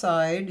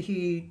 Outside,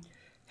 he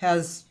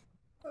has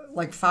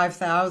like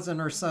 5,000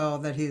 or so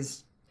that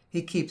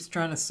he keeps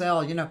trying to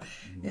sell.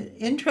 Mhm.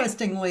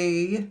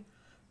 Interestingly,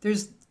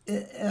 there's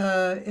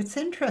it's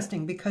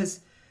interesting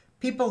because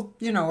people,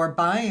 are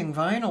buying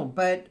vinyl,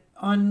 but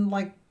on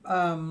like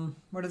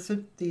what is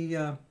it?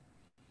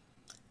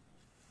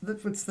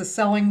 What's the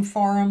selling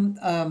forum?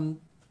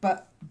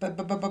 But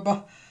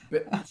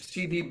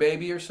CD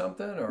Baby or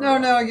something, no, or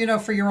no,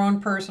 for your own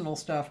personal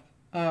stuff.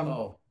 Um,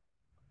 oh,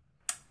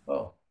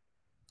 oh,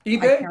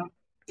 I eBay? can't.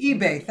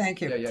 eBay,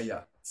 thank Yeah, you. yeah,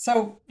 yeah.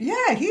 So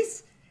yeah,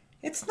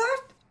 it's not,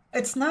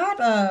 it's not,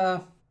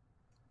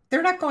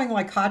 they're not going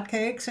like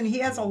hotcakes, and he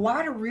has a Mhm.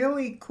 lot of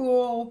really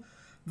cool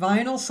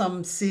vinyl,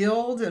 some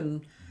sealed,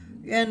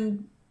 Mhm.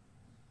 and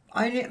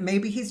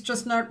maybe he's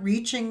just not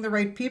reaching the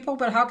right people,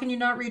 but how can you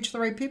not reach the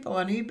right people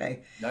on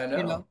eBay? I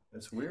You know? know.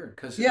 It's weird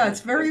because Yeah,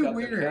 it's they've very got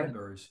their weird.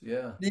 categories.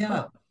 Yeah. Yeah.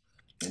 Huh.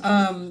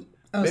 Interesting.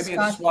 Oh, Maybe in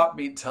Scott, swap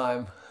meet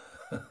time.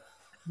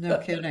 no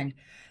kidding.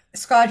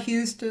 Scott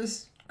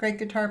Hustis, great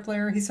guitar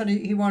player. He said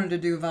he wanted to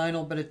do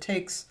vinyl, but it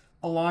takes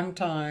a long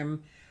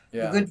time. The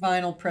Yeah. good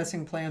vinyl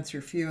pressing plants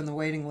are few, and the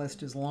waiting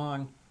list is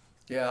long.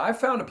 Yeah. I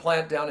found a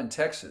plant down in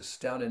Texas,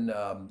 down in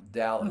Oh,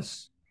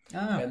 Dallas.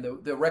 oh, And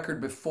the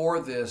record before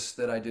this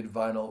that I did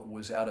vinyl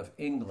was out of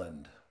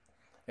England.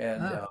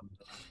 And oh,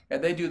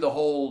 they do the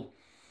whole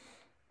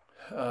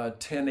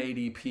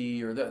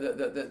 1080p or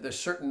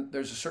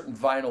there's a certain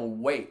vinyl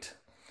weight,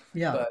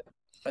 yeah. but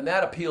and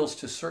that appeals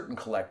to certain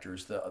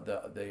collectors,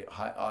 the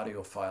high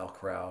audiophile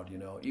crowd,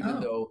 even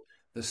Oh, though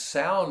the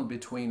sound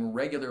between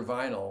regular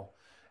vinyl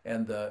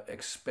and the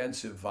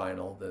expensive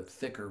vinyl, the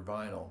thicker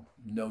vinyl,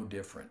 no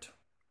different.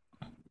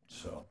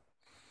 So,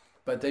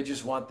 but they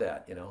just want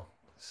that.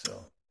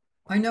 So,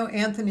 I know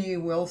Anthony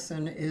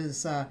Wilson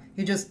is,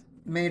 he just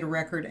made a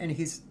record and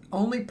he's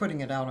only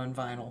putting it out on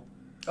vinyl.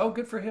 oh,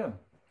 good for him.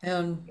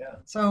 And Yeah.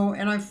 so,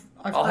 and I've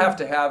I'll have heard,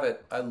 to have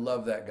it. I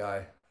love that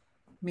guy.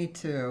 me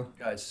too.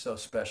 Guy's so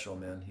special,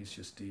 man. He's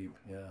just deep.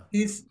 Yeah.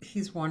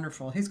 He's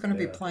wonderful. He's going to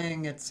be Yeah.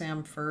 playing at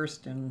Sam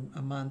First in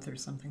a month or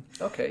something.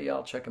 Okay, yeah,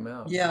 I'll check him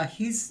out. Yeah,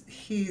 he's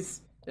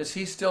Is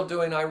he still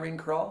doing Irene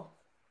Crawl?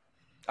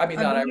 I mean,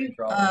 I not Irene believe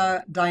Crawl,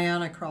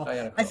 Diana Krall.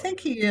 Diana I Crawl. think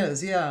he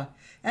is, yeah.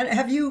 And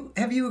have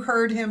you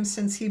heard him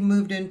since he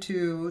moved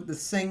into the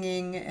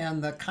singing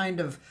and the kind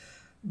of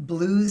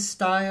blues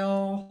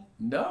style?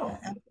 No,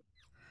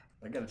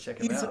 I gotta check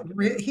him He's out.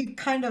 he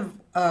kind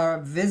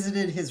of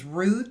visited his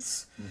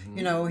roots,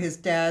 Hmm. his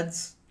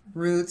dad's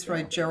roots, Yeah,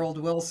 right? Gerald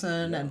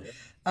Wilson, yeah, yeah.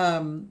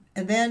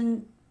 and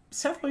then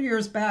several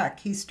years back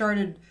he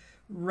started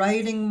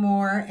writing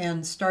more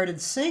and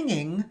started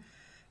singing,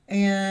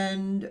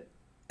 and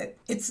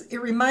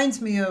it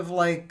reminds me of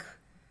like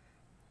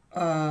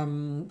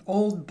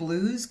old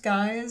blues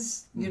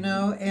guys, Hmm.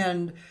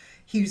 and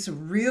he's a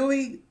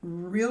really,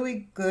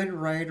 really good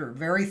writer,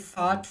 very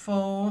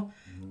thoughtful.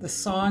 The Hmm.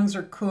 songs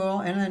are cool,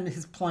 and then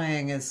his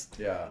playing is,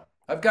 Yeah,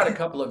 I've got a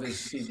couple of his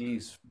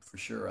CDs for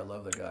sure. I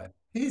love the guy.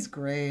 he's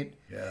great.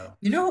 Yeah.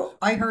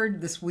 I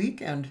heard this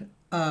weekend,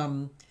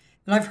 and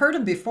I've heard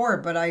him before,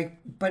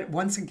 but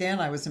once again,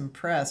 I was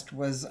impressed,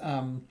 was,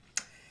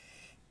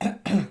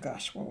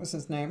 gosh, what was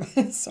his name?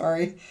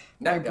 Sorry,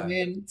 my That guy.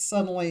 brain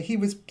suddenly, he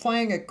was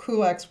playing at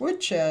Kulak's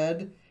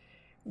Woodshed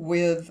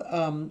with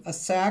a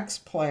sax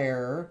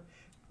player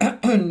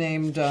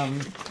named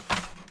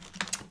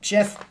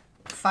Jeff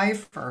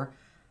Pfeiffer,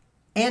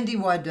 Andy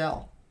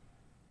Waddell.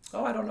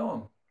 Oh, I don't know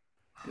him.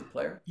 Good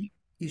player.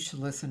 You should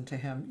listen to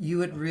him. You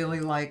would really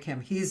like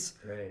him. He's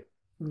Great.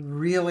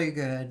 really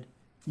good.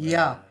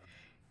 Yeah. Wow.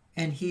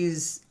 And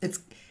he's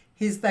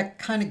that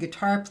kind of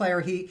guitar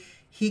player.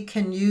 He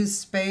can use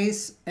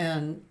space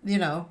and,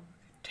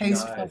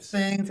 tasteful Nice.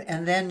 things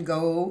and then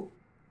go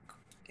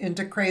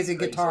into crazy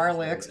Crazy. guitar Yeah,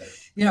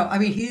 licks. yeah. I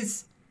mean,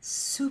 he's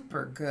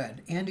super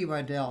good. Andy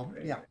Waddell.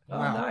 Great. Yeah. Oh,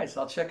 Wow. nice.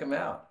 I'll check him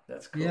out.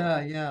 That's cool.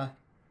 Yeah, yeah.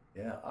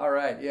 Yeah. All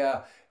right.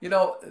 Yeah.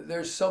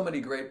 There's so many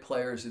great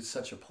players. It's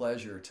such a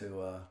pleasure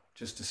to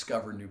just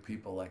discover new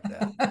people like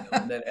that,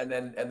 and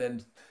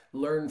then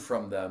learn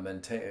from them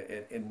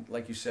and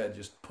like you said,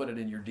 just put it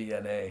in your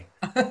DNA.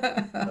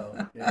 So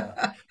yeah.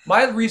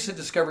 My recent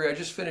discovery. I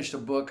just finished a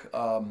book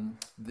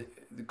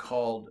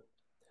called,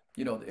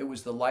 it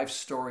was the life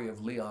story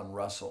of Leon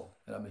Russell,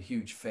 and I'm a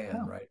huge fan,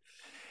 Oh, right?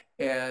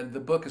 And the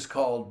book is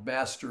called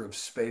Master of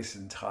Space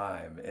and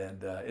Time,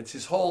 and it's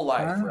his whole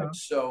life, right? wow.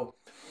 So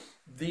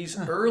these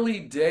Huh. early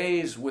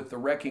days with the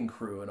Wrecking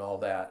Crew and all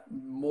that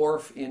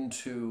morph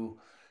into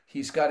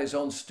he's got his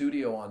own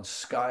studio on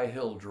Sky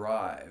Hill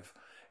Drive.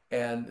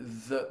 And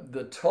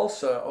the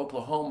Tulsa,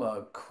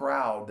 Oklahoma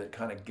crowd that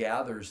kind of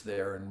gathers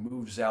there and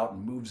moves out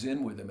and moves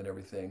in with him and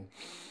everything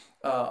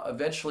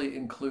eventually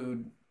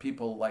include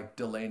people like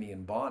Delaney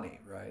and Bonnie,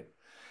 right?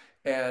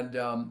 And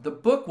the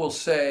book will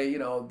say,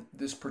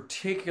 this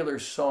particular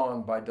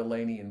song by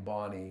Delaney and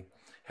Bonnie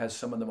has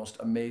some of the most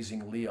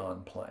amazing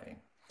Leon playing.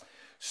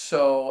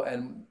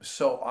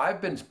 So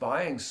I've been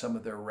buying some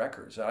of their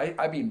records.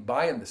 I mean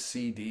buying the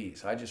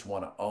CDs. I just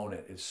want to own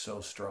it. It's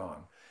so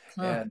strong.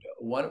 Huh. And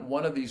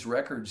one of these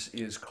records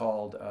is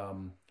called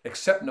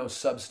 "Accept No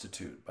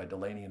Substitute" by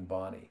Delaney and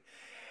Bonnie,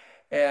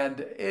 and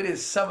it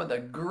is some of the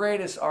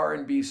greatest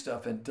R&B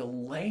stuff. And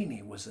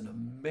Delaney was an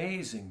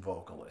amazing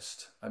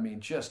vocalist. I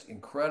mean, just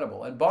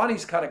incredible. And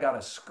Bonnie's kind of got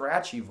a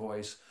scratchy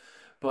voice,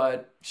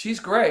 but she's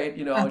great.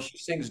 Huh. She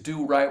sings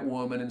 "Do Right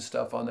Woman" and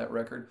stuff on that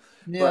record.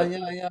 Yeah, But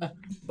yeah, yeah.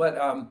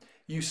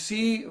 you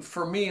see,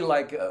 for me,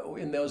 like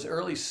in those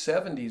early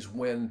 '70s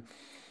when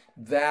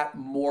that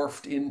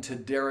morphed into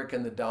Derek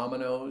and the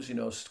Dominoes.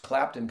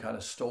 Clapton kind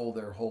of stole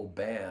their whole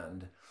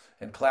band,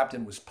 and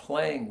Clapton was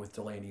playing with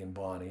Delaney and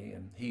Bonnie,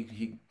 and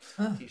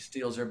Huh. he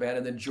steals their band,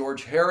 and then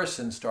George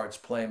Harrison starts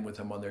playing with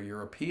them on their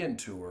European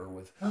tour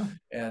Huh.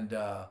 and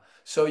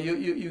so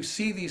you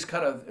see these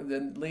kind of,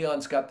 then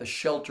Leon's got the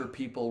Shelter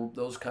People,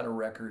 those kind of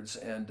records,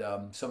 and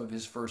some of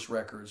his first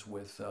records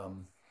with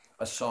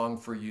A Song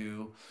for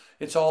You.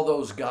 It's all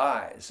those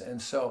guys,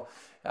 and so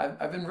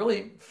I've been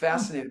really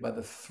Huh. fascinated by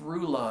the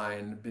through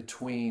line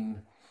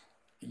between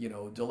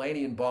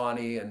Delaney and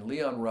Bonnie and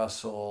Leon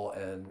Russell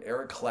and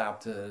Eric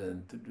Clapton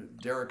and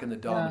Derek and the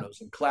Yeah.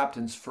 Dominoes, and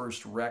Clapton's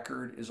first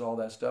record is all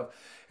that stuff.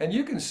 And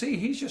you can see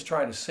he's just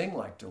trying to sing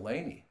like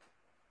Delaney.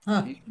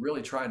 Huh. He's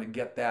really trying to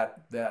get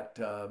that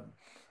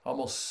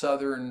almost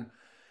southern.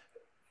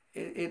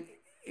 It,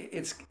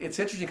 it's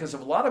interesting because a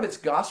lot of it's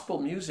gospel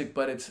music,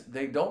 but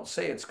they don't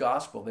say it's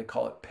gospel. They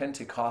call it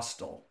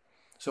Pentecostal.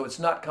 So it's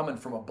not coming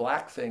from a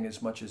black thing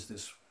as much as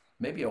this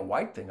maybe a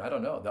white thing. I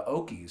don't know. The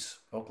Okies,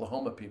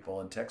 Oklahoma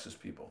people and Texas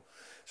people.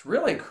 It's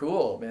really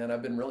cool, man.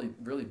 I've been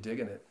really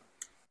digging it.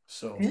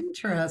 So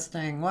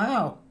Interesting.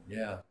 Wow.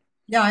 yeah.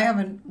 Yeah, I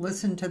haven't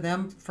listened to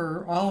them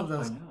for all of I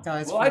those know.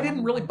 guys Well, for I a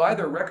didn't long, really long buy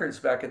their time. records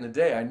back in the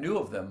day. I knew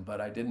of them,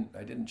 but I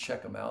didn't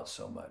check them out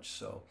so much.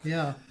 So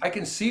Yeah. I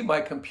can see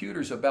my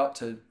computer's about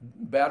to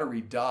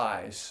battery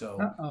die. So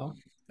Uh-oh.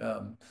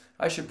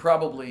 I should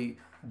probably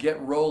get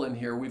rolling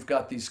here. We've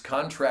got these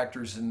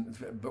contractors and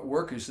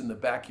workers in the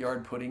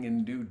backyard putting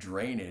in new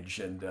drainage,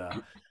 and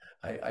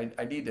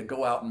I need to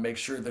go out and make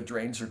sure the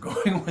drains are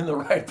going in the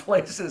right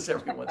places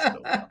every once in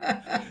a while.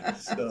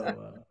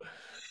 So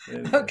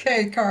anyway,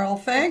 Okay, Carl,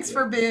 thanks okay.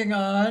 for being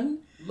on.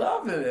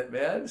 Loving it,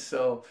 man.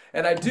 So,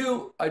 and I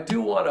do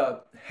want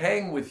to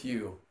hang with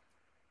you.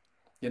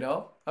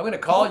 I'm going to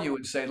call Oh, you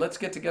and say, let's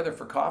get together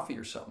for coffee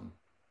or something,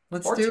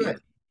 let's or do tea.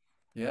 it.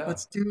 Yeah,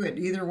 Let's do it.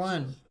 Either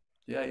one.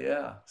 yeah,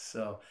 yeah.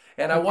 So,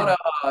 and I want Okay.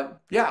 to,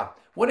 yeah.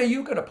 When are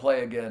you going to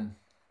play again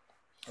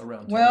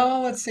around town?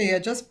 Well, let's see. I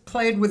just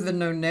played with the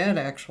Nonette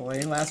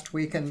actually last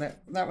week, and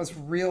that was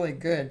really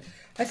good.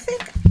 I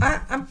think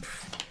I'm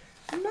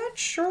not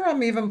sure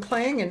I'm even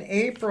playing in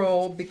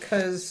April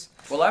because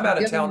Well, I'm I'm out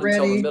of getting town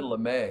until the ready. middle of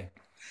May.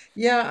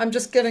 Yeah, I'm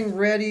just getting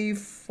ready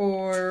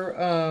for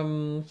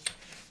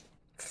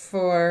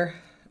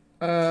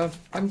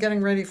I'm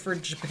getting ready for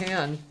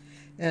Japan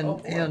Oh and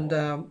boy,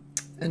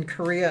 and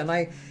Korea, and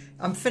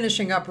I'm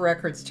finishing up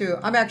records too.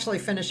 I'm actually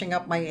finishing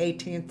up my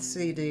 18th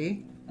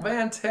CD,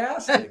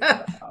 fantastic!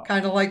 Wow.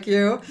 kind of like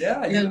you.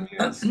 Yeah, you and And me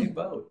are in the same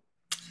boat.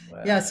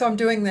 yeah, Wow. so I'm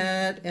doing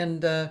that,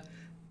 and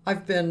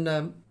I've been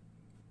um,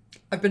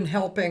 I've been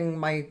helping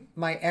my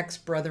ex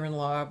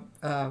brother-in-law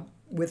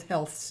with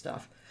health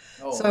stuff.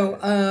 Oh, So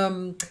okay.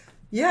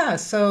 yeah,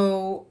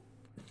 so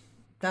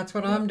that's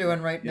what Yeah, I'm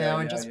doing right yeah, now,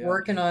 and yeah, just yeah.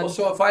 working Well, on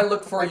so if I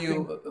look for correcting.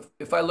 you,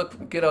 if I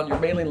get on your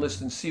mailing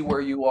list and see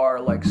where you are,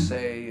 like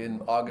say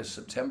in August,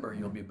 September,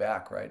 you'll be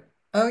back, right?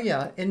 Oh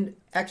yeah, and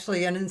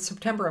actually, and in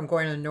September I'm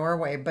going to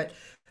Norway, but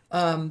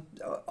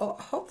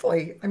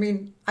hopefully, I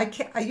mean, I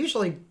can't. I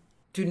usually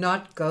do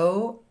not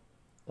go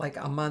like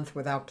a month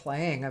without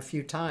playing a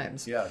few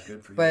times, Yeah,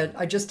 good for you. but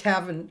I just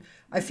haven't.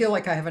 I feel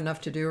like I have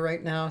enough to do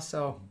right now,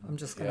 so I'm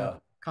just gonna Yeah,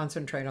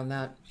 concentrate on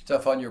that.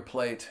 stuff on your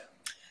plate.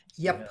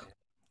 Yeah, Yep.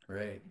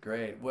 great,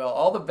 great. Well,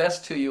 all the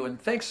best to you, and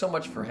thanks so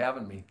much for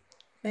having me.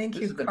 Thank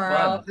This you, has been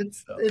Carl. fun.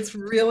 It's So, it's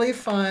really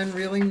fun,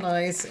 really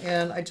nice,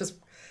 and I just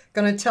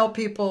gonna tell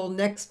people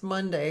next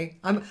Monday.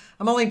 I'm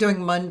only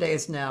doing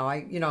Mondays now.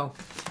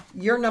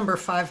 You're number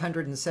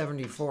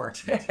 574.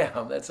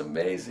 damn, that's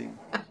amazing.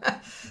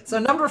 So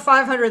number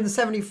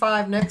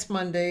 575 next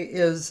Monday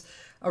is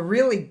a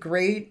really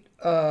great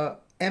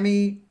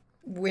Emmy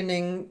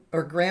winning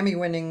or Grammy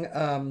winning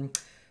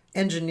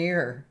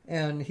engineer,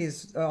 and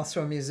he's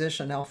also a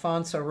musician,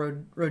 Alfonso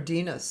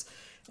Rodinas.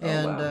 Oh,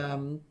 And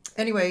wow.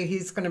 anyway,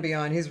 he's going to be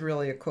on. He's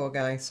really a cool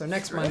guy. So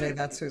next Monday, Great,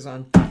 that's who's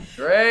on.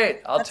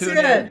 great. I'll That's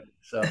tune in. it.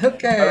 So,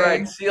 all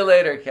right. Okay. See you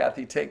later,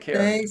 Kathy. Take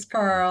care. Thanks,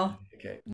 Carl. Okay.